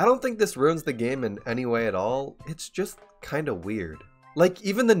 I don't think this ruins the game in any way at all, it's just kinda weird. Like,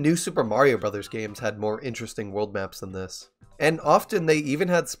 even the new Super Mario Bros. Games had more interesting world maps than this. And often they even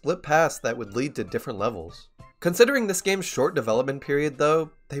had split paths that would lead to different levels. Considering this game's short development period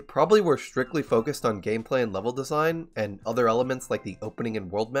though, they probably were strictly focused on gameplay and level design, and other elements like the opening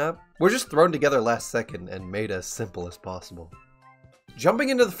and world map were just thrown together last second and made as simple as possible. Jumping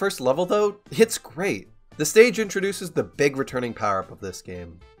into the first level though, it's great. The stage introduces the big returning power-up of this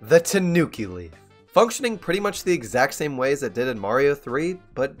game, the Tanuki Leaf. Functioning pretty much the exact same way as it did in Mario 3,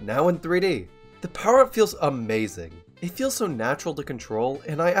 but now in 3D. The power-up feels amazing. It feels so natural to control,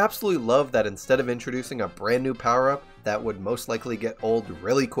 and I absolutely love that instead of introducing a brand new power-up that would most likely get old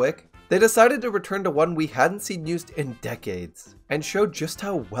really quick, they decided to return to one we hadn't seen used in decades, and show just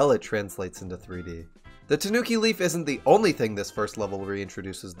how well it translates into 3D. The Tanuki Leaf isn't the only thing this first level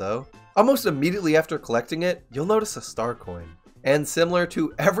reintroduces though. Almost immediately after collecting it, you'll notice a star coin. And similar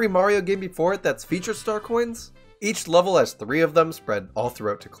to every Mario game before it that's featured star coins, each level has 3 of them spread all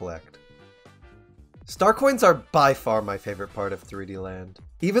throughout to collect. Star coins are by far my favorite part of 3D Land.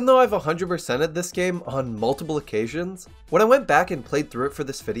 Even though I've 100%ed this game on multiple occasions, when I went back and played through it for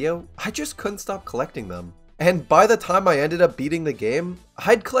this video, I just couldn't stop collecting them. And by the time I ended up beating the game,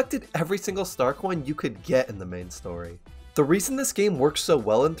 I'd collected every single star coin you could get in the main story. The reason this game works so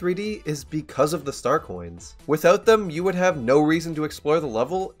well in 3D is because of the star coins. Without them, you would have no reason to explore the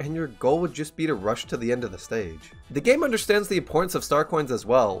level, and your goal would just be to rush to the end of the stage. The game understands the importance of star coins as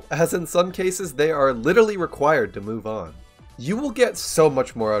well, as in some cases they are literally required to move on. You will get so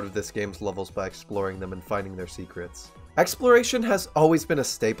much more out of this game's levels by exploring them and finding their secrets. Exploration has always been a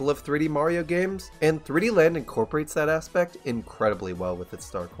staple of 3D Mario games, and 3D Land incorporates that aspect incredibly well with its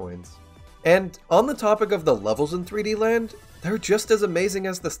star coins. And on the topic of the levels in 3D Land, they're just as amazing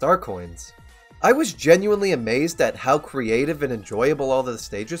as the star coins. I was genuinely amazed at how creative and enjoyable all the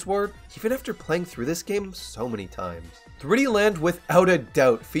stages were, even after playing through this game so many times. 3D Land without a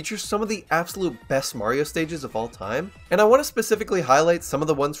doubt features some of the absolute best Mario stages of all time, and I want to specifically highlight some of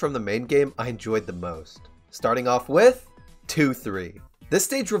the ones from the main game I enjoyed the most. Starting off with 2-3. This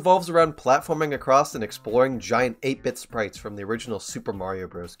stage revolves around platforming across and exploring giant 8-bit sprites from the original Super Mario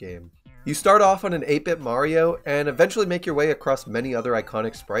Bros. Game. You start off on an 8-bit Mario and eventually make your way across many other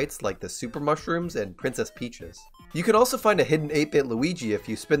iconic sprites like the Super Mushrooms and Princess Peaches. You can also find a hidden 8-bit Luigi if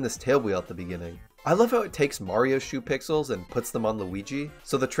you spin this tail wheel at the beginning. I love how it takes Mario's shoe pixels and puts them on Luigi,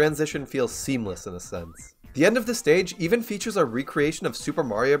 so the transition feels seamless in a sense. The end of the stage even features a recreation of Super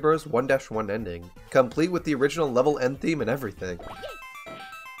Mario Bros. 1-1 ending, complete with the original level end theme and everything.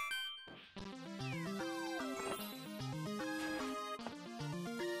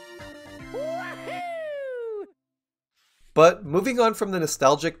 But moving on from the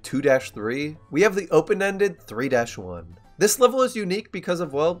nostalgic 2-3, we have the open-ended 3-1. This level is unique because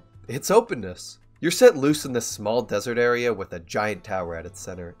of, well, its openness. You're set loose in this small desert area with a giant tower at its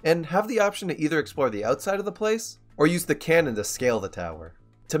center, and have the option to either explore the outside of the place, or use the cannon to scale the tower.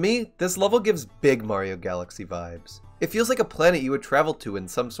 To me, this level gives big Mario Galaxy vibes. It feels like a planet you would travel to in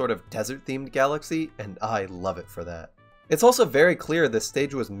some sort of desert-themed galaxy, and I love it for that. It's also very clear this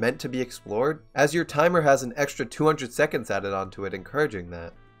stage was meant to be explored, as your timer has an extra 200 seconds added onto it, encouraging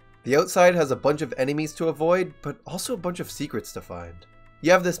that. The outside has a bunch of enemies to avoid, but also a bunch of secrets to find.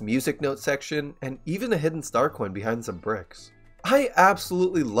 You have this music note section, and even a hidden star coin behind some bricks. I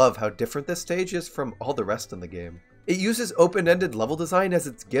absolutely love how different this stage is from all the rest in the game. It uses open-ended level design as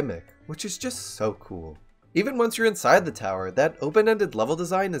its gimmick, which is just so cool. Even once you're inside the tower, that open-ended level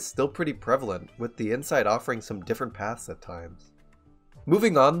design is still pretty prevalent, with the inside offering some different paths at times.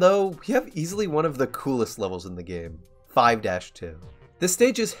 Moving on though, we have easily one of the coolest levels in the game, 5-2. This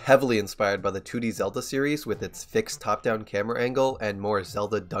stage is heavily inspired by the 2D Zelda series with its fixed top-down camera angle and more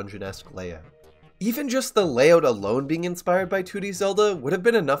Zelda dungeon-esque layout. Even just the layout alone being inspired by 2D Zelda would have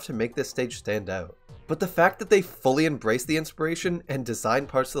been enough to make this stage stand out. But the fact that they fully embrace the inspiration and design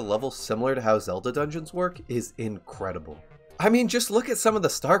parts of the level similar to how Zelda dungeons work is incredible. I mean, just look at some of the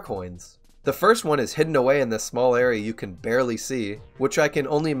star coins. The first one is hidden away in this small area you can barely see, which I can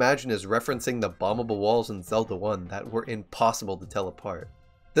only imagine is referencing the bombable walls in Zelda 1 that were impossible to tell apart.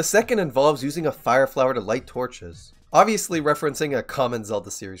 The second involves using a fire flower to light torches, obviously referencing a common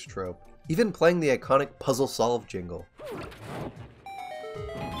Zelda series trope, even playing the iconic puzzle solve jingle.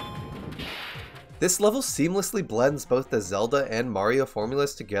 This level seamlessly blends both the Zelda and Mario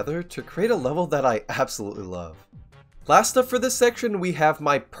formulas together to create a level that I absolutely love. Last up for this section, we have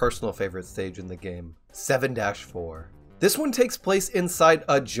my personal favorite stage in the game, 7-4. This one takes place inside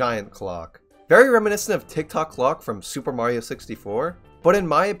a giant clock. Very reminiscent of Tick-Tock Clock from Super Mario 64, but in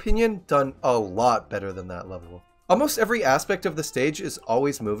my opinion, done a lot better than that level. Almost every aspect of the stage is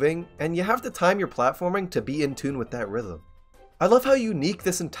always moving, and you have to time your platforming to be in tune with that rhythm. I love how unique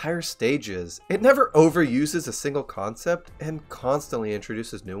this entire stage is. It never overuses a single concept and constantly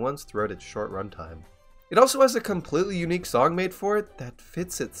introduces new ones throughout its short runtime. It also has a completely unique song made for it that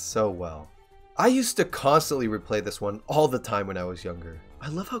fits it so well. I used to constantly replay this one all the time when I was younger. I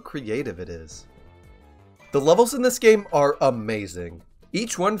love how creative it is. The levels in this game are amazing.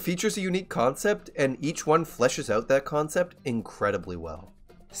 Each one features a unique concept, and each one fleshes out that concept incredibly well.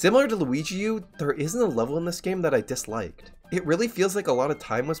 Similar to Luigi U, there isn't a level in this game that I disliked. It really feels like a lot of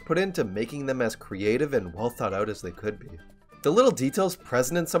time was put into making them as creative and well thought out as they could be. The little details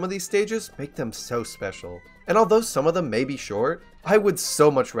present in some of these stages make them so special, and although some of them may be short, I would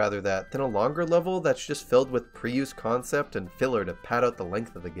so much rather that than a longer level that's just filled with pre-used concept and filler to pad out the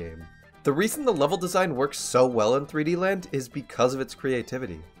length of the game. The reason the level design works so well in 3D Land is because of its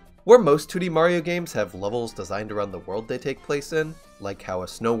creativity. Where most 2D Mario games have levels designed around the world they take place in, like how a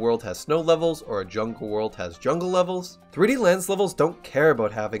snow world has snow levels or a jungle world has jungle levels, 3D Land's levels don't care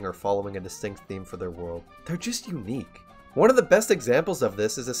about having or following a distinct theme for their world. They're just unique. One of the best examples of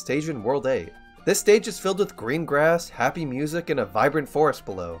this is a stage in World 8. This stage is filled with green grass, happy music, and a vibrant forest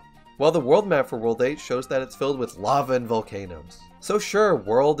below, while the world map for World 8 shows that it's filled with lava and volcanoes. So sure,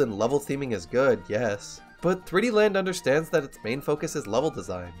 world and level theming is good, yes, but 3D Land understands that its main focus is level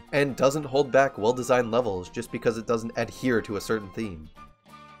design, and doesn't hold back well-designed levels just because it doesn't adhere to a certain theme.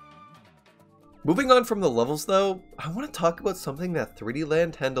 Moving on from the levels though, I want to talk about something that 3D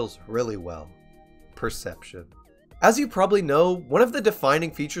Land handles really well: perception. As you probably know, one of the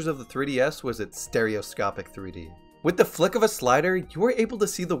defining features of the 3DS was its stereoscopic 3D. With the flick of a slider, you were able to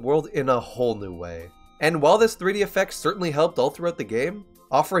see the world in a whole new way. And while this 3D effect certainly helped all throughout the game,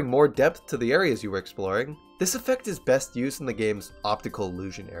 offering more depth to the areas you were exploring, this effect is best used in the game's optical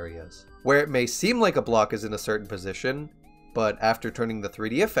illusion areas, where it may seem like a block is in a certain position, but after turning the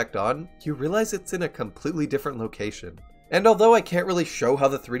 3D effect on, you realize it's in a completely different location. And although I can't really show how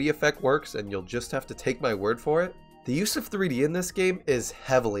the 3D effect works and you'll just have to take my word for it, the use of 3D in this game is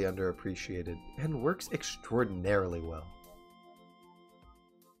heavily underappreciated and works extraordinarily well.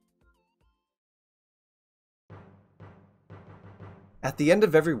 At the end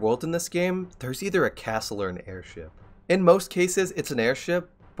of every world in this game, there's either a castle or an airship. In most cases, it's an airship,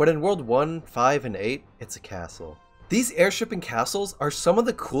 but in World 1, 5, and 8, it's a castle. These airship and castles are some of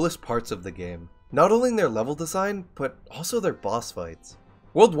the coolest parts of the game, not only in their level design, but also their boss fights.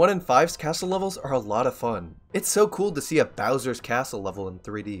 World 1 and 5's castle levels are a lot of fun. It's so cool to see a Bowser's castle level in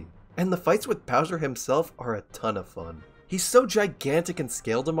 3D, and the fights with Bowser himself are a ton of fun. He's so gigantic in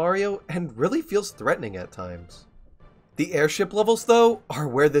scale to Mario, and really feels threatening at times. The airship levels though, are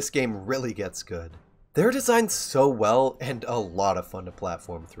where this game really gets good. They're designed so well and a lot of fun to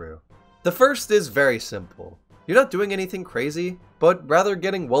platform through. The first is very simple. You're not doing anything crazy, but rather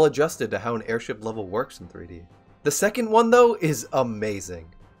getting well adjusted to how an airship level works in 3D. The second one though is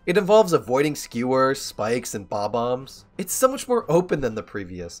amazing. It involves avoiding skewers, spikes, and bob-ombs. It's so much more open than the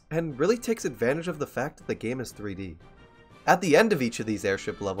previous, and really takes advantage of the fact that the game is 3D. At the end of each of these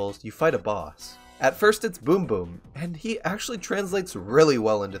airship levels, you fight a boss. At first it's Boom Boom, and he actually translates really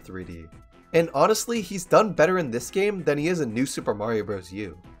well into 3D. And honestly, he's done better in this game than he is in New Super Mario Bros.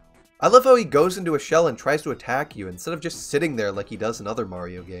 U. I love how he goes into a shell and tries to attack you instead of just sitting there like he does in other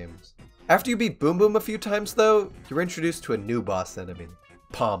Mario games. After you beat Boom Boom a few times though, you're introduced to a new boss enemy,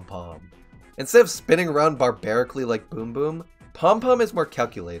 Pom Pom. Instead of spinning around barbarically like Boom Boom, Pom Pom is more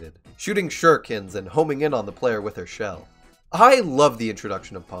calculated, shooting shurikens and homing in on the player with her shell. I love the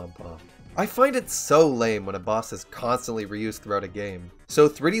introduction of Pom Pom. I find it so lame when a boss is constantly reused throughout a game, so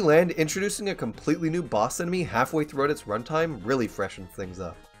 3D Land introducing a completely new boss enemy halfway throughout its runtime really freshens things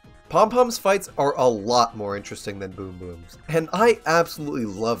up. Pom Pom's fights are a lot more interesting than Boom Boom's, and I absolutely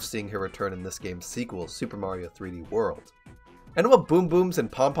love seeing her return in this game's sequel, Super Mario 3D World. And while Boom Boom's and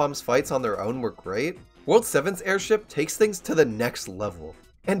Pom Pom's fights on their own were great, World 7's airship takes things to the next level,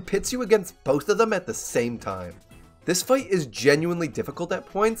 and pits you against both of them at the same time. This fight is genuinely difficult at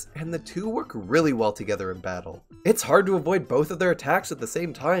points, and the two work really well together in battle. It's hard to avoid both of their attacks at the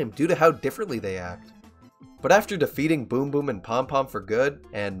same time due to how differently they act. But after defeating Boom Boom and Pom Pom for good,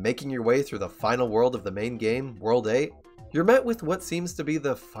 and making your way through the final world of the main game, World 8, you're met with what seems to be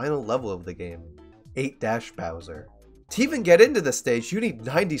the final level of the game, 8-Bowser. To even get into this stage, you need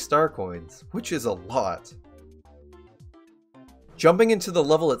 90 star coins, which is a lot. Jumping into the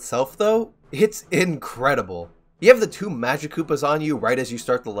level itself though, it's incredible. You have the two Magic Koopas on you right as you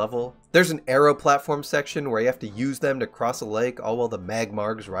start the level. There's an arrow platform section where you have to use them to cross a lake all while the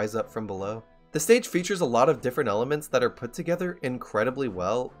Magmargs rise up from below. The stage features a lot of different elements that are put together incredibly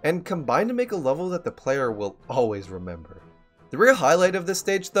well and combine to make a level that the player will always remember. The real highlight of this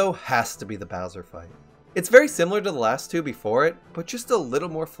stage though has to be the Bowser fight. It's very similar to the last two before it, but just a little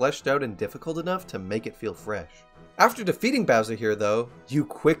more fleshed out and difficult enough to make it feel fresh. After defeating Bowser here though, you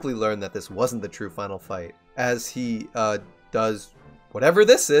quickly learn that this wasn't the true final fight, as he does whatever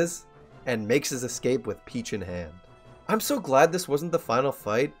this is and makes his escape with Peach in hand. I'm so glad this wasn't the final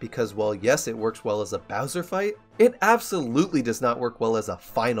fight because while yes it works well as a Bowser fight, it absolutely does not work well as a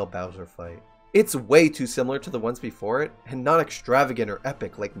final Bowser fight. It's way too similar to the ones before it and not extravagant or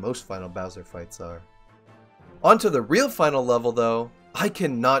epic like most final Bowser fights are. Onto the real final level though, I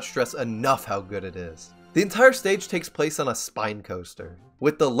cannot stress enough how good it is. The entire stage takes place on a spine coaster,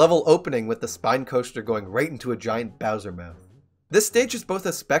 with the level opening with the spine coaster going right into a giant Bowser mouth. This stage is both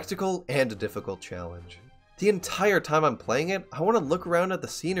a spectacle and a difficult challenge. The entire time I'm playing it, I want to look around at the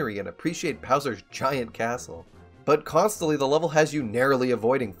scenery and appreciate Bowser's giant castle. But constantly the level has you narrowly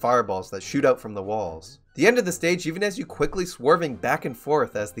avoiding fireballs that shoot out from the walls. The end of the stage even has you quickly swerving back and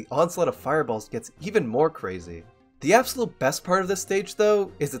forth as the onslaught of fireballs gets even more crazy. The absolute best part of this stage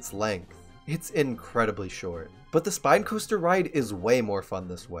though is its length. It's incredibly short, but the spine coaster ride is way more fun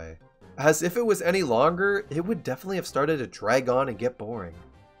this way. As if it was any longer, it would definitely have started to drag on and get boring.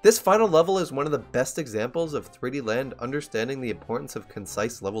 This final level is one of the best examples of 3D Land understanding the importance of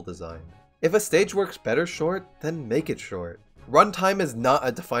concise level design. If a stage works better short, then make it short. Runtime is not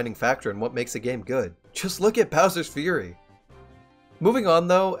a defining factor in what makes a game good. Just look at Bowser's Fury. Moving on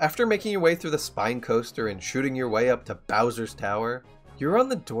though, after making your way through the Spine Coaster and shooting your way up to Bowser's Tower, you're on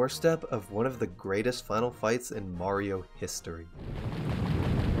the doorstep of one of the greatest final fights in Mario history.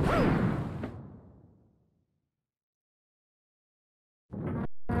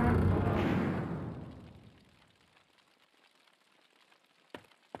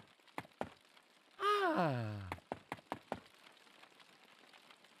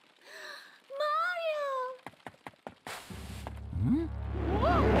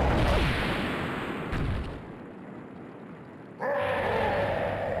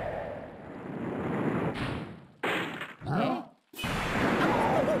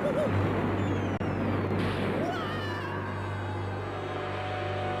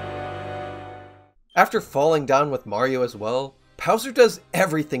 After falling down with Mario as well, Bowser does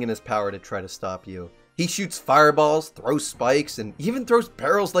everything in his power to try to stop you. He shoots fireballs, throws spikes, and even throws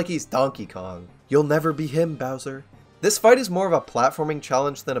barrels like he's Donkey Kong. You'll never be him, Bowser. This fight is more of a platforming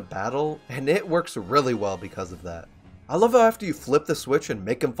challenge than a battle, and it works really well because of that. I love how after you flip the switch and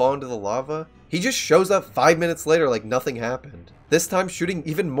make him fall into the lava, he just shows up 5 minutes later like nothing happened. This time shooting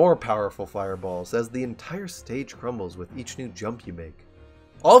even more powerful fireballs as the entire stage crumbles with each new jump you make.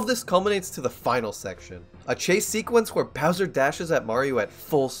 All of this culminates to the final section, a chase sequence where Bowser dashes at Mario at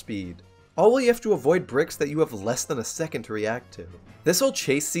full speed. All while you have to avoid bricks that you have less than a second to react to. This whole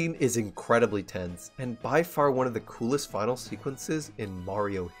chase scene is incredibly tense, and by far one of the coolest final sequences in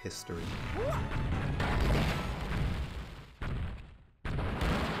Mario history.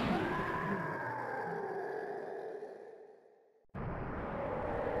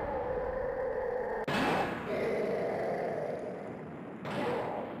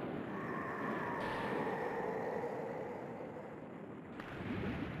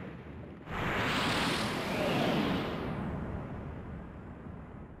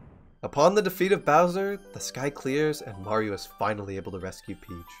 Upon the defeat of Bowser, the sky clears and Mario is finally able to rescue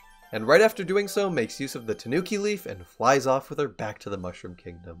Peach. And right after doing so, makes use of the Tanuki leaf and flies off with her back to the Mushroom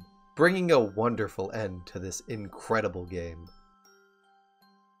Kingdom, bringing a wonderful end to this incredible game.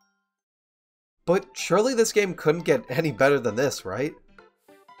 But surely this game couldn't get any better than this, right?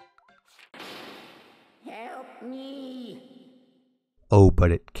 Help me! Oh,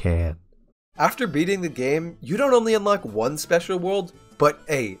 but it can. After beating the game, you don't only unlock one special world, but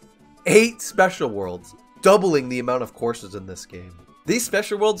 8 special worlds, doubling the amount of courses in this game. These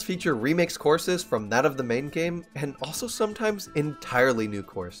special worlds feature remix courses from that of the main game, and also sometimes entirely new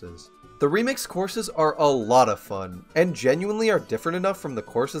courses. The remix courses are a lot of fun, and genuinely are different enough from the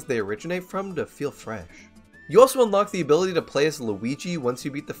courses they originate from to feel fresh. You also unlock the ability to play as Luigi once you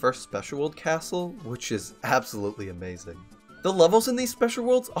beat the first special world castle, which is absolutely amazing. The levels in these special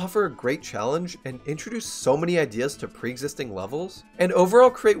worlds offer a great challenge and introduce so many ideas to pre-existing levels, and overall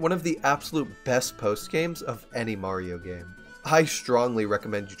create one of the absolute best post-games of any Mario game. I strongly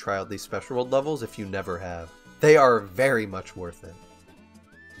recommend you try out these special world levels if you never have. They are very much worth it.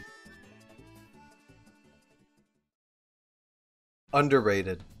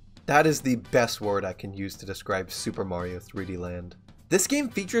 Underrated. That is the best word I can use to describe Super Mario 3D Land. This game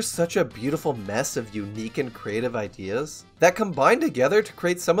features such a beautiful mess of unique and creative ideas that combine together to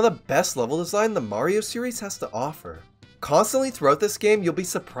create some of the best level design the Mario series has to offer. Constantly throughout this game, you'll be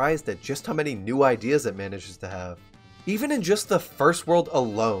surprised at just how many new ideas it manages to have. Even in just the first world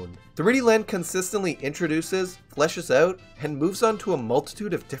alone, 3D Land consistently introduces, fleshes out, and moves on to a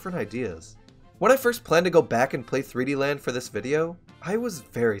multitude of different ideas. When I first planned to go back and play 3D Land for this video, I was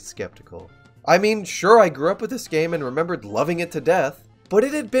very skeptical. I mean, sure, I grew up with this game and remembered loving it to death, but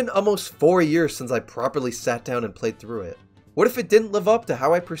it had been almost 4 years since I properly sat down and played through it. What if it didn't live up to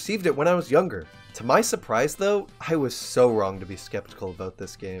how I perceived it when I was younger? To my surprise though, I was so wrong to be skeptical about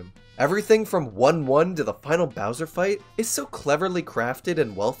this game. Everything from 1-1 to the final Bowser fight is so cleverly crafted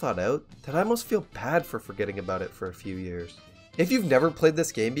and well thought out that I almost feel bad for forgetting about it for a few years. If you've never played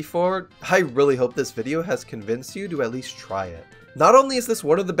this game before, I really hope this video has convinced you to at least try it. Not only is this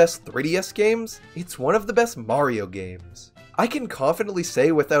one of the best 3DS games, it's one of the best Mario games. I can confidently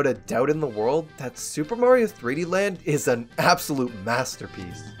say without a doubt in the world that Super Mario 3D Land is an absolute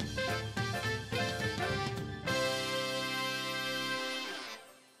masterpiece.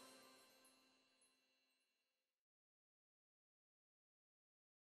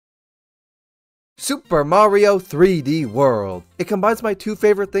 Super Mario 3D World. It combines my two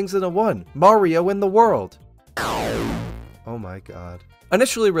favorite things into one, Mario and the world. Oh my god.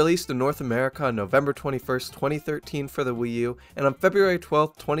 Initially released in North America on November 21st, 2013 for the Wii U, and on February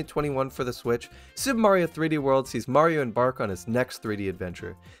 12th, 2021 for the Switch, Super Mario 3D World sees Mario embark on his next 3D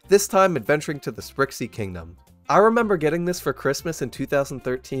adventure, this time adventuring to the Sprixie Kingdom. I remember getting this for Christmas in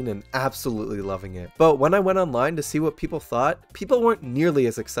 2013 and absolutely loving it, but when I went online to see what people thought, people weren't nearly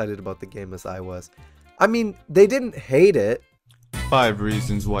as excited about the game as I was. I mean, they didn't hate it. 5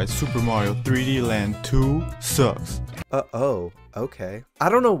 reasons why Super Mario 3D Land 2 sucks. Oh, okay. I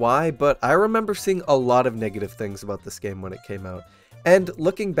don't know why, but I remember seeing a lot of negative things about this game when it came out. And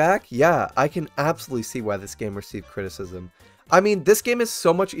looking back, yeah, I can absolutely see why this game received criticism. I mean, this game is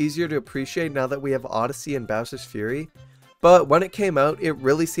so much easier to appreciate now that we have Odyssey and Bowser's Fury. But when it came out, it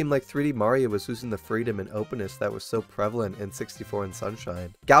really seemed like 3D Mario was losing the freedom and openness that was so prevalent in 64 and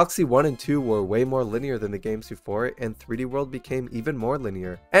Sunshine. Galaxy 1 and 2 were way more linear than the games before it, and 3D World became even more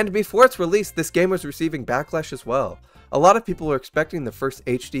linear. And before its release, this game was receiving backlash as well. A lot of people were expecting the first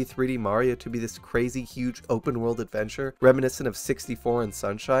HD 3D Mario to be this crazy huge open world adventure reminiscent of 64 and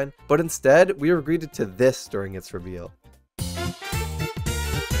Sunshine, but instead, we were greeted to this during its reveal.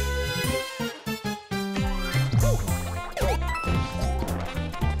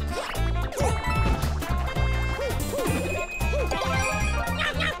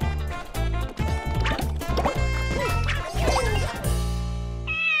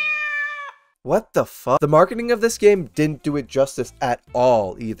 What the fuck? The marketing of this game didn't do it justice at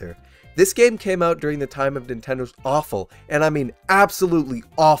all either. This game came out during the time of Nintendo's awful, and I mean absolutely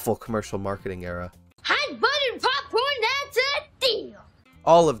awful commercial marketing era. Hot buttered popcorn, that's a deal!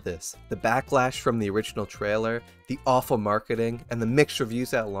 All of this, the backlash from the original trailer, the awful marketing, and the mixed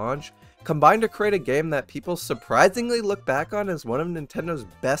reviews at launch, combined to create a game that people surprisingly look back on as one of Nintendo's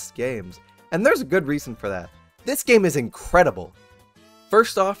best games. And there's a good reason for that. This game is incredible.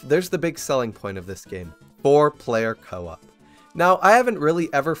 First off, there's the big selling point of this game, 4-player co-op. Now, I haven't really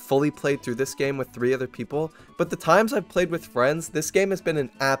ever fully played through this game with 3 other people, but the times I've played with friends, this game has been an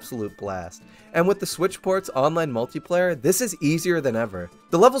absolute blast. And with the Switch port's online multiplayer, this is easier than ever.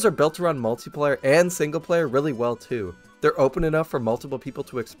 The levels are built around multiplayer and single player really well too. They're open enough for multiple people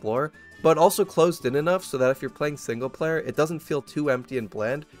to explore, but also closed in enough so that if you're playing single player, it doesn't feel too empty and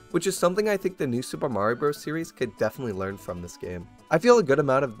bland, which is something I think the new Super Mario Bros. Series could definitely learn from this game. I feel a good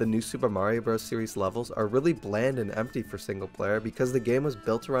amount of the new Super Mario Bros. Series levels are really bland and empty for single player because the game was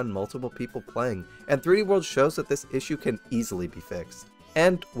built around multiple people playing, and 3D World shows that this issue can easily be fixed.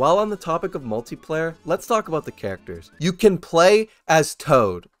 And while on the topic of multiplayer, let's talk about the characters. You can play as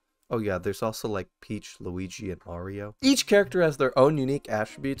Toad. Oh yeah, there's also like Peach, Luigi, and Mario. Each character has their own unique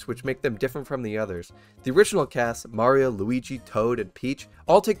attributes which make them different from the others. The original cast, Mario, Luigi, Toad, and Peach,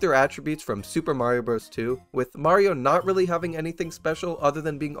 all take their attributes from Super Mario Bros. 2, with Mario not really having anything special other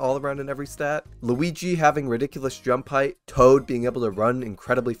than being all around in every stat, Luigi having ridiculous jump height, Toad being able to run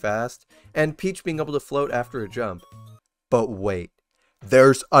incredibly fast, and Peach being able to float after a jump. But wait,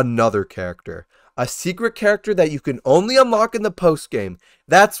 there's another character. A secret character that you can only unlock in the post-game.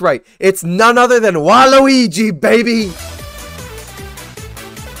 That's right, it's none other than Waluigi, baby!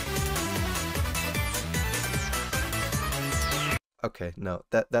 Okay, no,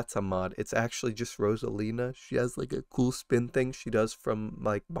 that's a mod. It's actually just Rosalina. She has like a cool spin thing she does from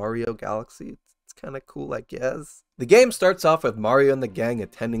like Mario Galaxy. It's kind of cool, I guess. The game starts off with Mario and the gang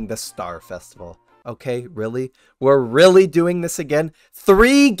attending the Star Festival. Okay, really? We're really doing this again?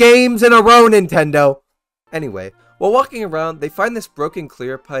 3 games in a row, Nintendo! Anyway, while walking around, they find this broken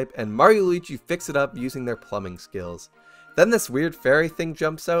clear pipe and Mario and Luigi fix it up using their plumbing skills. Then this weird fairy thing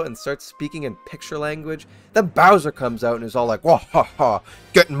jumps out and starts speaking in picture language. Then Bowser comes out and is all like, "Wah ha ha,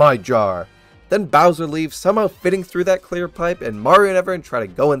 get in my jar." Then Bowser leaves, somehow fitting through that clear pipe, and Mario and everyone try to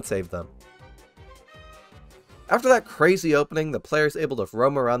go and save them. After that crazy opening, the player is able to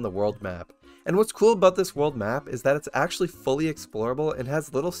roam around the world map. And what's cool about this world map is that it's actually fully explorable and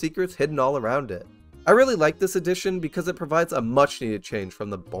has little secrets hidden all around it. I really like this addition because it provides a much needed change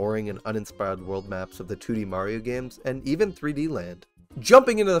from the boring and uninspired world maps of the 2D Mario games and even 3D Land.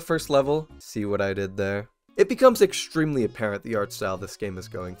 Jumping into the first level, see what I did there? It becomes extremely apparent the art style this game is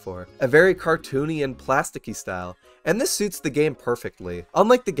going for, a very cartoony and plasticky style, and this suits the game perfectly.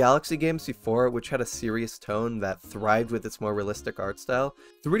 Unlike the Galaxy games before, which had a serious tone that thrived with its more realistic art style,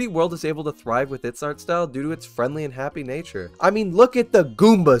 3D World is able to thrive with its art style due to its friendly and happy nature. I mean, look at the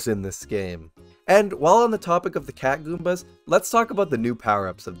Goombas in this game! And while on the topic of the cat Goombas, let's talk about the new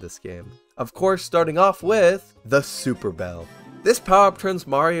power-ups of this game. Of course, starting off with the Super Bell. This power-up turns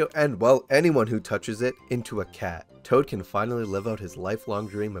Mario, and well, anyone who touches it, into a cat. Toad can finally live out his lifelong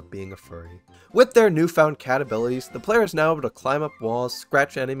dream of being a furry. With their newfound cat abilities, the player is now able to climb up walls,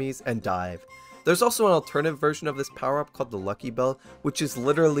 scratch enemies, and dive. There's also an alternative version of this power-up called the Lucky Bell, which is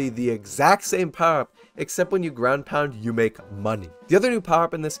literally the exact same power-up, except when you ground pound, you make money. The other new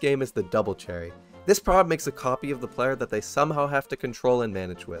power-up in this game is the Double Cherry. This power-up makes a copy of the player that they somehow have to control and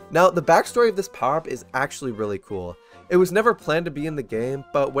manage with. Now, the backstory of this power-up is actually really cool. It was never planned to be in the game,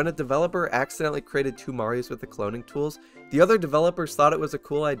 but when a developer accidentally created 2 Marios with the cloning tools, the other developers thought it was a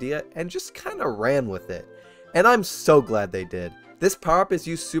cool idea and just kinda ran with it. And I'm so glad they did. This power-up is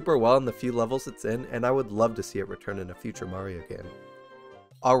used super well in the few levels it's in, and I would love to see it return in a future Mario game.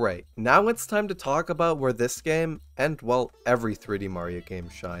 Alright, now it's time to talk about where this game, and well, every 3D Mario game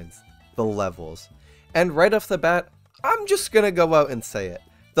shines. The levels. And right off the bat, I'm just gonna go out and say it.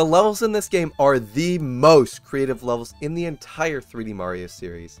 The levels in this game are the most creative levels in the entire 3D Mario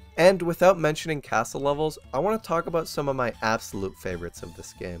series. And without mentioning castle levels, I want to talk about some of my absolute favorites of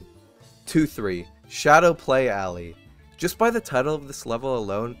this game. 2-3, Shadow Play Alley. Just by the title of this level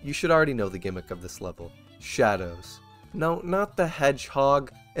alone, you should already know the gimmick of this level. Shadows. No, not the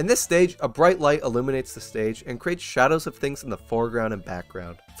hedgehog. In this stage, a bright light illuminates the stage and creates shadows of things in the foreground and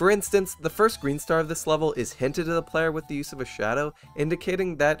background. For instance, the first green star of this level is hinted to the player with the use of a shadow,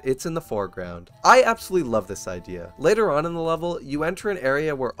 indicating that it's in the foreground. I absolutely love this idea. Later on in the level, you enter an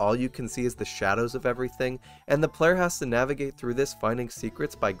area where all you can see is the shadows of everything, and the player has to navigate through this finding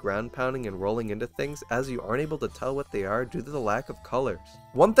secrets by ground pounding and rolling into things as you aren't able to tell what they are due to the lack of colors.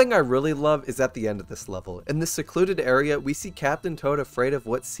 One thing I really love is at the end of this level. In this secluded area, we see Captain Toad afraid of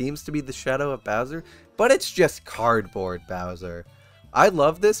what seems to be the shadow of Bowser, but it's just cardboard Bowser. I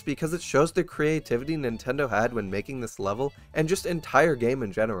love this because it shows the creativity Nintendo had when making this level and just entire game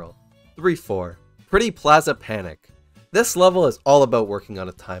in general. 3-4, Pretty Plaza Panic. This level is all about working on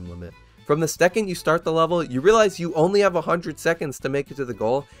a time limit. From the second you start the level, you realize you only have 100 seconds to make it to the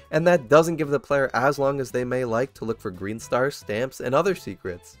goal, and that doesn't give the player as long as they may like to look for green stars, stamps, and other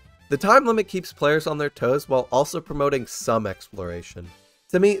secrets. The time limit keeps players on their toes while also promoting some exploration.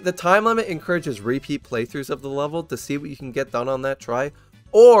 To me, the time limit encourages repeat playthroughs of the level to see what you can get done on that try,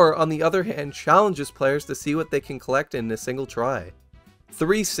 or on the other hand, challenges players to see what they can collect in a single try.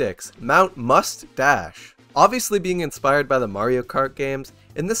 3-6, Mount Must Dash. Obviously being inspired by the Mario Kart games,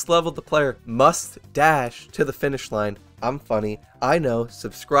 in this level the player must dash to the finish line. I'm funny, I know,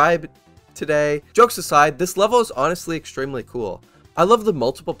 subscribe today. Jokes aside, this level is honestly extremely cool. I love the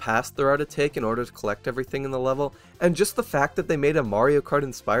multiple paths there are to take in order to collect everything in the level, and just the fact that they made a Mario Kart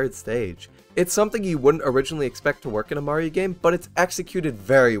inspired stage. It's something you wouldn't originally expect to work in a Mario game, but it's executed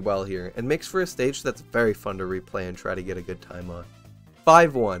very well here, and makes for a stage that's very fun to replay and try to get a good time on.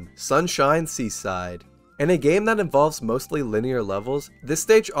 5-1, Sunshine Seaside. In a game that involves mostly linear levels, this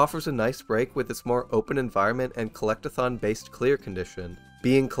stage offers a nice break with its more open environment and collectathon based clear condition,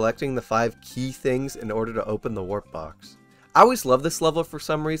 being collecting the 5 key things in order to open the warp box. I always loved this level for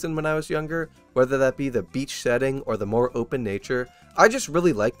some reason when I was younger, whether that be the beach setting or the more open nature. I just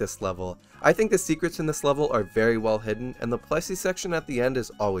really like this level. I think the secrets in this level are very well hidden, and the Plessie section at the end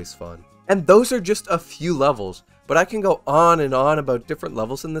is always fun. And those are just a few levels, but I can go on and on about different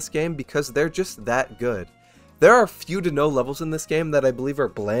levels in this game because they're just that good. There are few to no levels in this game that I believe are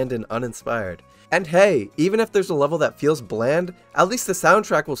bland and uninspired. And hey, even if there's a level that feels bland, at least the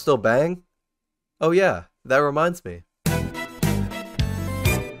soundtrack will still bang. Oh yeah, that reminds me.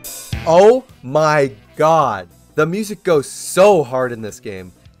 Oh my god! The music goes so hard in this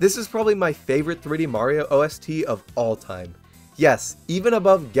game. This is probably my favorite 3D Mario OST of all time. Yes, even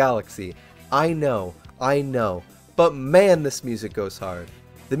above Galaxy. I know, but man, this music goes hard.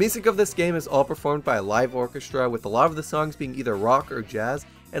 The music of this game is all performed by a live orchestra, with a lot of the songs being either rock or jazz,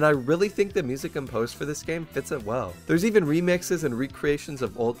 and I really think the music composed for this game fits it well. There's even remixes and recreations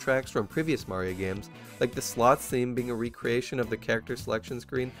of old tracks from previous Mario games, like the slots theme being a recreation of the character selection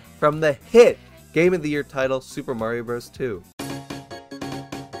screen from the hit Game of the Year title Super Mario Bros. 2.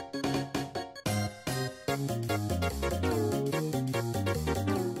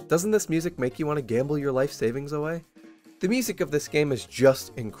 Doesn't this music make you want to gamble your life savings away? The music of this game is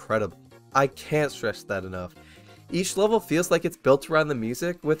just incredible. I can't stress that enough. Each level feels like it's built around the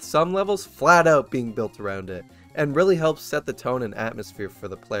music, with some levels flat out being built around it, and really helps set the tone and atmosphere for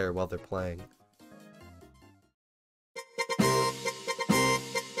the player while they're playing.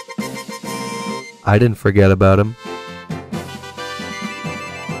 I didn't forget about him.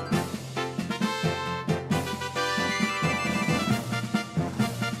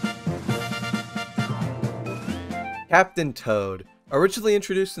 Captain Toad, originally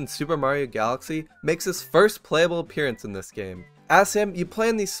introduced in Super Mario Galaxy, makes his first playable appearance in this game. As him, you play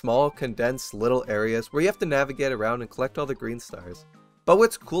in these small, condensed little areas where you have to navigate around and collect all the green stars. But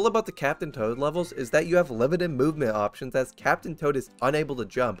what's cool about the Captain Toad levels is that you have limited movement options as Captain Toad is unable to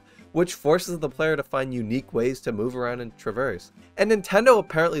jump, which forces the player to find unique ways to move around and traverse. And Nintendo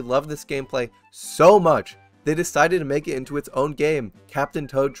apparently loved this gameplay so much, they decided to make it into its own game, Captain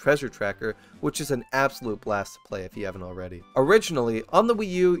Toad Treasure Tracker, which is an absolute blast to play if you haven't already. Originally, on the Wii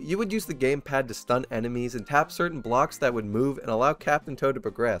U, you would use the gamepad to stun enemies and tap certain blocks that would move and allow Captain Toad to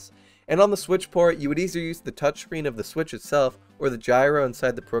progress. And on the Switch port, you would either use the touchscreen of the Switch itself or the gyro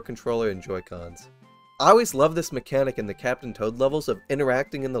inside the Pro Controller and Joy-Cons. I always love this mechanic in the Captain Toad levels of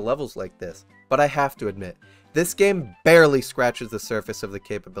interacting in the levels like this, but I have to admit, this game barely scratches the surface of the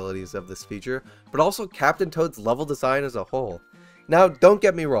capabilities of this feature, but also Captain Toad's level design as a whole. Now, don't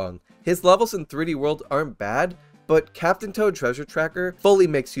get me wrong, his levels in 3D World aren't bad, but Captain Toad Treasure Tracker fully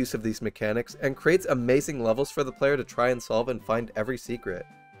makes use of these mechanics and creates amazing levels for the player to try and solve and find every secret.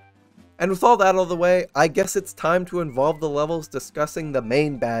 And with all that out of the way, I guess it's time to involve the levels discussing the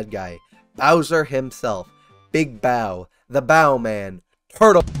main bad guy, Bowser himself, Big Bow, the Bow Man,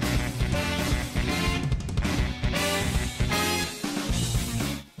 Turtle.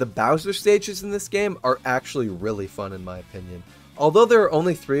 The Bowser stages in this game are actually really fun in my opinion. Although there are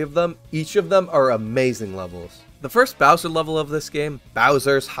only 3 of them, each of them are amazing levels. The first Bowser level of this game,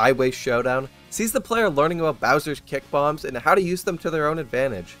 Bowser's Highway Showdown, sees the player learning about Bowser's kick bombs and how to use them to their own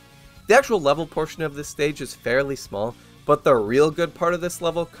advantage. The actual level portion of this stage is fairly small, but the real good part of this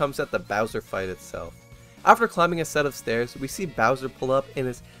level comes at the Bowser fight itself. After climbing a set of stairs, we see Bowser pull up in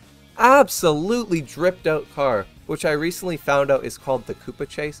his absolutely dripped out car, which I recently found out is called the Koopa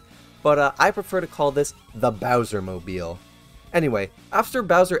Chase, but I prefer to call this the Bowser Mobile. Anyway, after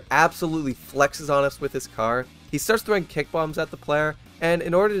Bowser absolutely flexes on us with his car, he starts throwing kick bombs at the player, and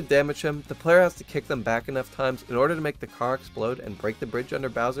in order to damage him, the player has to kick them back enough times in order to make the car explode and break the bridge under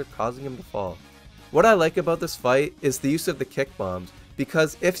Bowser, causing him to fall. What I like about this fight is the use of the kick bombs,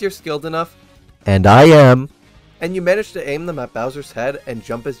 because if you're skilled enough, and I am, and you manage to aim them at Bowser's head and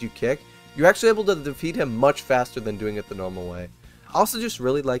jump as you kick, you're actually able to defeat him much faster than doing it the normal way. I also just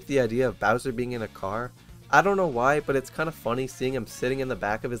really like the idea of Bowser being in a car. I don't know why, but it's kind of funny seeing him sitting in the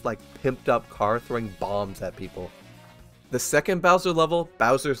back of his pimped up car throwing bombs at people. The second Bowser level,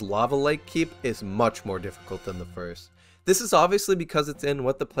 Bowser's Lava Lake Keep, is much more difficult than the first. This is obviously because it's in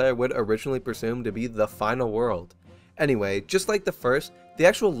what the player would originally presume to be the final world. Anyway, just like the first, the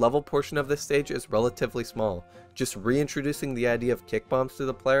actual level portion of this stage is relatively small, just reintroducing the idea of kick bombs to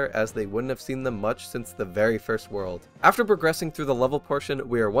the player as they wouldn't have seen them much since the very first world. After progressing through the level portion,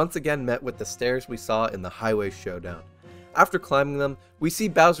 we are once again met with the stairs we saw in the Highway Showdown. After climbing them, we see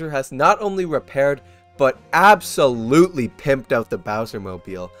Bowser has not only repaired, but absolutely pimped out the Bowser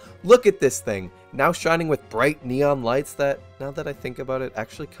Mobile. Look at this thing, now shining with bright neon lights that, now that I think about it,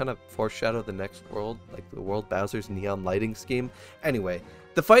 actually kind of foreshadow the next world, like the world Bowser's neon lighting scheme. Anyway,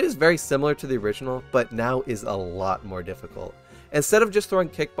 the fight is very similar to the original, but now is a lot more difficult. Instead of just throwing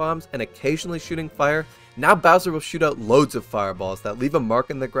kick bombs and occasionally shooting fire, now Bowser will shoot out loads of fireballs that leave a mark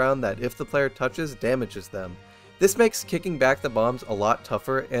in the ground that if the player touches, damages them. This makes kicking back the bombs a lot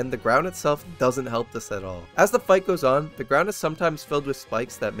tougher, and the ground itself doesn't help this at all. As the fight goes on, the ground is sometimes filled with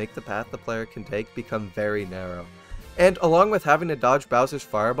spikes that make the path the player can take become very narrow. And along with having to dodge Bowser's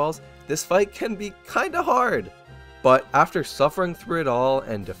fireballs, this fight can be kinda hard. But after suffering through it all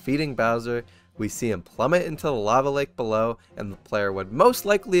and defeating Bowser, we see him plummet into the lava lake below, and the player would most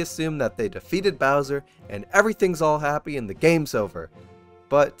likely assume that they defeated Bowser and everything's all happy and the game's over.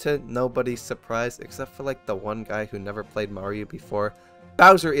 But to nobody's surprise, except for the one guy who never played Mario before,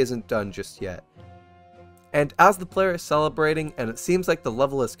 Bowser isn't done just yet. And as the player is celebrating and it seems like the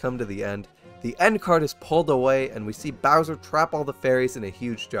level has come to the end card is pulled away and we see Bowser trap all the fairies in a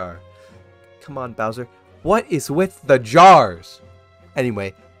huge jar. Come on, Bowser, what is with the jars?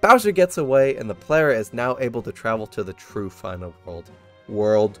 Anyway, Bowser gets away and the player is now able to travel to the true final world.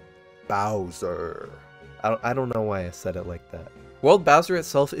 World Bowser. I don't know why I said it like that. World Bowser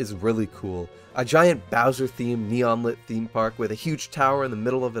itself is really cool. A giant Bowser-themed, neon-lit theme park with a huge tower in the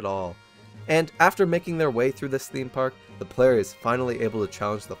middle of it all. And after making their way through this theme park, the player is finally able to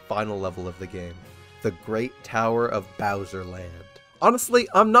challenge the final level of the game, the Great Tower of Bowser Land. Honestly,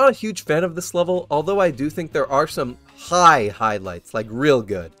 I'm not a huge fan of this level, although I do think there are some highlights, real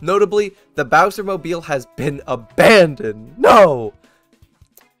good. Notably, the Bowser Mobile has been abandoned. No!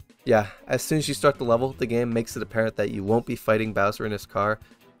 Yeah, as soon as you start the level, the game makes it apparent that you won't be fighting Bowser in his car,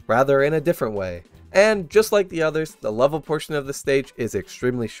 rather in a different way. And just like the others, the level portion of the stage is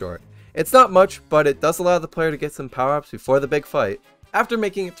extremely short. It's not much, but it does allow the player to get some power-ups before the big fight. After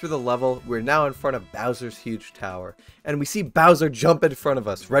making it through the level, we're now in front of Bowser's huge tower, and we see Bowser jump in front of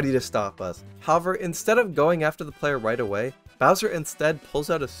us, ready to stop us. However, instead of going after the player right away, Bowser instead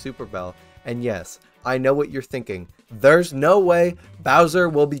pulls out a Super Bell, and yes, I know what you're thinking. There's no way Bowser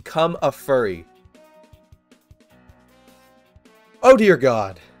will become a furry. Oh dear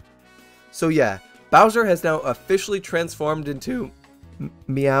God. So yeah, Bowser has now officially transformed into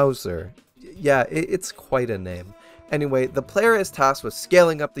Meowser. Yeah, it's quite a name. Anyway, the player is tasked with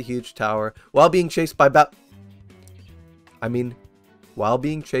scaling up the huge tower while being chased by while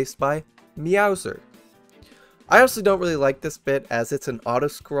being chased by Meowser. I honestly don't really like this bit as it's an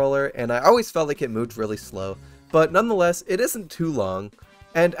auto-scroller and I always felt like it moved really slow, but nonetheless, it isn't too long,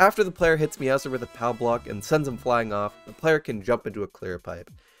 and after the player hits Meowser with a POW block and sends him flying off, the player can jump into a clear pipe.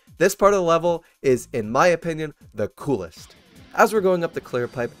 This part of the level is, in my opinion, the coolest. As we're going up the clear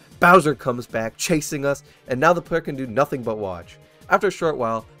pipe, Bowser comes back, chasing us, and now the player can do nothing but watch. After a short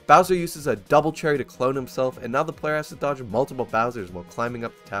while, Bowser uses a double cherry to clone himself, and now the player has to dodge multiple Bowsers while climbing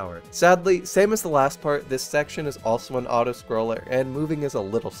up the tower. Sadly, same as the last part, this section is also an auto-scroller, and moving is a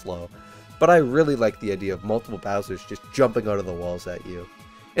little slow. But I really like the idea of multiple Bowsers just jumping out of the walls at you.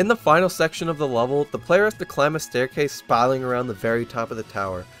 In the final section of the level, the player has to climb a staircase spiraling around the very top of the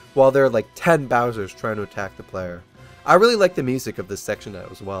tower, while there are like 10 Bowsers trying to attack the player. I really like the music of this section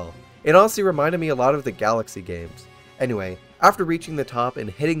as well. It honestly reminded me a lot of the Galaxy games. Anyway, after reaching the top and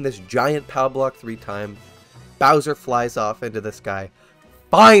hitting this giant POW block 3 times, Bowser flies off into the sky,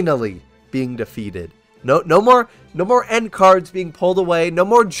 finally being defeated. No more end cards being pulled away, no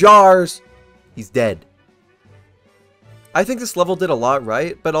more jars. He's dead. I think this level did a lot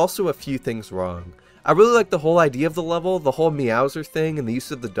right, but also a few things wrong. I really like the whole idea of the level, the whole Meowser thing and the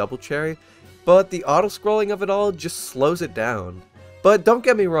use of the double cherry, but the auto-scrolling of it all just slows it down. But don't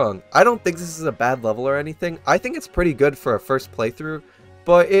get me wrong, I don't think this is a bad level or anything. I think it's pretty good for a first playthrough,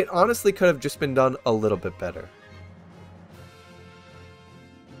 but it honestly could have just been done a little bit better.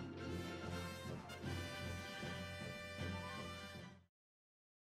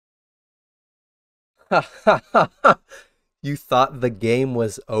 Ha ha ha ha! You thought the game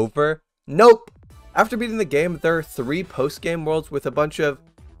was over? Nope! After beating the game, there are 3 post-game worlds with a bunch of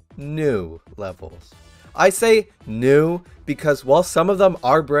new levels. I say new because while some of them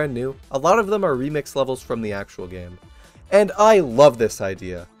are brand new, a lot of them are remix levels from the actual game. And I love this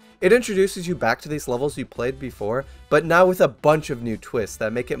idea. It introduces you back to these levels you played before, but now with a bunch of new twists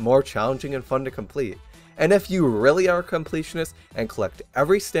that make it more challenging and fun to complete. And if you really are a completionist and collect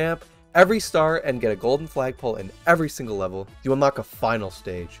every stamp, every star, and get a golden flagpole in every single level, you unlock a final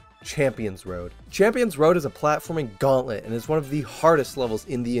stage. Champions Road. Champions Road is a platforming gauntlet and is one of the hardest levels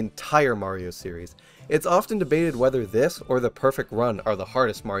in the entire Mario series. It's often debated whether this or the Perfect Run are the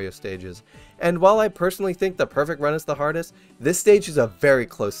hardest Mario stages, and while I personally think the Perfect Run is the hardest, this stage is a very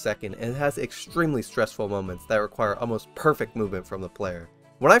close second and has extremely stressful moments that require almost perfect movement from the player.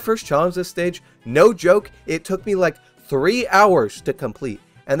 When I first challenged this stage, no joke, it took me like 3 hours to complete,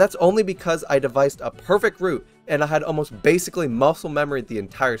 and that's only because I devised a perfect route and I had almost basically muscle memory the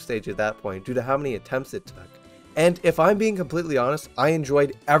entire stage at that point due to how many attempts it took. And if I'm being completely honest, I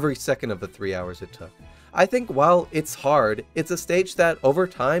enjoyed every second of the 3 hours it took. I think while it's hard, it's a stage that over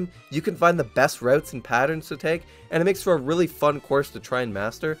time, you can find the best routes and patterns to take, and it makes for a really fun course to try and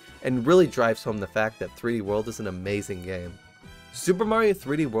master, and really drives home the fact that 3D World is an amazing game. Super Mario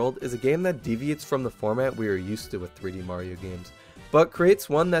 3D World is a game that deviates from the format we are used to with 3D Mario games, but creates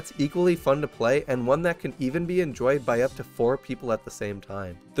one that's equally fun to play and one that can even be enjoyed by up to 4 people at the same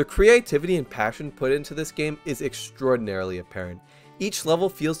time. The creativity and passion put into this game is extraordinarily apparent. Each level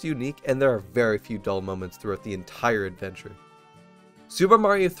feels unique and there are very few dull moments throughout the entire adventure. Super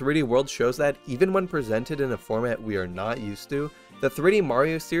Mario 3D World shows that even when presented in a format we are not used to, the 3D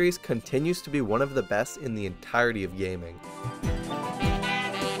Mario series continues to be one of the best in the entirety of gaming.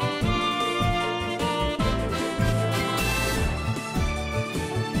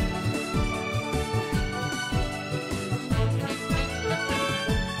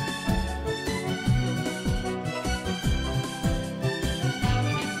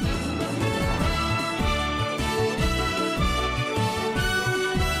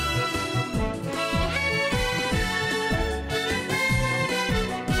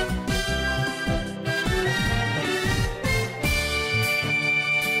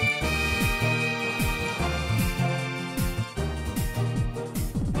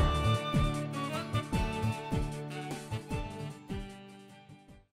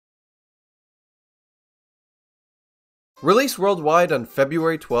 Released worldwide on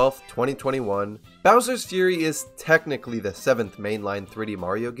February 12, 2021, Bowser's Fury is technically the 7th mainline 3D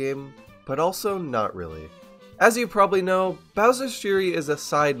Mario game, but also not really. As you probably know, Bowser's Fury is a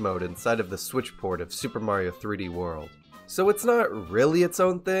side mode inside of the Switch port of Super Mario 3D World. So it's not really its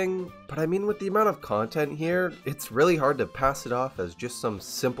own thing, but I mean with the amount of content here, it's really hard to pass it off as just some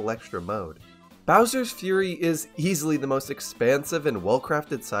simple extra mode. Bowser's Fury is easily the most expansive and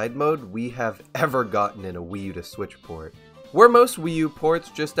well-crafted side mode we have ever gotten in a Wii U to Switch port. Where most Wii U ports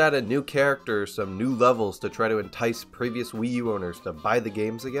just add a new character or some new levels to try to entice previous Wii U owners to buy the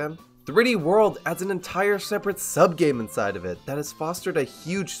games again, 3D World adds an entire separate sub-game inside of it that has fostered a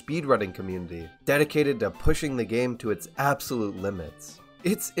huge speedrunning community dedicated to pushing the game to its absolute limits.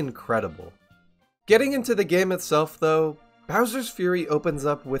 It's incredible. Getting into the game itself though, Bowser's Fury opens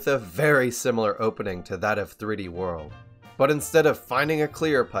up with a very similar opening to that of 3D World. But instead of finding a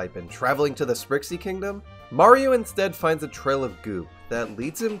clear pipe and traveling to the Sprixie Kingdom, Mario instead finds a trail of goop that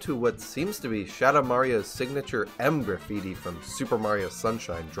leads him to what seems to be Shadow Mario's signature M graffiti from Super Mario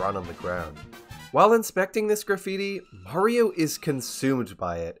Sunshine drawn on the ground. While inspecting this graffiti, Mario is consumed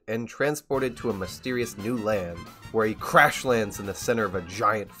by it and transported to a mysterious new land, where he crash lands in the center of a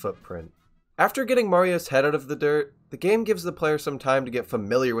giant footprint. After getting Mario's head out of the dirt, the game gives the player some time to get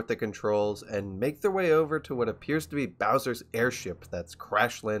familiar with the controls and make their way over to what appears to be Bowser's airship that's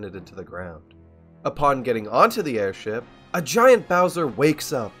crash landed into the ground. Upon getting onto the airship, a giant Bowser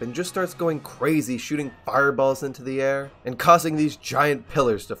wakes up and just starts going crazy, shooting fireballs into the air and causing these giant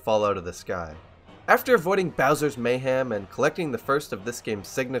pillars to fall out of the sky. After avoiding Bowser's mayhem and collecting the first of this game's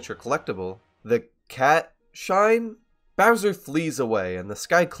signature collectible, the Cat Shine, Bowser flees away and the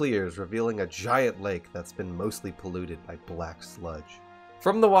sky clears, revealing a giant lake that's been mostly polluted by black sludge.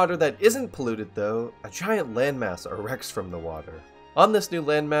 From the water that isn't polluted though, a giant landmass erects from the water. On this new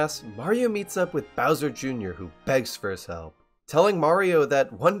landmass, Mario meets up with Bowser Jr., who begs for his help, telling Mario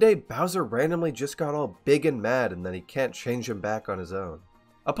that one day Bowser randomly just got all big and mad and that he can't change him back on his own.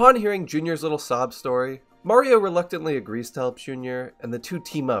 Upon hearing Jr.'s little sob story, Mario reluctantly agrees to help Jr., and the two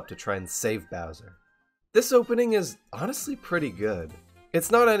team up to try and save Bowser. This opening is honestly pretty good.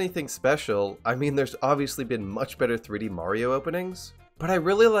 It's not anything special, I mean there's obviously been much better 3D Mario openings, but I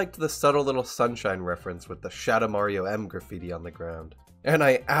really liked the subtle little sunshine reference with the Shadow Mario M graffiti on the ground. And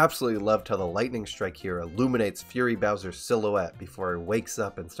I absolutely loved how the lightning strike here illuminates Fury Bowser's silhouette before he wakes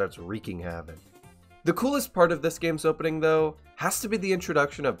up and starts wreaking havoc. The coolest part of this game's opening though, has to be the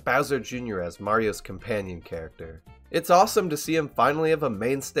introduction of Bowser Jr. as Mario's companion character. It's awesome to see him finally have a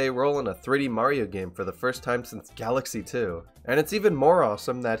mainstay role in a 3D Mario game for the first time since Galaxy 2, and it's even more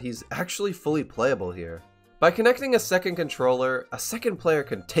awesome that he's actually fully playable here. By connecting a second controller, a second player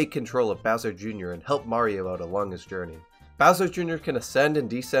can take control of Bowser Jr. and help Mario out along his journey. Bowser Jr. can ascend and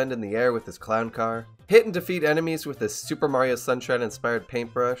descend in the air with his clown car, hit and defeat enemies with his Super Mario Sunshine inspired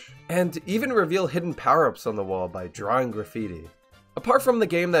paintbrush, and even reveal hidden power-ups on the wall by drawing graffiti. Apart from the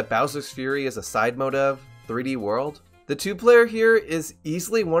game that Bowser's Fury is a side mode of, 3D World, the two-player here is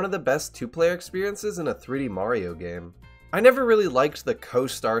easily one of the best two-player experiences in a 3D Mario game. I never really liked the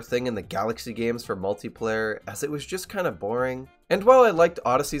co-star thing in the Galaxy games for multiplayer, as it was just kinda boring. And while I liked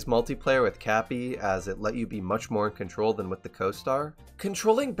Odyssey's multiplayer with Cappy, as it let you be much more in control than with the co-star,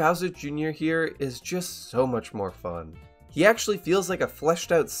 controlling Bowser Jr. here is just so much more fun. He actually feels like a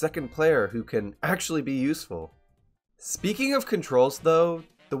fleshed out second player who can actually be useful. Speaking of controls though,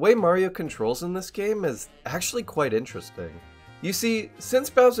 the way Mario controls in this game is actually quite interesting. You see, since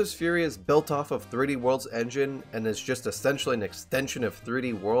Bowser's Fury is built off of 3D World's engine and is just essentially an extension of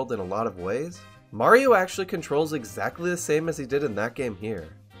 3D World in a lot of ways, Mario actually controls exactly the same as he did in that game here.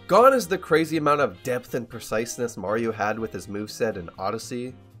 Gone is the crazy amount of depth and preciseness Mario had with his moveset in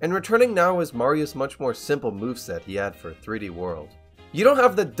Odyssey, and returning now is Mario's much more simple moveset he had for 3D World. You don't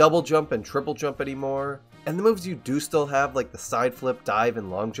have the double jump and triple jump anymore, and the moves you do still have like the side flip, dive,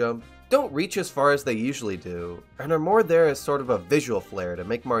 and long jump don't reach as far as they usually do, and are more there as sort of a visual flair to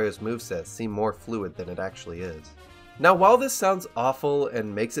make Mario's moveset seem more fluid than it actually is. Now while this sounds awful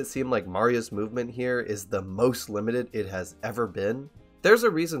and makes it seem like Mario's movement here is the most limited it has ever been, there's a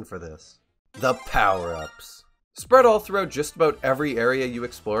reason for this. The power-ups. Spread all throughout just about every area you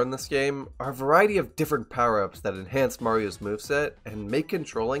explore in this game are a variety of different power-ups that enhance Mario's moveset and make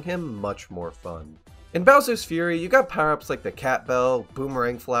controlling him much more fun. In Bowser's Fury, you got power-ups like the Cat Bell,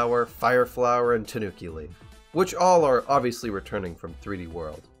 Boomerang Flower, Fire Flower, and Tanuki Leaf, which all are obviously returning from 3D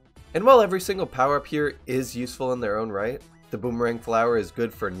World. And while every single power-up here is useful in their own right, the Boomerang Flower is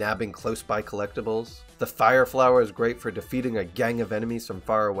good for nabbing close-by collectibles, the Fire Flower is great for defeating a gang of enemies from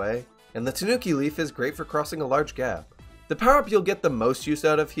far away, and the Tanuki Leaf is great for crossing a large gap. The power-up you'll get the most use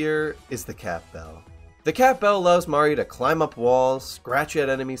out of here is the Cat Bell. The Cat Bell allows Mario to climb up walls, scratch at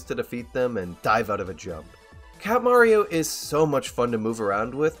enemies to defeat them, and dive out of a jump. Cat Mario is so much fun to move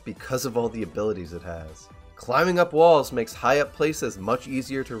around with because of all the abilities it has. Climbing up walls makes high up places much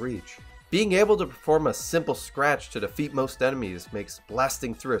easier to reach. Being able to perform a simple scratch to defeat most enemies makes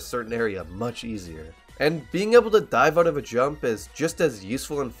blasting through a certain area much easier. And being able to dive out of a jump is just as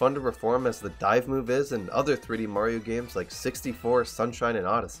useful and fun to perform as the dive move is in other 3D Mario games like 64, Sunshine, and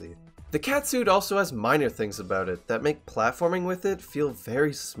Odyssey. The catsuit also has minor things about it that make platforming with it feel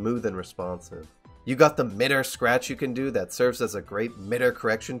very smooth and responsive. You got the mid-air scratch you can do that serves as a great mid-air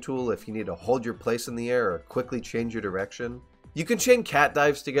correction tool if you need to hold your place in the air or quickly change your direction. You can chain cat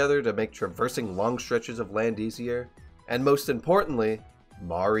dives together to make traversing long stretches of land easier. And most importantly,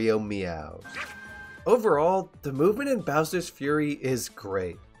 Mario meows. Overall, the movement in Bowser's Fury is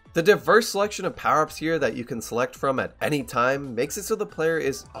great. The diverse selection of power-ups here that you can select from at any time makes it so the player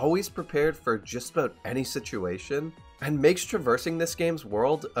is always prepared for just about any situation, and makes traversing this game's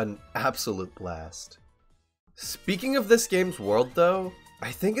world an absolute blast. Speaking of this game's world though,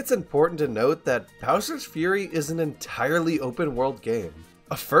 I think it's important to note that Bowser's Fury is an entirely open world game,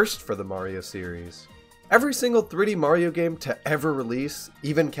 a first for the Mario series. Every single 3D Mario game to ever release,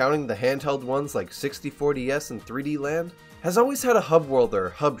 even counting the handheld ones like 64DS and 3D Land, has always had a hub world or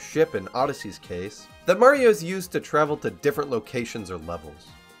hub ship in Odyssey's case, that Mario has used to travel to different locations or levels.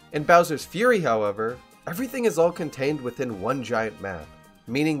 In Bowser's Fury, however, everything is all contained within one giant map,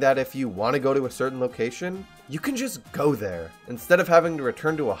 meaning that if you want to go to a certain location, you can just go there, instead of having to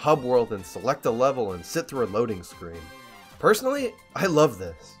return to a hub world and select a level and sit through a loading screen. Personally, I love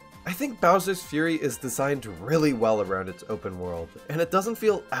this. I think Bowser's Fury is designed really well around its open world, and it doesn't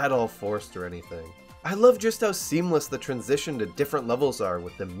feel at all forced or anything. I love just how seamless the transition to different levels are,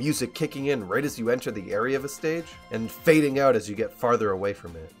 with the music kicking in right as you enter the area of a stage, and fading out as you get farther away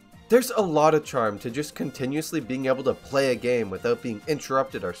from it. There's a lot of charm to just continuously being able to play a game without being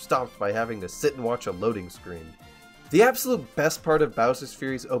interrupted or stopped by having to sit and watch a loading screen. The absolute best part of Bowser's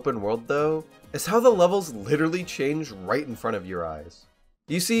Fury's open world though, is how the levels literally change right in front of your eyes.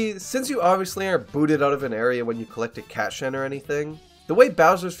 You see, since you obviously aren't booted out of an area when you collect a cat shen or anything, the way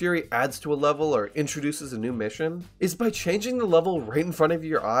Bowser's Fury adds to a level or introduces a new mission is by changing the level right in front of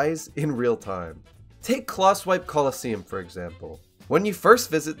your eyes in real time. Take Claw Swipe Coliseum for example. When you first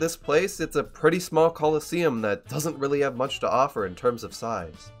visit this place, it's a pretty small coliseum that doesn't really have much to offer in terms of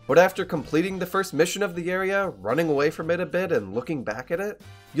size. But after completing the first mission of the area, running away from it a bit and looking back at it,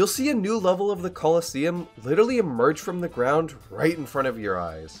 you'll see a new level of the coliseum literally emerge from the ground right in front of your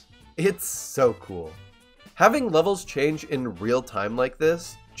eyes. It's so cool. Having levels change in real time like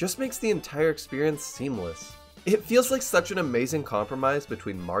this just makes the entire experience seamless. It feels like such an amazing compromise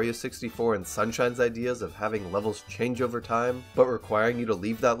between Mario 64 and Sunshine's ideas of having levels change over time, but requiring you to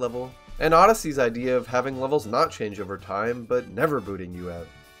leave that level, and Odyssey's idea of having levels not change over time, but never booting you out.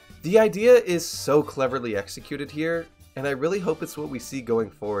 The idea is so cleverly executed here, and I really hope it's what we see going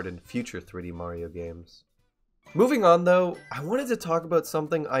forward in future 3D Mario games. Moving on though, I wanted to talk about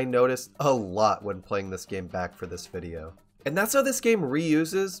something I noticed a lot when playing this game back for this video. And that's how this game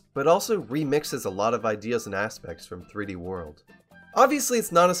reuses, but also remixes a lot of ideas and aspects from 3D World. Obviously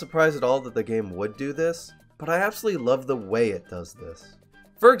it's not a surprise at all that the game would do this, but I absolutely love the way it does this.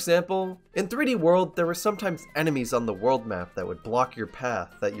 For example, in 3D World there were sometimes enemies on the world map that would block your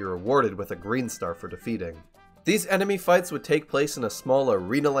path that you're rewarded with a green star for defeating. These enemy fights would take place in a small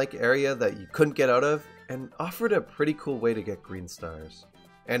arena-like area that you couldn't get out of, and offered a pretty cool way to get green stars.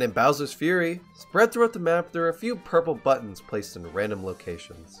 And in Bowser's Fury, spread throughout the map there are a few purple buttons placed in random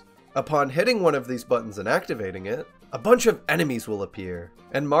locations. Upon hitting one of these buttons and activating it, a bunch of enemies will appear,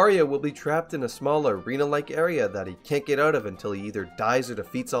 and Mario will be trapped in a small arena-like area that he can't get out of until he either dies or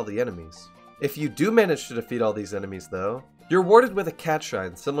defeats all the enemies. If you do manage to defeat all these enemies though, you're awarded with a cat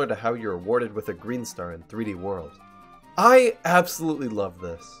shine similar to how you're awarded with a green star in 3D World. I absolutely love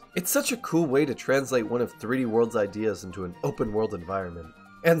this. It's such a cool way to translate one of 3D World's ideas into an open world environment.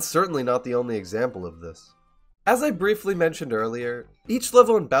 And certainly not the only example of this. As I briefly mentioned earlier, each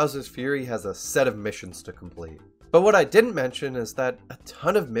level in Bowser's Fury has a set of missions to complete. But what I didn't mention is that a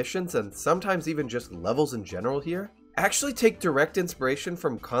ton of missions, and sometimes even just levels in general here, actually take direct inspiration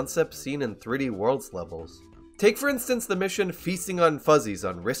from concepts seen in 3D World's levels. Take for instance the mission Feasting on Fuzzies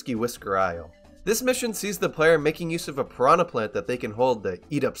on Risky Whisker Isle. This mission sees the player making use of a piranha plant that they can hold to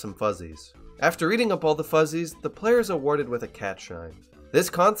eat up some fuzzies. After eating up all the fuzzies, the player is awarded with a cat shine. This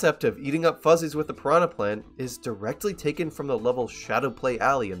concept of eating up fuzzies with the piranha plant is directly taken from the level Shadow Play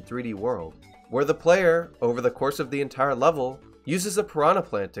Alley in 3D World, where the player, over the course of the entire level, uses a piranha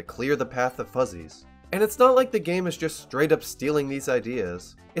plant to clear the path of fuzzies. And it's not like the game is just straight up stealing these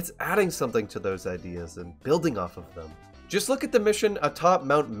ideas, it's adding something to those ideas and building off of them. Just look at the mission atop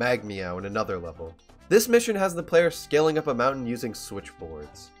Mount Magmeow in another level. This mission has the player scaling up a mountain using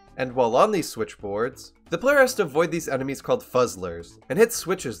switchboards. And while on these switchboards, the player has to avoid these enemies called fuzzlers, and hit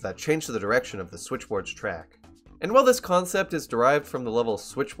switches that change the direction of the switchboard's track. And while this concept is derived from the level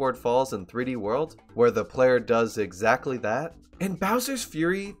Switchboard Falls in 3D World, where the player does exactly that, in Bowser's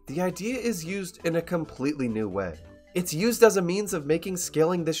Fury, the idea is used in a completely new way. It's used as a means of making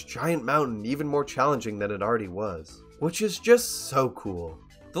scaling this giant mountain even more challenging than it already was, which is just so cool.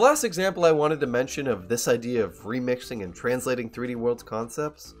 The last example I wanted to mention of this idea of remixing and translating 3D World's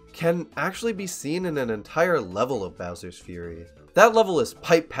concepts can actually be seen in an entire level of Bowser's Fury. That level is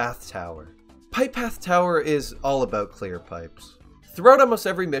Pipe Path Tower. Pipe Path Tower is all about clear pipes. Throughout almost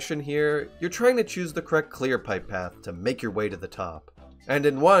every mission here, you're trying to choose the correct clear pipe path to make your way to the top. And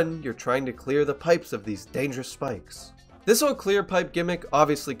in one, you're trying to clear the pipes of these dangerous spikes. This whole clear pipe gimmick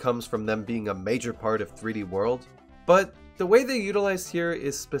obviously comes from them being a major part of 3D World, but the way they utilize here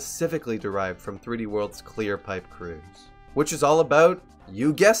is specifically derived from 3D World's clear pipe cruise, which is all about,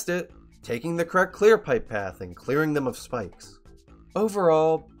 you guessed it, taking the correct clear pipe path and clearing them of spikes.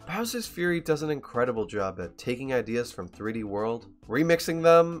 Overall, Bowser's Fury does an incredible job at taking ideas from 3D World, remixing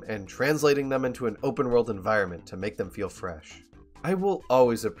them, and translating them into an open world environment to make them feel fresh. I will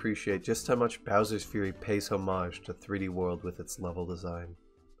always appreciate just how much Bowser's Fury pays homage to 3D World with its level design.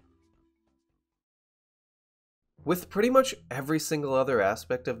 With pretty much every single other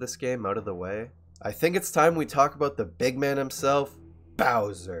aspect of this game out of the way, I think it's time we talk about the big man himself,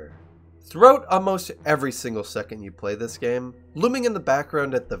 Bowser. Throughout almost every single second you play this game, looming in the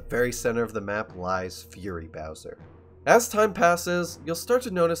background at the very center of the map lies Fury Bowser. As time passes, you'll start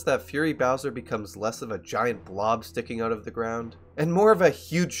to notice that Fury Bowser becomes less of a giant blob sticking out of the ground, and more of a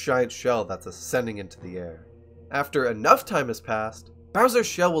huge giant shell that's ascending into the air. After enough time has passed, Bowser's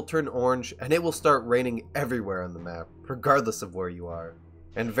shell will turn orange and it will start raining everywhere on the map, regardless of where you are.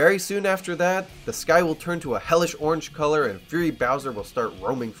 And very soon after that, the sky will turn to a hellish orange color and Fury Bowser will start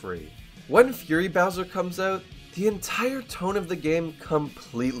roaming free. When Fury Bowser comes out, the entire tone of the game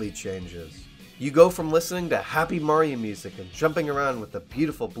completely changes. You go from listening to happy Mario music and jumping around with the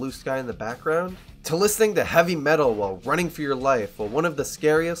beautiful blue sky in the background, to listening to heavy metal while running for your life while one of the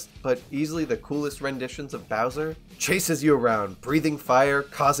scariest, but easily the coolest renditions of Bowser chases you around, breathing fire,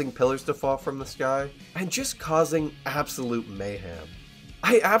 causing pillars to fall from the sky, and just causing absolute mayhem.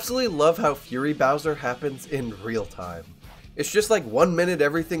 I absolutely love how Fury Bowser happens in real time. It's just like 1 minute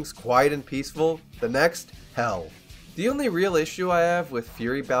everything's quiet and peaceful, the next, hell. The only real issue I have with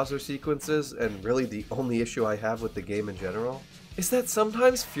Fury Bowser sequences, and really the only issue I have with the game in general, is that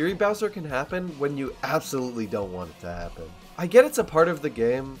sometimes Fury Bowser can happen when you absolutely don't want it to happen. I get it's a part of the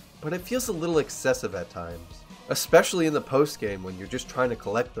game, but it feels a little excessive at times, especially in the post-game when you're just trying to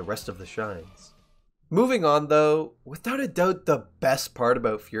collect the rest of the shines. Moving on though, without a doubt the best part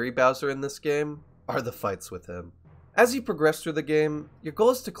about Fury Bowser in this game are the fights with him. As you progress through the game, your goal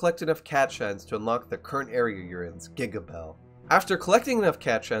is to collect enough cat shines to unlock the current area you're in's Gigabell. After collecting enough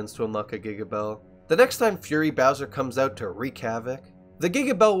cat shines to unlock a Gigabell, the next time Fury Bowser comes out to wreak havoc, the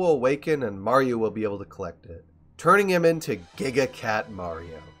Gigabell will awaken and Mario will be able to collect it, turning him into Giga Cat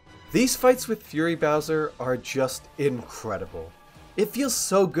Mario. These fights with Fury Bowser are just incredible. It feels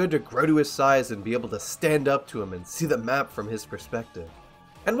so good to grow to his size and be able to stand up to him and see the map from his perspective.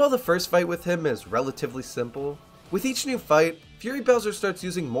 And while the first fight with him is relatively simple, with each new fight, Fury Bowser starts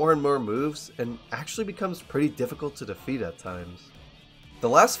using more and more moves and actually becomes pretty difficult to defeat at times. The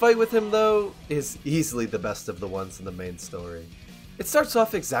last fight with him though, is easily the best of the ones in the main story. It starts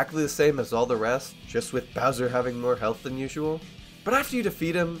off exactly the same as all the rest, just with Bowser having more health than usual. But after you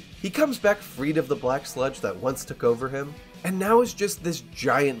defeat him, he comes back freed of the black sludge that once took over him, and now is just this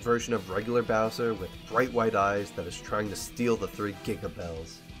giant version of regular Bowser with bright white eyes that is trying to steal the 3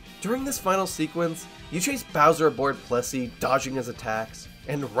 Gigabells. During this final sequence, you chase Bowser aboard Plessy, dodging his attacks,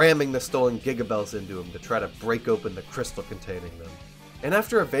 and ramming the stolen Gigabells into him to try to break open the crystal containing them. And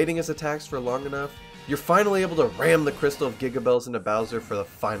after evading his attacks for long enough, you're finally able to ram the crystal of Gigabells into Bowser for the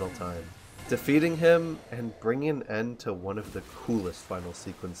final time, defeating him and bringing an end to one of the coolest final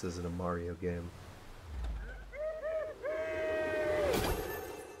sequences in a Mario game.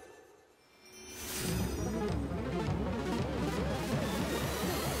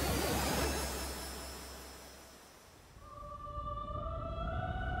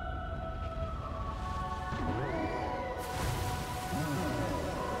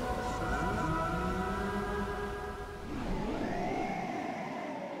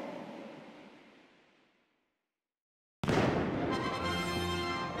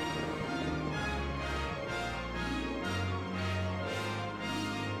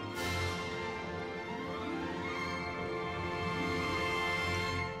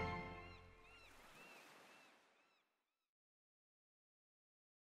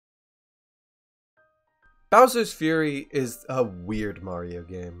 Bowser's Fury is a weird Mario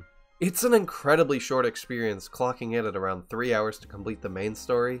game. It's an incredibly short experience, clocking in at around 3 hours to complete the main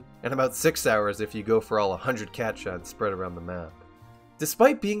story, and about 6 hours if you go for all 100 cat shines spread around the map.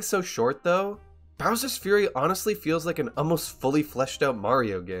 Despite being so short though, Bowser's Fury honestly feels like an almost fully fleshed out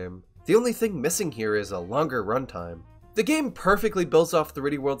Mario game. The only thing missing here is a longer runtime. The game perfectly builds off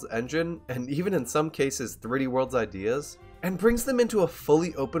 3D World's engine, and even in some cases 3D World's ideas, and brings them into a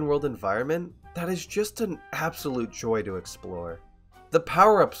fully open world environment that is just an absolute joy to explore. The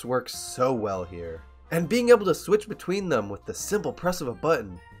power-ups work so well here, and being able to switch between them with the simple press of a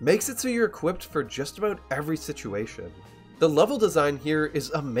button makes it so you're equipped for just about every situation. The level design here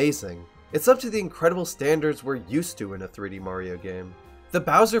is amazing. It's up to the incredible standards we're used to in a 3D Mario game. The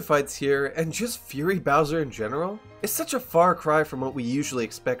Bowser fights here, and just Fury Bowser in general, is such a far cry from what we usually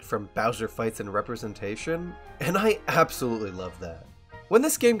expect from Bowser fights and representation, and I absolutely love that. When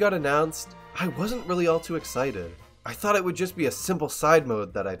this game got announced, I wasn't really all too excited. I thought it would just be a simple side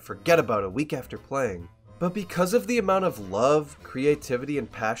mode that I'd forget about a week after playing. But because of the amount of love, creativity,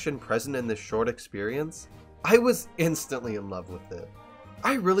 and passion present in this short experience, I was instantly in love with it.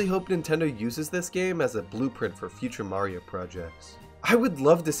 I really hope Nintendo uses this game as a blueprint for future Mario projects. I would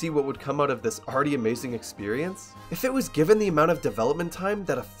love to see what would come out of this already amazing experience if it was given the amount of development time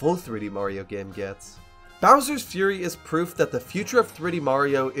that a full 3D Mario game gets. Bowser's Fury is proof that the future of 3D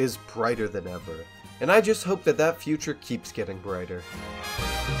Mario is brighter than ever, and I just hope that that future keeps getting brighter.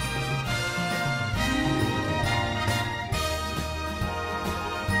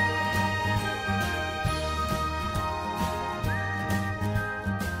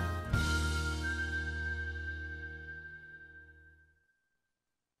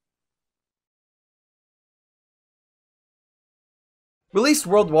 Released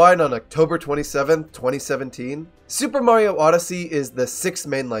worldwide on October 27, 2017, Super Mario Odyssey is the 6th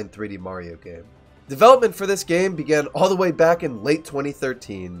mainline 3D Mario game. Development for this game began all the way back in late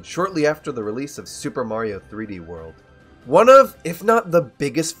 2013, shortly after the release of Super Mario 3D World. One of, if not the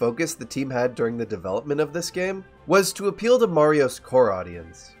biggest focus the team had during the development of this game, was to appeal to Mario's core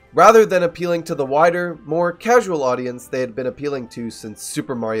audience, rather than appealing to the wider, more casual audience they had been appealing to since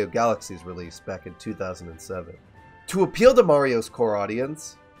Super Mario Galaxy's release back in 2007. To appeal to Mario's core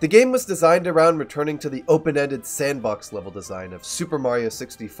audience, the game was designed around returning to the open-ended sandbox level design of Super Mario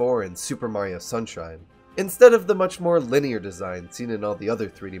 64 and Super Mario Sunshine, instead of the much more linear design seen in all the other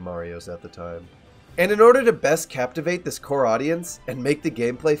 3D Marios at the time. And in order to best captivate this core audience and make the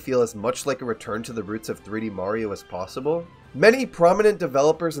gameplay feel as much like a return to the roots of 3D Mario as possible, many prominent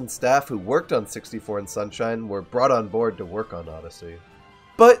developers and staff who worked on 64 and Sunshine were brought on board to work on Odyssey.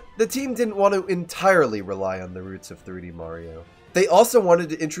 But the team didn't want to entirely rely on the roots of 3D Mario. They also wanted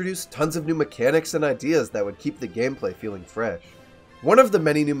to introduce tons of new mechanics and ideas that would keep the gameplay feeling fresh. One of the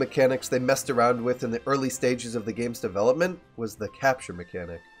many new mechanics they messed around with in the early stages of the game's development was the capture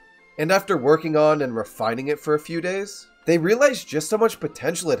mechanic. And after working on and refining it for a few days, they realized just how much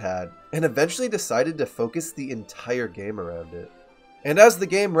potential it had, and eventually decided to focus the entire game around it. And as the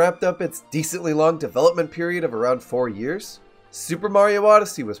game wrapped up its decently long development period of around 4 years, Super Mario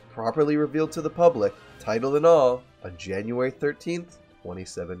Odyssey was properly revealed to the public, title and all, on January 13th,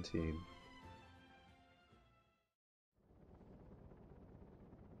 2017.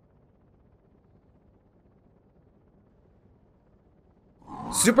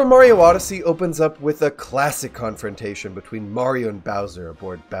 Super Mario Odyssey opens up with a classic confrontation between Mario and Bowser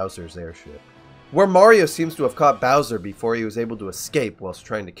aboard Bowser's airship, where Mario seems to have caught Bowser before he was able to escape whilst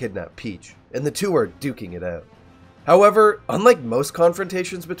trying to kidnap Peach, and the two are duking it out. However, unlike most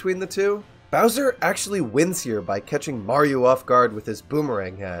confrontations between the two, Bowser actually wins here by catching Mario off guard with his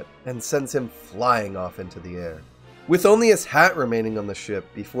boomerang hat and sends him flying off into the air, with only his hat remaining on the ship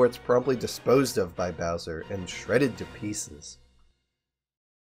before it's promptly disposed of by Bowser and shredded to pieces.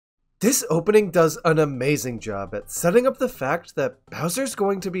 This opening does an amazing job at setting up the fact that Bowser's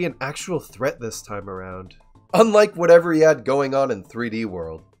going to be an actual threat this time around, unlike whatever he had going on in 3D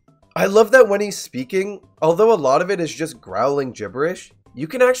World. I love that when he's speaking, although a lot of it is just growling gibberish, you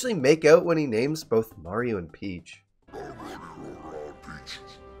can actually make out when he names both Mario and Peach.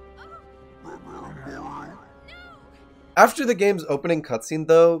 After the game's opening cutscene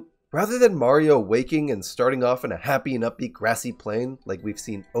though, rather than Mario waking and starting off in a happy and upbeat grassy plain like we've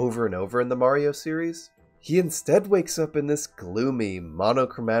seen over and over in the Mario series, he instead wakes up in this gloomy,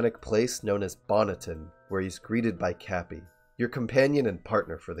 monochromatic place known as Bonneton, where he's greeted by Cappy, your companion and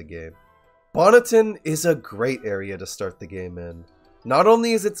partner for the game. Bonneton is a great area to start the game in. Not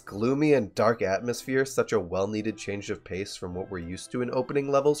only is its gloomy and dark atmosphere such a well-needed change of pace from what we're used to in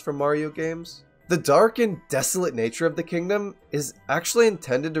opening levels from Mario games, The dark and desolate nature of the kingdom is actually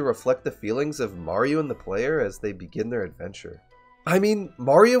intended to reflect the feelings of Mario and the player as they begin their adventure. I mean,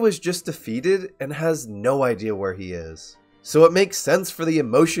 Mario is just defeated and has no idea where he is. So it makes sense for the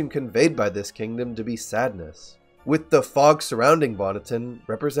emotion conveyed by this kingdom to be sadness, with the fog surrounding Bonneton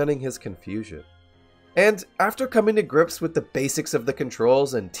representing his confusion. And after coming to grips with the basics of the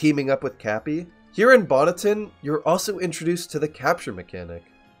controls and teaming up with Cappy, here in Bonneton, you're also introduced to the capture mechanic,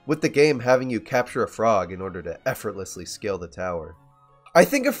 with the game having you capture a frog in order to effortlessly scale the tower. I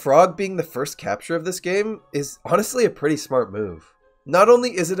think a frog being the first capture of this game is honestly a pretty smart move. Not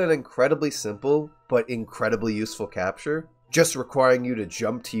only is it an incredibly simple, but incredibly useful capture, just requiring you to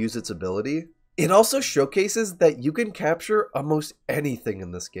jump to use its ability, it also showcases that you can capture almost anything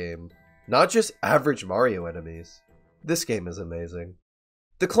in this game, not just average Mario enemies. This game is amazing.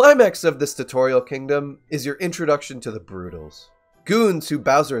 The climax of this tutorial kingdom is your introduction to the Broodals, goons who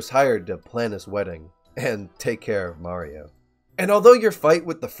Bowser has hired to plan his wedding and take care of Mario. And although your fight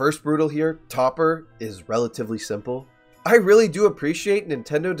with the first Broodal here, Topper, is relatively simple, I really do appreciate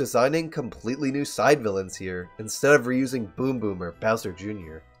Nintendo designing completely new side villains here instead of reusing Boom Boom or Bowser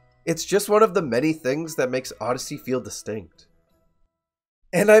Jr. It's just one of the many things that makes Odyssey feel distinct.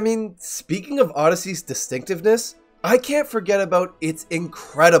 And I mean, speaking of Odyssey's distinctiveness, I can't forget about its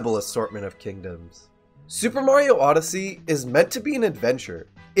incredible assortment of kingdoms. Super Mario Odyssey is meant to be an adventure.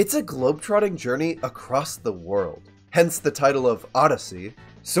 It's a globetrotting journey across the world, hence the title of Odyssey,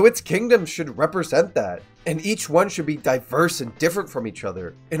 so its kingdoms should represent that, and each one should be diverse and different from each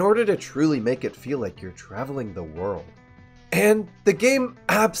other in order to truly make it feel like you're traveling the world. And the game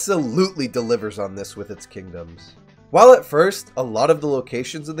absolutely delivers on this with its kingdoms. While at first, a lot of the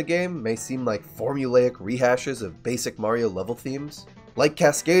locations in the game may seem like formulaic rehashes of basic Mario level themes, like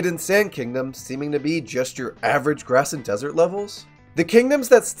Cascade and Sand Kingdom seeming to be just your average grass and desert levels, the kingdoms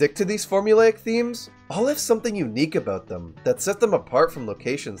that stick to these formulaic themes all have something unique about them that set them apart from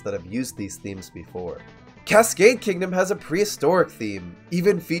locations that have used these themes before. Cascade Kingdom has a prehistoric theme,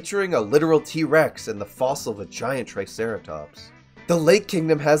 even featuring a literal T-Rex and the fossil of a giant Triceratops. The Lake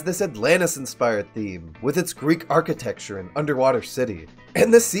Kingdom has this Atlantis-inspired theme, with its Greek architecture and underwater city.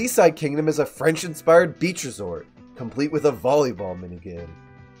 And the Seaside Kingdom is a French-inspired beach resort, complete with a volleyball minigame.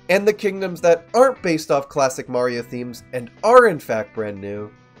 And the kingdoms that aren't based off classic Mario themes and are in fact brand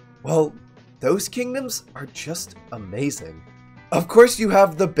new, well, those kingdoms are just amazing. Of course you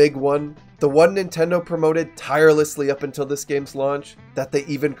have the big one, the one Nintendo promoted tirelessly up until this game's launch, that they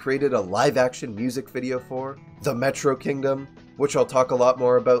even created a live-action music video for, the Metro Kingdom, which I'll talk a lot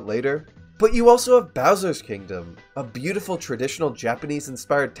more about later. But you also have Bowser's Kingdom, a beautiful traditional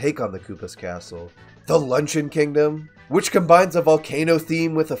Japanese-inspired take on the Koopa's castle. The Luncheon Kingdom, which combines a volcano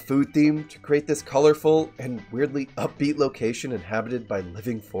theme with a food theme to create this colorful and weirdly upbeat location inhabited by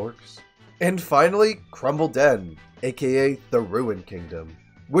living forks. And finally, Crumble Den, aka the Ruin Kingdom,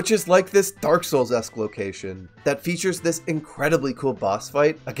 which is like this Dark Souls-esque location that features this incredibly cool boss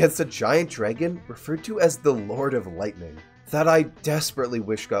fight against a giant dragon referred to as the Lord of Lightning, that I desperately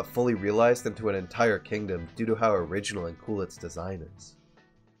wish got fully realized into an entire kingdom due to how original and cool its design is.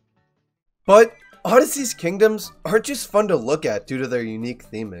 But Odyssey's kingdoms aren't just fun to look at due to their unique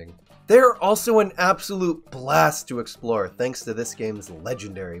theming. They are also an absolute blast to explore thanks to this game's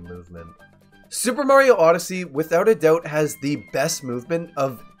legendary movement. Super Mario Odyssey without a doubt has the best movement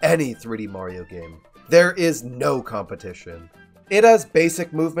of any 3D Mario game. There is no competition. It has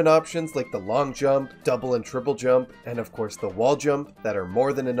basic movement options like the long jump, double and triple jump, and of course the wall jump that are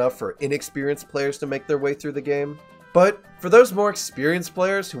more than enough for inexperienced players to make their way through the game. But for those more experienced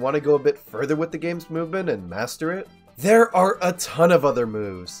players who want to go a bit further with the game's movement and master it, there are a ton of other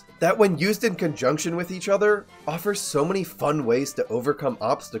moves that when used in conjunction with each other, offer so many fun ways to overcome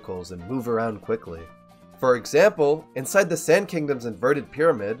obstacles and move around quickly. For example, inside the Sand Kingdom's inverted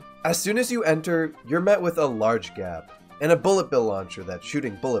pyramid, as soon as you enter, you're met with a large gap, and a bullet bill launcher that's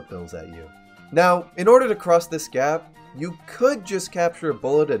shooting bullet bills at you. Now, in order to cross this gap, you could just capture a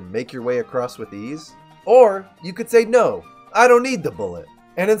bullet and make your way across with ease, or you could say no, I don't need the bullet,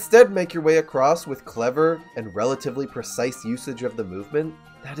 and instead make your way across with clever and relatively precise usage of the movement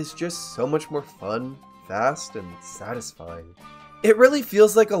that is just so much more fun, fast, and satisfying. It really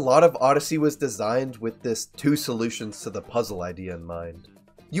feels like a lot of Odyssey was designed with this two solutions to the puzzle idea in mind.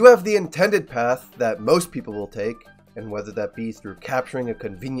 You have the intended path that most people will take, and whether that be through capturing a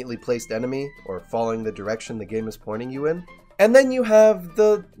conveniently placed enemy or following the direction the game is pointing you in. And then you have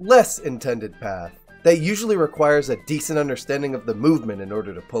the less intended path that usually requires a decent understanding of the movement in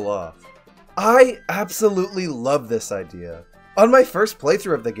order to pull off. I absolutely love this idea. On my first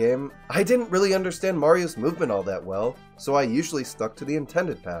playthrough of the game, I didn't really understand Mario's movement all that well, so I usually stuck to the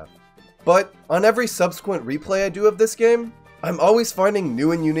intended path. But on every subsequent replay I do of this game, I'm always finding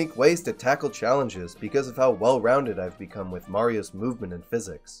new and unique ways to tackle challenges because of how well-rounded I've become with Mario's movement and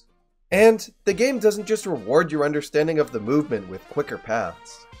physics. And the game doesn't just reward your understanding of the movement with quicker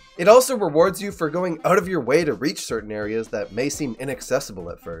paths. It also rewards you for going out of your way to reach certain areas that may seem inaccessible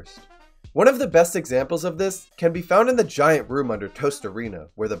at first. One of the best examples of this can be found in the giant room under Toast Arena,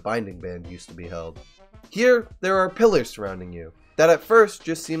 where the binding band used to be held. Here, there are pillars surrounding you, that at first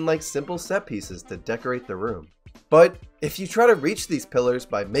just seem like simple set pieces to decorate the room. But if you try to reach these pillars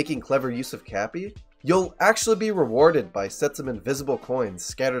by making clever use of Cappy, you'll actually be rewarded by sets of invisible coins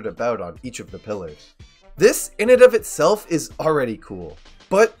scattered about on each of the pillars. This in and of itself is already cool,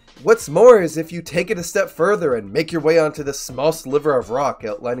 but what's more is if you take it a step further and make your way onto this small sliver of rock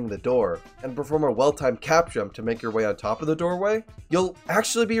outlining the door, and perform a well-timed cap jump to make your way on top of the doorway, you'll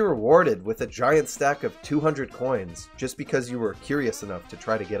actually be rewarded with a giant stack of 200 coins just because you were curious enough to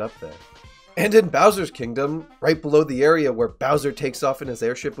try to get up there. And in Bowser's Kingdom, right below the area where Bowser takes off in his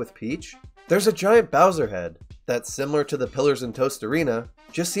airship with Peach, there's a giant Bowser head that's similar to the pillars in Toast Arena,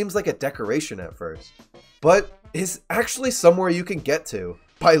 just seems like a decoration at first, but is actually somewhere you can get to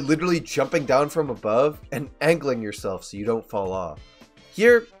by literally jumping down from above and angling yourself so you don't fall off.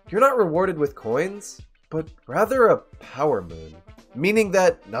 Here, you're not rewarded with coins, but rather a power moon, meaning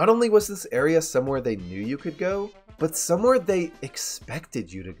that not only was this area somewhere they knew you could go, but somewhere they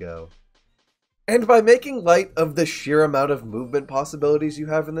expected you to go. And by making light of the sheer amount of movement possibilities you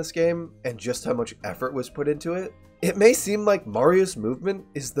have in this game, and just how much effort was put into it, it may seem like Mario's movement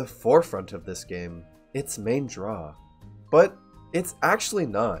is the forefront of this game, its main draw. But it's actually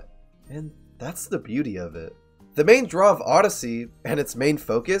not, and that's the beauty of it. The main draw of Odyssey, and its main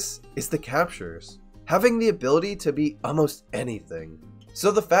focus, is the captures, having the ability to be almost anything.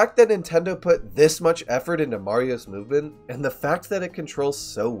 So the fact that Nintendo put this much effort into Mario's movement, and the fact that it controls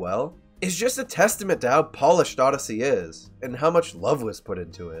so well, is just a testament to how polished Odyssey is, and how much love was put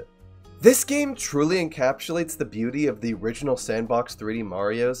into it. This game truly encapsulates the beauty of the original sandbox 3D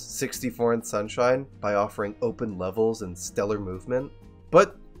Mario's 64 and Sunshine by offering open levels and stellar movement,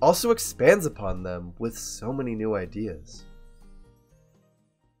 but also expands upon them with so many new ideas.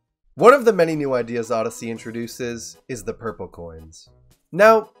 One of the many new ideas Odyssey introduces is the purple coins.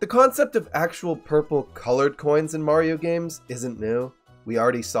 Now, the concept of actual purple colored coins in Mario games isn't new. We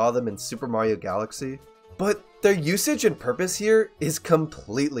already saw them in Super Mario Galaxy, but their usage and purpose here is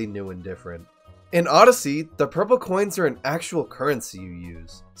completely new and different. In Odyssey, the purple coins are an actual currency you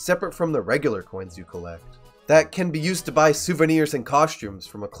use, separate from the regular coins you collect, that can be used to buy souvenirs and costumes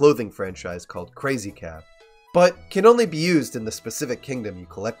from a clothing franchise called Crazy Cat, but can only be used in the specific kingdom you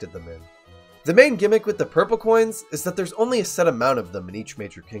collected them in. The main gimmick with the purple coins is that there's only a set amount of them in each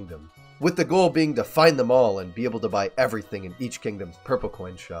major kingdom, with the goal being to find them all and be able to buy everything in each kingdom's purple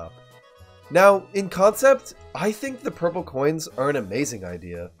coin shop. Now, in concept, I think the purple coins are an amazing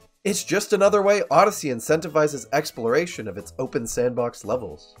idea. It's just another way Odyssey incentivizes exploration of its open sandbox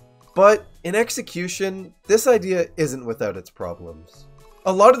levels. But in execution, this idea isn't without its problems.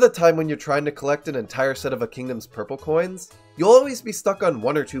 A lot of the time when you're trying to collect an entire set of a kingdom's purple coins, you'll always be stuck on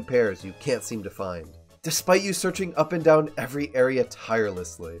one or two pairs you can't seem to find, despite you searching up and down every area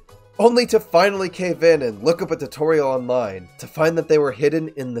tirelessly, only to finally cave in and look up a tutorial online to find that they were hidden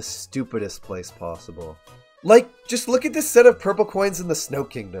in the stupidest place possible. Like, just look at this set of purple coins in the Snow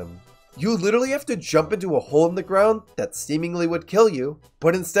Kingdom. You literally have to jump into a hole in the ground that seemingly would kill you,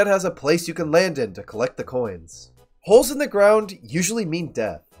 but instead has a place you can land in to collect the coins. Holes in the ground usually mean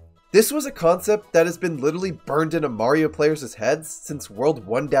death. This was a concept that has been literally burned into Mario players' heads since World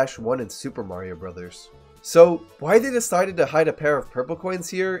 1-1 in Super Mario Bros. So why they decided to hide a pair of purple coins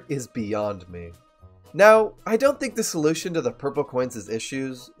here is beyond me. Now, I don't think the solution to the purple coins'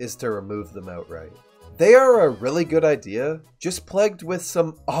 issues is to remove them outright. They are a really good idea, just plagued with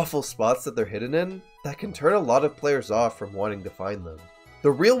some awful spots that they're hidden in that can turn a lot of players off from wanting to find them.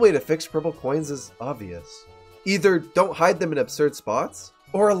 The real way to fix purple coins is obvious. Either don't hide them in absurd spots,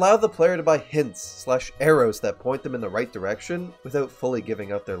 or allow the player to buy hints/arrows that point them in the right direction without fully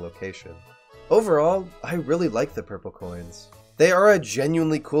giving out their location. Overall, I really like the purple coins. They are a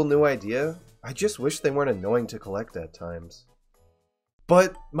genuinely cool new idea, I just wish they weren't annoying to collect at times.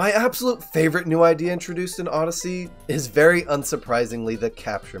 But my absolute favorite new idea introduced in Odyssey is very unsurprisingly the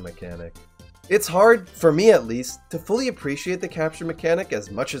capture mechanic. It's hard, for me at least, to fully appreciate the capture mechanic as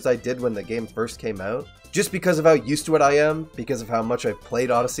much as I did when the game first came out, just because of how used to it I am, because of how much I've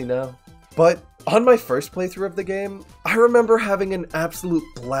played Odyssey now. But on my first playthrough of the game, I remember having an absolute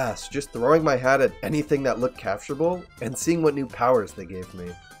blast just throwing my hat at anything that looked capturable and seeing what new powers they gave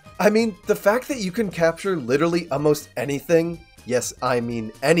me. I mean, the fact that you can capture literally almost anything yes, I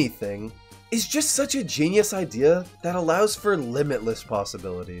mean anything, is just such a genius idea that allows for limitless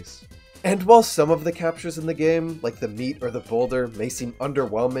possibilities. And while some of the captures in the game, like the meat or the boulder, may seem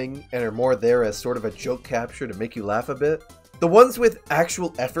underwhelming and are more there as sort of a joke capture to make you laugh a bit, the ones with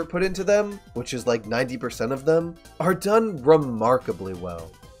actual effort put into them, which is like 90% of them, are done remarkably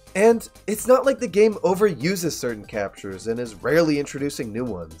well. And it's not like the game overuses certain captures and is rarely introducing new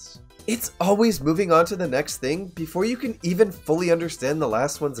ones. It's always moving on to the next thing before you can even fully understand the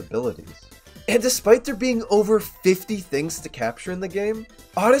last one's abilities. And despite there being over 50 things to capture in the game,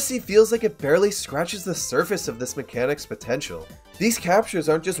 Odyssey feels like it barely scratches the surface of this mechanic's potential. These captures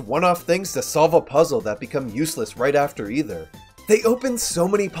aren't just one-off things to solve a puzzle that become useless right after either. They open so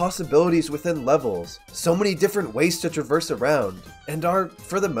many possibilities within levels, so many different ways to traverse around, and are,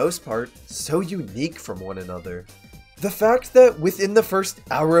 for the most part, so unique from one another. The fact that within the first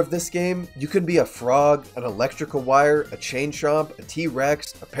hour of this game, you can be a frog, an electrical wire, a chain chomp, a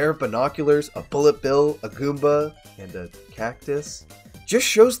T-Rex, a pair of binoculars, a bullet bill, a Goomba, and a cactus, just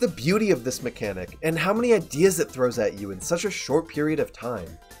shows the beauty of this mechanic and how many ideas it throws at you in such a short period of time.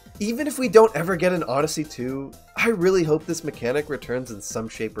 Even if we don't ever get an Odyssey 2, I really hope this mechanic returns in some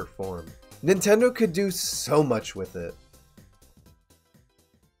shape or form. Nintendo could do so much with it.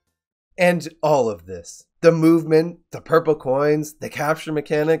 And all of this, the movement, the purple coins, the capture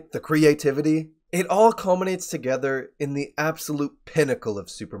mechanic, the creativity, it all culminates together in the absolute pinnacle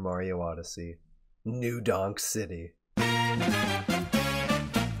of Super Mario Odyssey, New Donk City.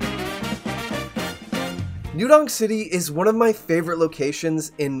 New Donk City is one of my favorite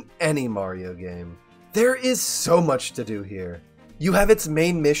locations in any Mario game. There is so much to do here. You have its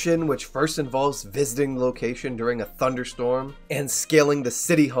main mission, which first involves visiting the location during a thunderstorm and scaling the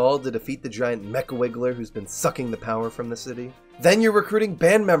city hall to defeat the giant Mecha Wiggler who's been sucking the power from the city. Then you're recruiting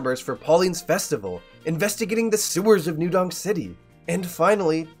band members for Pauline's festival, investigating the sewers of New Donk City, and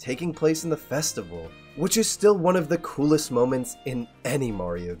finally taking place in the festival, which is still one of the coolest moments in any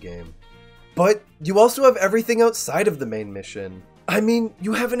Mario game. But you also have everything outside of the main mission. I mean,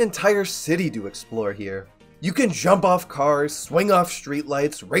 you have an entire city to explore here. You can jump off cars, swing off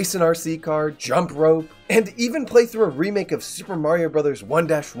streetlights, race an RC car, jump rope, and even play through a remake of Super Mario Bros.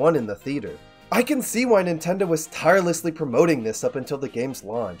 1-1 in the theater. I can see why Nintendo was tirelessly promoting this up until the game's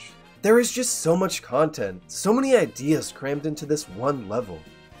launch. There is just so much content, so many ideas crammed into this one level.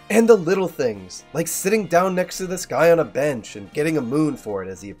 And the little things, like sitting down next to this guy on a bench and getting a moon for it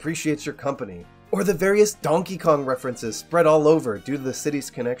as he appreciates your company, or the various Donkey Kong references spread all over due to the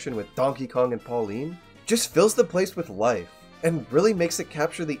city's connection with Donkey Kong and Pauline, just fills the place with life, and really makes it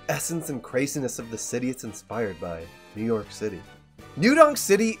capture the essence and craziness of the city it's inspired by, New York City. New Donk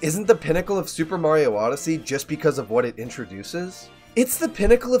City isn't the pinnacle of Super Mario Odyssey just because of what it introduces. It's the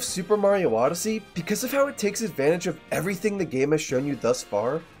pinnacle of Super Mario Odyssey because of how it takes advantage of everything the game has shown you thus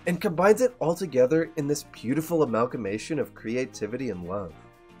far and combines it all together in this beautiful amalgamation of creativity and love.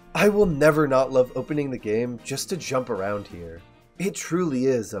 I will never not love opening the game just to jump around here. It truly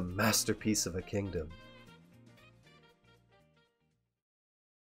is a masterpiece of a kingdom.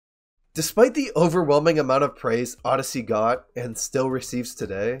 Despite the overwhelming amount of praise Odyssey got and still receives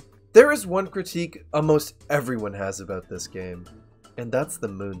today, there is one critique almost everyone has about this game. And that's the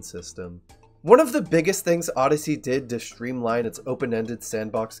moon system. One of the biggest things Odyssey did to streamline its open-ended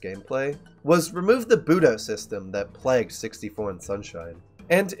sandbox gameplay was remove the boot-out system that plagued 64 and Sunshine,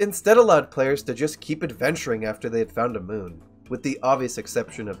 and instead allowed players to just keep adventuring after they had found a moon, with the obvious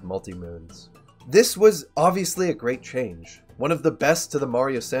exception of multi-moons. This was obviously a great change, one of the best to the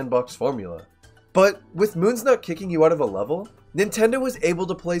Mario sandbox formula. But with moons not kicking you out of a level, Nintendo was able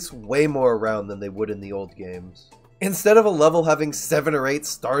to place way more around than they would in the old games. Instead of a level having 7 or 8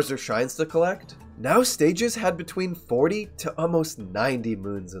 stars or shines to collect, now stages had between 40 to almost 90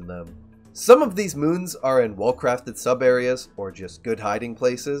 moons in them. Some of these moons are in well-crafted sub-areas or just good hiding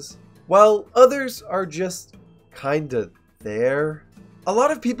places, while others are just kinda there. A lot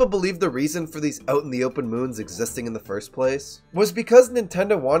of people believe the reason for these out-in-the-open moons existing in the first place was because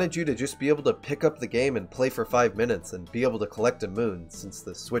Nintendo wanted you to just be able to pick up the game and play for 5 minutes and be able to collect a moon, since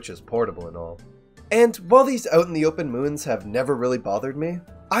the Switch is portable and all. And while these out-in-the-open moons have never really bothered me,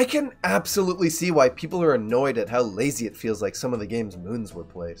 I can absolutely see why people are annoyed at how lazy it feels like some of the game's moons were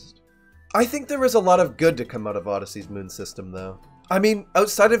placed. I think there is a lot of good to come out of Odyssey's moon system though. I mean,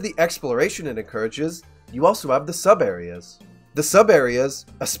 outside of the exploration it encourages, you also have the sub-areas. The sub-areas,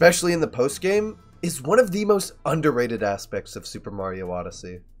 especially in the post-game, is one of the most underrated aspects of Super Mario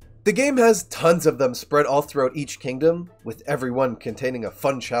Odyssey. The game has tons of them spread all throughout each kingdom, with every one containing a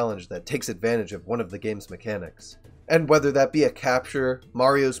fun challenge that takes advantage of one of the game's mechanics. And whether that be a capture,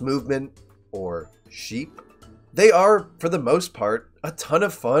 Mario's movement, or sheep, They are, for the most part, a ton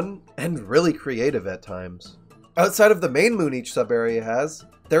of fun and really creative at times. Outside of the main moon each sub-area has,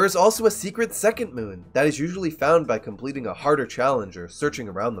 there is also a secret second moon that is usually found by completing a harder challenge or searching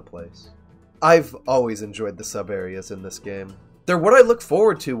around the place. I've always enjoyed the sub-areas in this game. They're what I look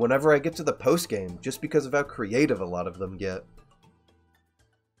forward to whenever I get to the post-game, just because of how creative a lot of them get.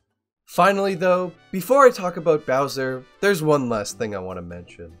 Finally though, before I talk about Bowser, there's one last thing I want to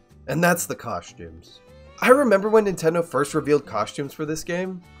mention, and that's the costumes. I remember when Nintendo first revealed costumes for this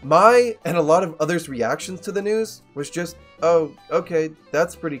game, my and a lot of others' reactions to the news was just, oh, okay,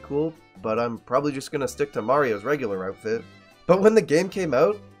 that's pretty cool, but I'm probably just gonna stick to Mario's regular outfit. But when the game came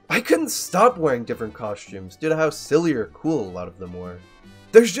out, I couldn't stop wearing different costumes due to how silly or cool a lot of them were.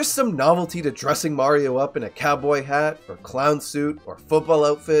 There's just some novelty to dressing Mario up in a cowboy hat, or clown suit, or football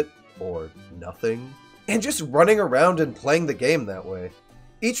outfit, or nothing, and just running around and playing the game that way.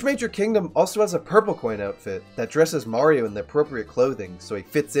 Each major kingdom also has a purple coin outfit that dresses Mario in the appropriate clothing so he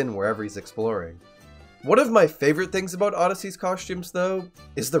fits in wherever he's exploring. One of my favorite things about Odyssey's costumes though,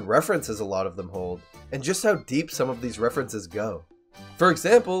 is the references a lot of them hold, and just how deep some of these references go. For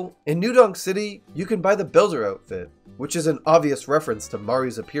example, in New Donk City, you can buy the Builder outfit, which is an obvious reference to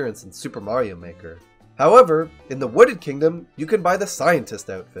Mario's appearance in Super Mario Maker. However, in the Wooded Kingdom, you can buy the Scientist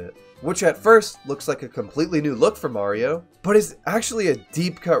outfit, which at first looks like a completely new look for Mario, but is actually a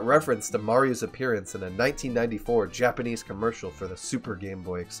deep-cut reference to Mario's appearance in a 1994 Japanese commercial for the Super Game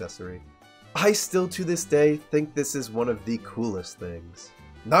Boy accessory. I still to this day think this is one of the coolest things.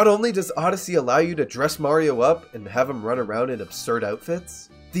 Not only does Odyssey allow you to dress Mario up and have him run around in absurd outfits,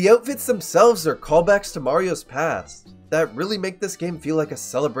 the outfits themselves are callbacks to Mario's past that really make this game feel like a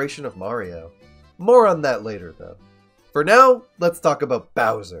celebration of Mario. More on that later though. For now, let's talk about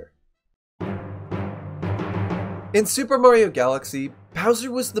Bowser. In Super Mario Galaxy,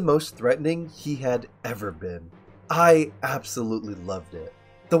 Bowser was the most threatening he had ever been. I absolutely loved it.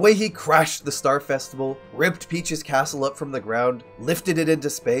 The way he crashed the Star Festival, ripped Peach's castle up from the ground, lifted it into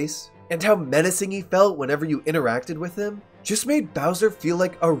space, and how menacing he felt whenever you interacted with him, just made Bowser feel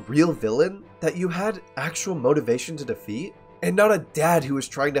like a real villain that you had actual motivation to defeat, and not a dad who was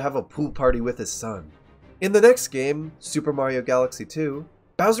trying to have a pool party with his son. In the next game, Super Mario Galaxy 2,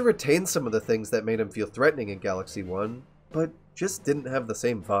 Bowser retained some of the things that made him feel threatening in Galaxy 1, but just didn't have the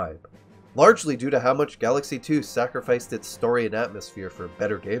same vibe. Largely due to how much Galaxy 2 sacrificed its story and atmosphere for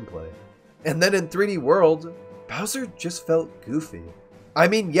better gameplay. And then in 3D World, Bowser just felt goofy. I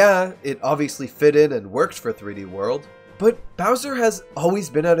mean, yeah, it obviously fit in and worked for 3D World, but Bowser has always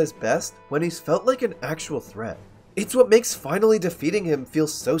been at his best when he's felt like an actual threat. It's what makes finally defeating him feel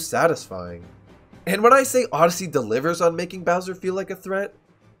so satisfying. And when I say Odyssey delivers on making Bowser feel like a threat,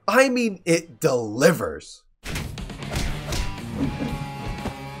 I mean it delivers.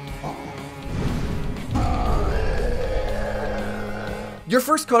 Your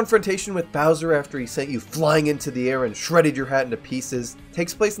first confrontation with Bowser after he sent you flying into the air and shredded your hat into pieces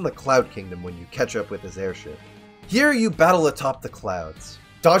takes place in the Cloud Kingdom when you catch up with his airship. Here you battle atop the clouds,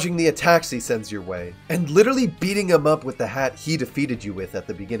 dodging the attacks he sends your way, and literally beating him up with the hat he defeated you with at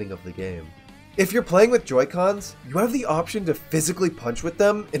the beginning of the game. If you're playing with Joy-Cons, you have the option to physically punch with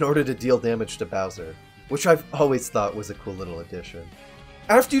them in order to deal damage to Bowser, which I've always thought was a cool little addition.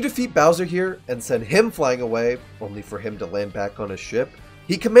 After you defeat Bowser here and send him flying away, only for him to land back on his ship,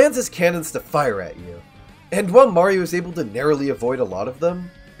 he commands his cannons to fire at you. And while Mario is able to narrowly avoid a lot of them,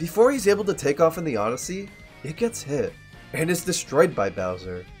 before he's able to take off in the Odyssey, it gets hit, and is destroyed by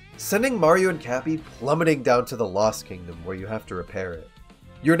Bowser, sending Mario and Cappy plummeting down to the Lost Kingdom where you have to repair it.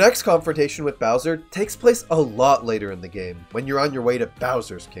 Your next confrontation with Bowser takes place a lot later in the game, when you're on your way to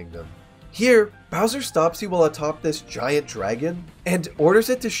Bowser's Kingdom. Here, Bowser stops you while atop this giant dragon, and orders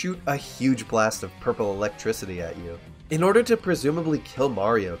it to shoot a huge blast of purple electricity at you, in order to presumably kill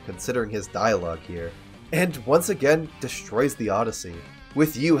Mario considering his dialogue here, and once again destroys the Odyssey,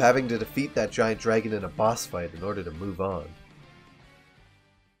 with you having to defeat that giant dragon in a boss fight in order to move on.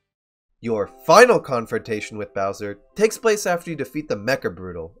 Your final confrontation with Bowser takes place after you defeat the Mecha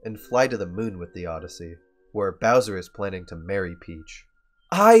Brutal and fly to the moon with the Odyssey, where Bowser is planning to marry Peach.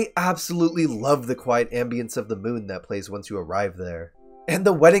 I absolutely love the quiet ambience of the moon that plays once you arrive there, and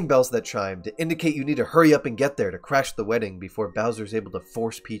the wedding bells that chime to indicate you need to hurry up and get there to crash the wedding before Bowser's able to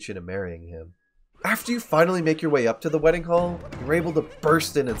force Peach into marrying him. After you finally make your way up to the wedding hall, you're able to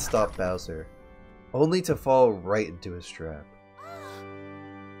burst in and stop Bowser, only to fall right into his trap.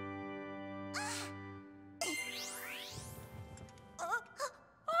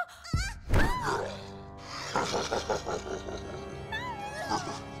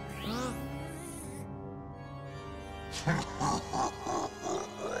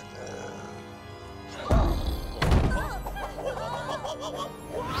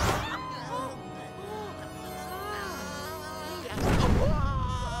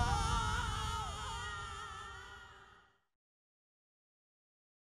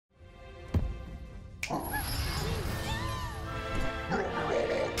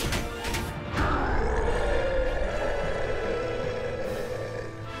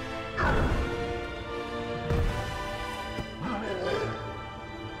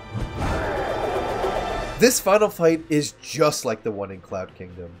 This final fight is just like the one in Cloud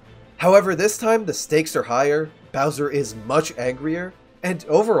Kingdom. However, this time the stakes are higher, Bowser is much angrier, and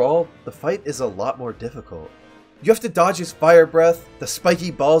overall, the fight is a lot more difficult. You have to dodge his fire breath, the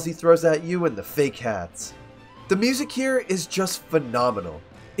spiky balls he throws at you, and the fake hats. The music here is just phenomenal.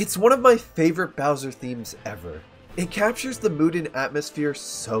 It's one of my favorite Bowser themes ever. It captures the mood and atmosphere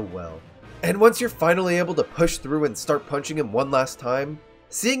so well. And once you're finally able to push through and start punching him one last time,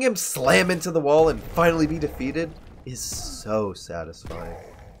 seeing him slam into the wall and finally be defeated is so satisfying.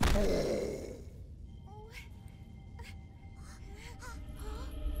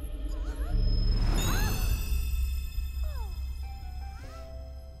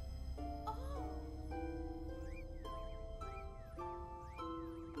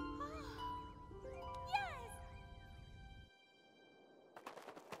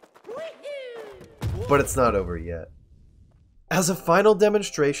 But it's not over yet. As a final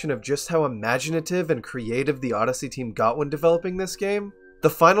demonstration of just how imaginative and creative the Odyssey team got when developing this game, the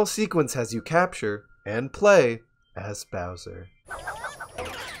final sequence has you capture and play as Bowser.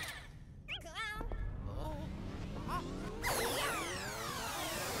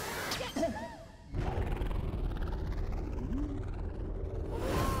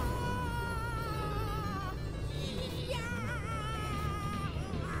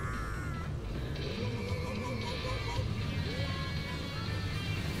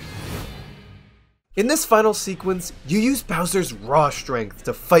 In this final sequence, you use Bowser's raw strength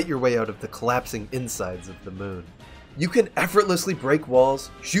to fight your way out of the collapsing insides of the moon. You can effortlessly break walls,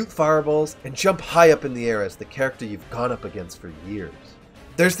 shoot fireballs, and jump high up in the air as the character you've gone up against for years.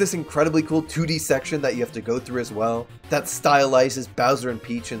 There's this incredibly cool 2D section that you have to go through as well, that stylizes Bowser and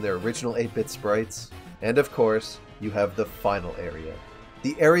Peach in their original 8-bit sprites. And of course, you have the final area.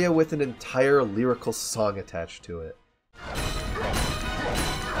 The area with an entire lyrical song attached to it.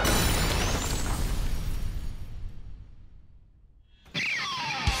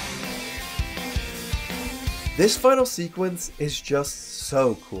 This final sequence is just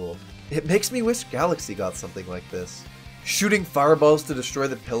so cool. It makes me wish Galaxy got something like this. Shooting fireballs to destroy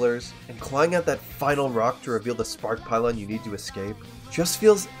the pillars, and clawing at that final rock to reveal the spark pylon you need to escape, just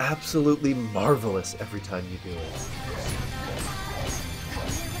feels absolutely marvelous every time you do it.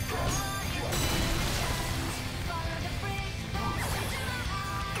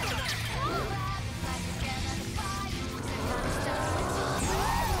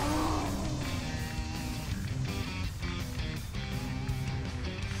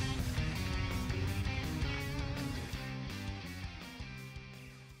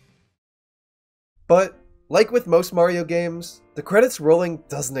 But, like with most Mario games, the credits rolling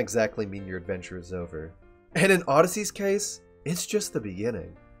doesn't exactly mean your adventure is over. And in Odyssey's case, it's just the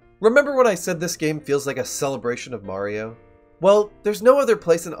beginning. Remember when I said this game feels like a celebration of Mario? Well, there's no other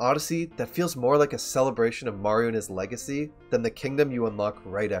place in Odyssey that feels more like a celebration of Mario and his legacy than the kingdom you unlock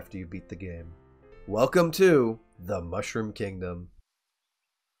right after you beat the game. Welcome to the Mushroom Kingdom.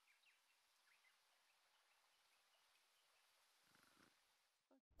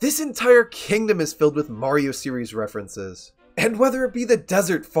 This entire kingdom is filled with Mario series references. And whether it be the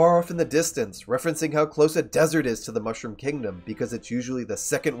desert far off in the distance, referencing how close a desert is to the Mushroom Kingdom because it's usually the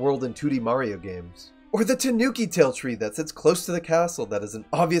second world in 2D Mario games, or the Tanuki Tail tree that sits close to the castle that is an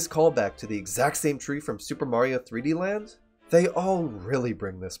obvious callback to the exact same tree from Super Mario 3D Land, they all really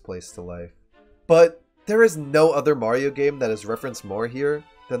bring this place to life. But there is no other Mario game that is referenced more here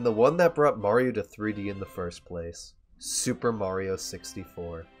than the one that brought Mario to 3D in the first place. Super Mario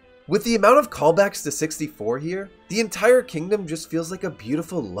 64. With the amount of callbacks to 64 here, the entire kingdom just feels like a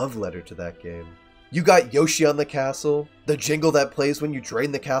beautiful love letter to that game. You got Yoshi on the castle, the jingle that plays when you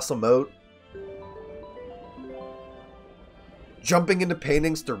drain the castle moat, jumping into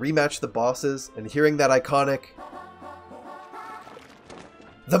paintings to rematch the bosses and hearing that iconic,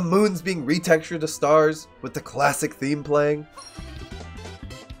 the moons being retextured to stars with the classic theme playing,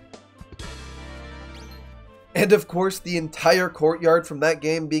 and of course, the entire courtyard from that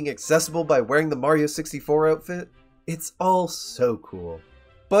game being accessible by wearing the Mario 64 outfit. It's all so cool.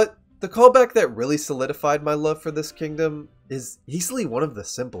 But the callback that really solidified my love for this kingdom is easily one of the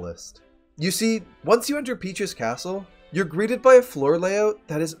simplest. You see, once you enter Peach's castle, you're greeted by a floor layout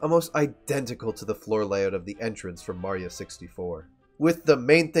that is almost identical to the floor layout of the entrance from Mario 64. with the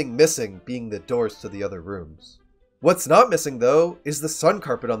main thing missing being the doors to the other rooms. What's not missing though is the sun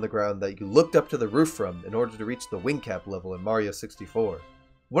carpet on the ground that you looked up to the roof from in order to reach the wing cap level in Mario 64.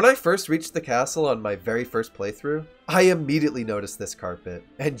 When I first reached the castle on my very first playthrough, I immediately noticed this carpet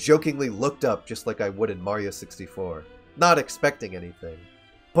and jokingly looked up just like I would in Mario 64, not expecting anything.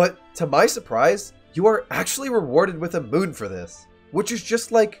 But to my surprise, you are actually rewarded with a moon for this, which is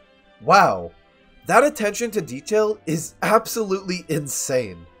just like, wow. That attention to detail is absolutely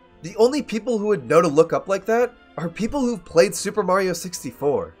insane. The only people who would know to look up like that are people who've played Super Mario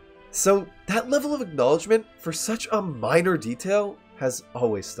 64. So that level of acknowledgement for such a minor detail has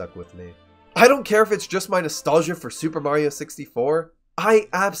always stuck with me. I don't care if it's just my nostalgia for Super Mario 64, I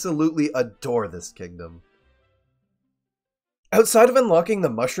absolutely adore this kingdom. Outside of unlocking the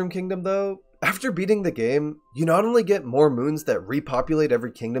Mushroom Kingdom though, after beating the game, you not only get more moons that repopulate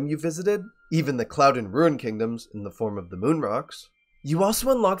every kingdom you visited, even the Cloud and Ruin kingdoms in the form of the Moon Rocks, you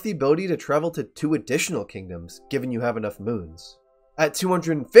also unlock the ability to travel to 2 additional kingdoms, given you have enough moons. At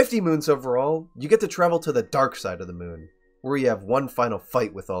 250 moons overall, you get to travel to the dark side of the moon, where you have one final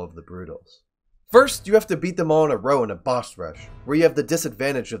fight with all of the Brutals. First, you have to beat them all in a row in a boss rush, where you have the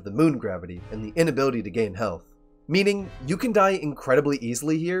disadvantage of the moon gravity and the inability to gain health, meaning you can die incredibly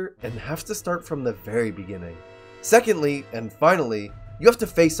easily here and have to start from the very beginning. Secondly, and finally, you have to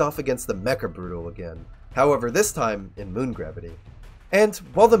face off against the Mecha Brutal again, however this time in moon gravity. And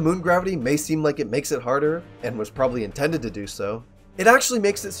while the moon gravity may seem like it makes it harder, and was probably intended to do so, it actually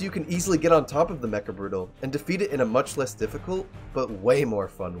makes it so you can easily get on top of the Mecha Brutal and defeat it in a much less difficult, but way more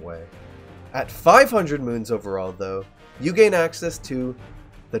fun way. At 500 moons overall though, you gain access to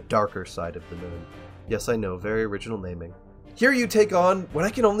the darker side of the moon. Yes, I know, very original naming. Here you take on what I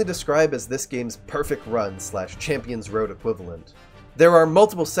can only describe as this game's perfect run / Champion's Road equivalent. There are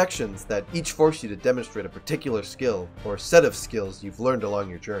multiple sections that each force you to demonstrate a particular skill or set of skills you've learned along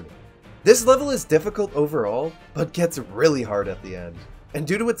your journey. This level is difficult overall, but gets really hard at the end, and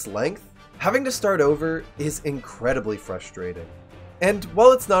due to its length, having to start over is incredibly frustrating. And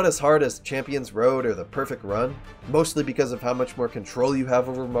while it's not as hard as Champion's Road or the Perfect Run, mostly because of how much more control you have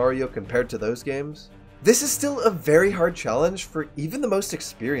over Mario compared to those games, this is still a very hard challenge for even the most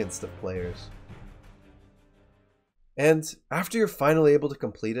experienced of players. And after you're finally able to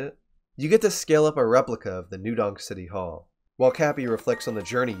complete it, you get to scale up a replica of the New Donk City Hall, while Cappy reflects on the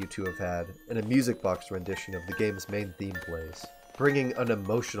journey you two have had, and a music box rendition of the game's main theme plays, bringing an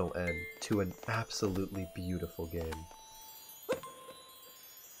emotional end to an absolutely beautiful game.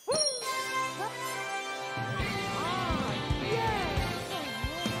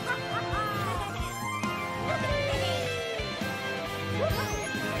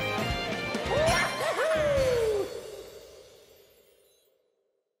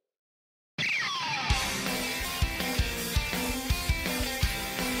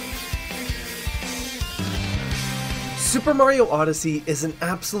 Super Mario Odyssey is an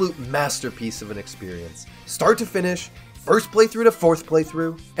absolute masterpiece of an experience. Start to finish, first playthrough to fourth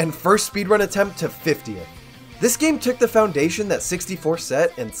playthrough, and first speedrun attempt to 50th. This game took the foundation that 64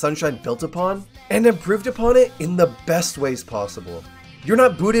 set and Sunshine built upon, and improved upon it in the best ways possible. You're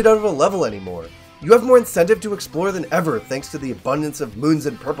not booted out of a level anymore. You have more incentive to explore than ever thanks to the abundance of moons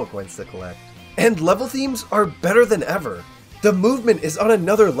and purple coins to collect. And level themes are better than ever. The movement is on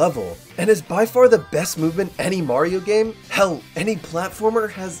another level, and is by far the best movement any Mario game, hell, any platformer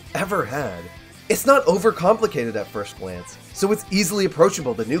has ever had. It's not overcomplicated at first glance, so it's easily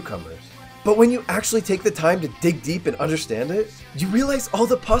approachable to newcomers. But when you actually take the time to dig deep and understand it, you realize all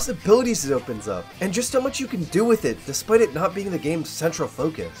the possibilities it opens up, and just how much you can do with it despite it not being the game's central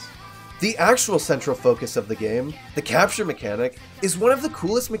focus. The actual central focus of the game, the capture mechanic, is one of the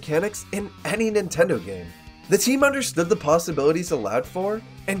coolest mechanics in any Nintendo game. The team understood the possibilities allowed for,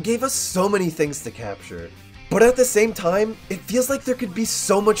 and gave us so many things to capture. But at the same time, it feels like there could be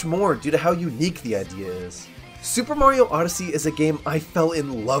so much more due to how unique the idea is. Super Mario Odyssey is a game I fell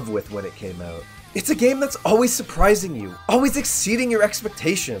in love with when it came out. It's a game that's always surprising you, always exceeding your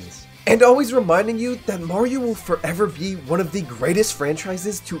expectations, and always reminding you that Mario will forever be one of the greatest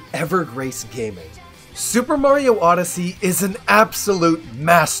franchises to ever grace gaming. Super Mario Odyssey is an absolute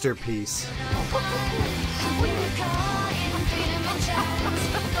masterpiece.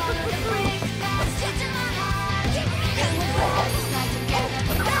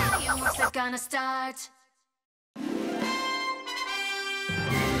 Gonna start.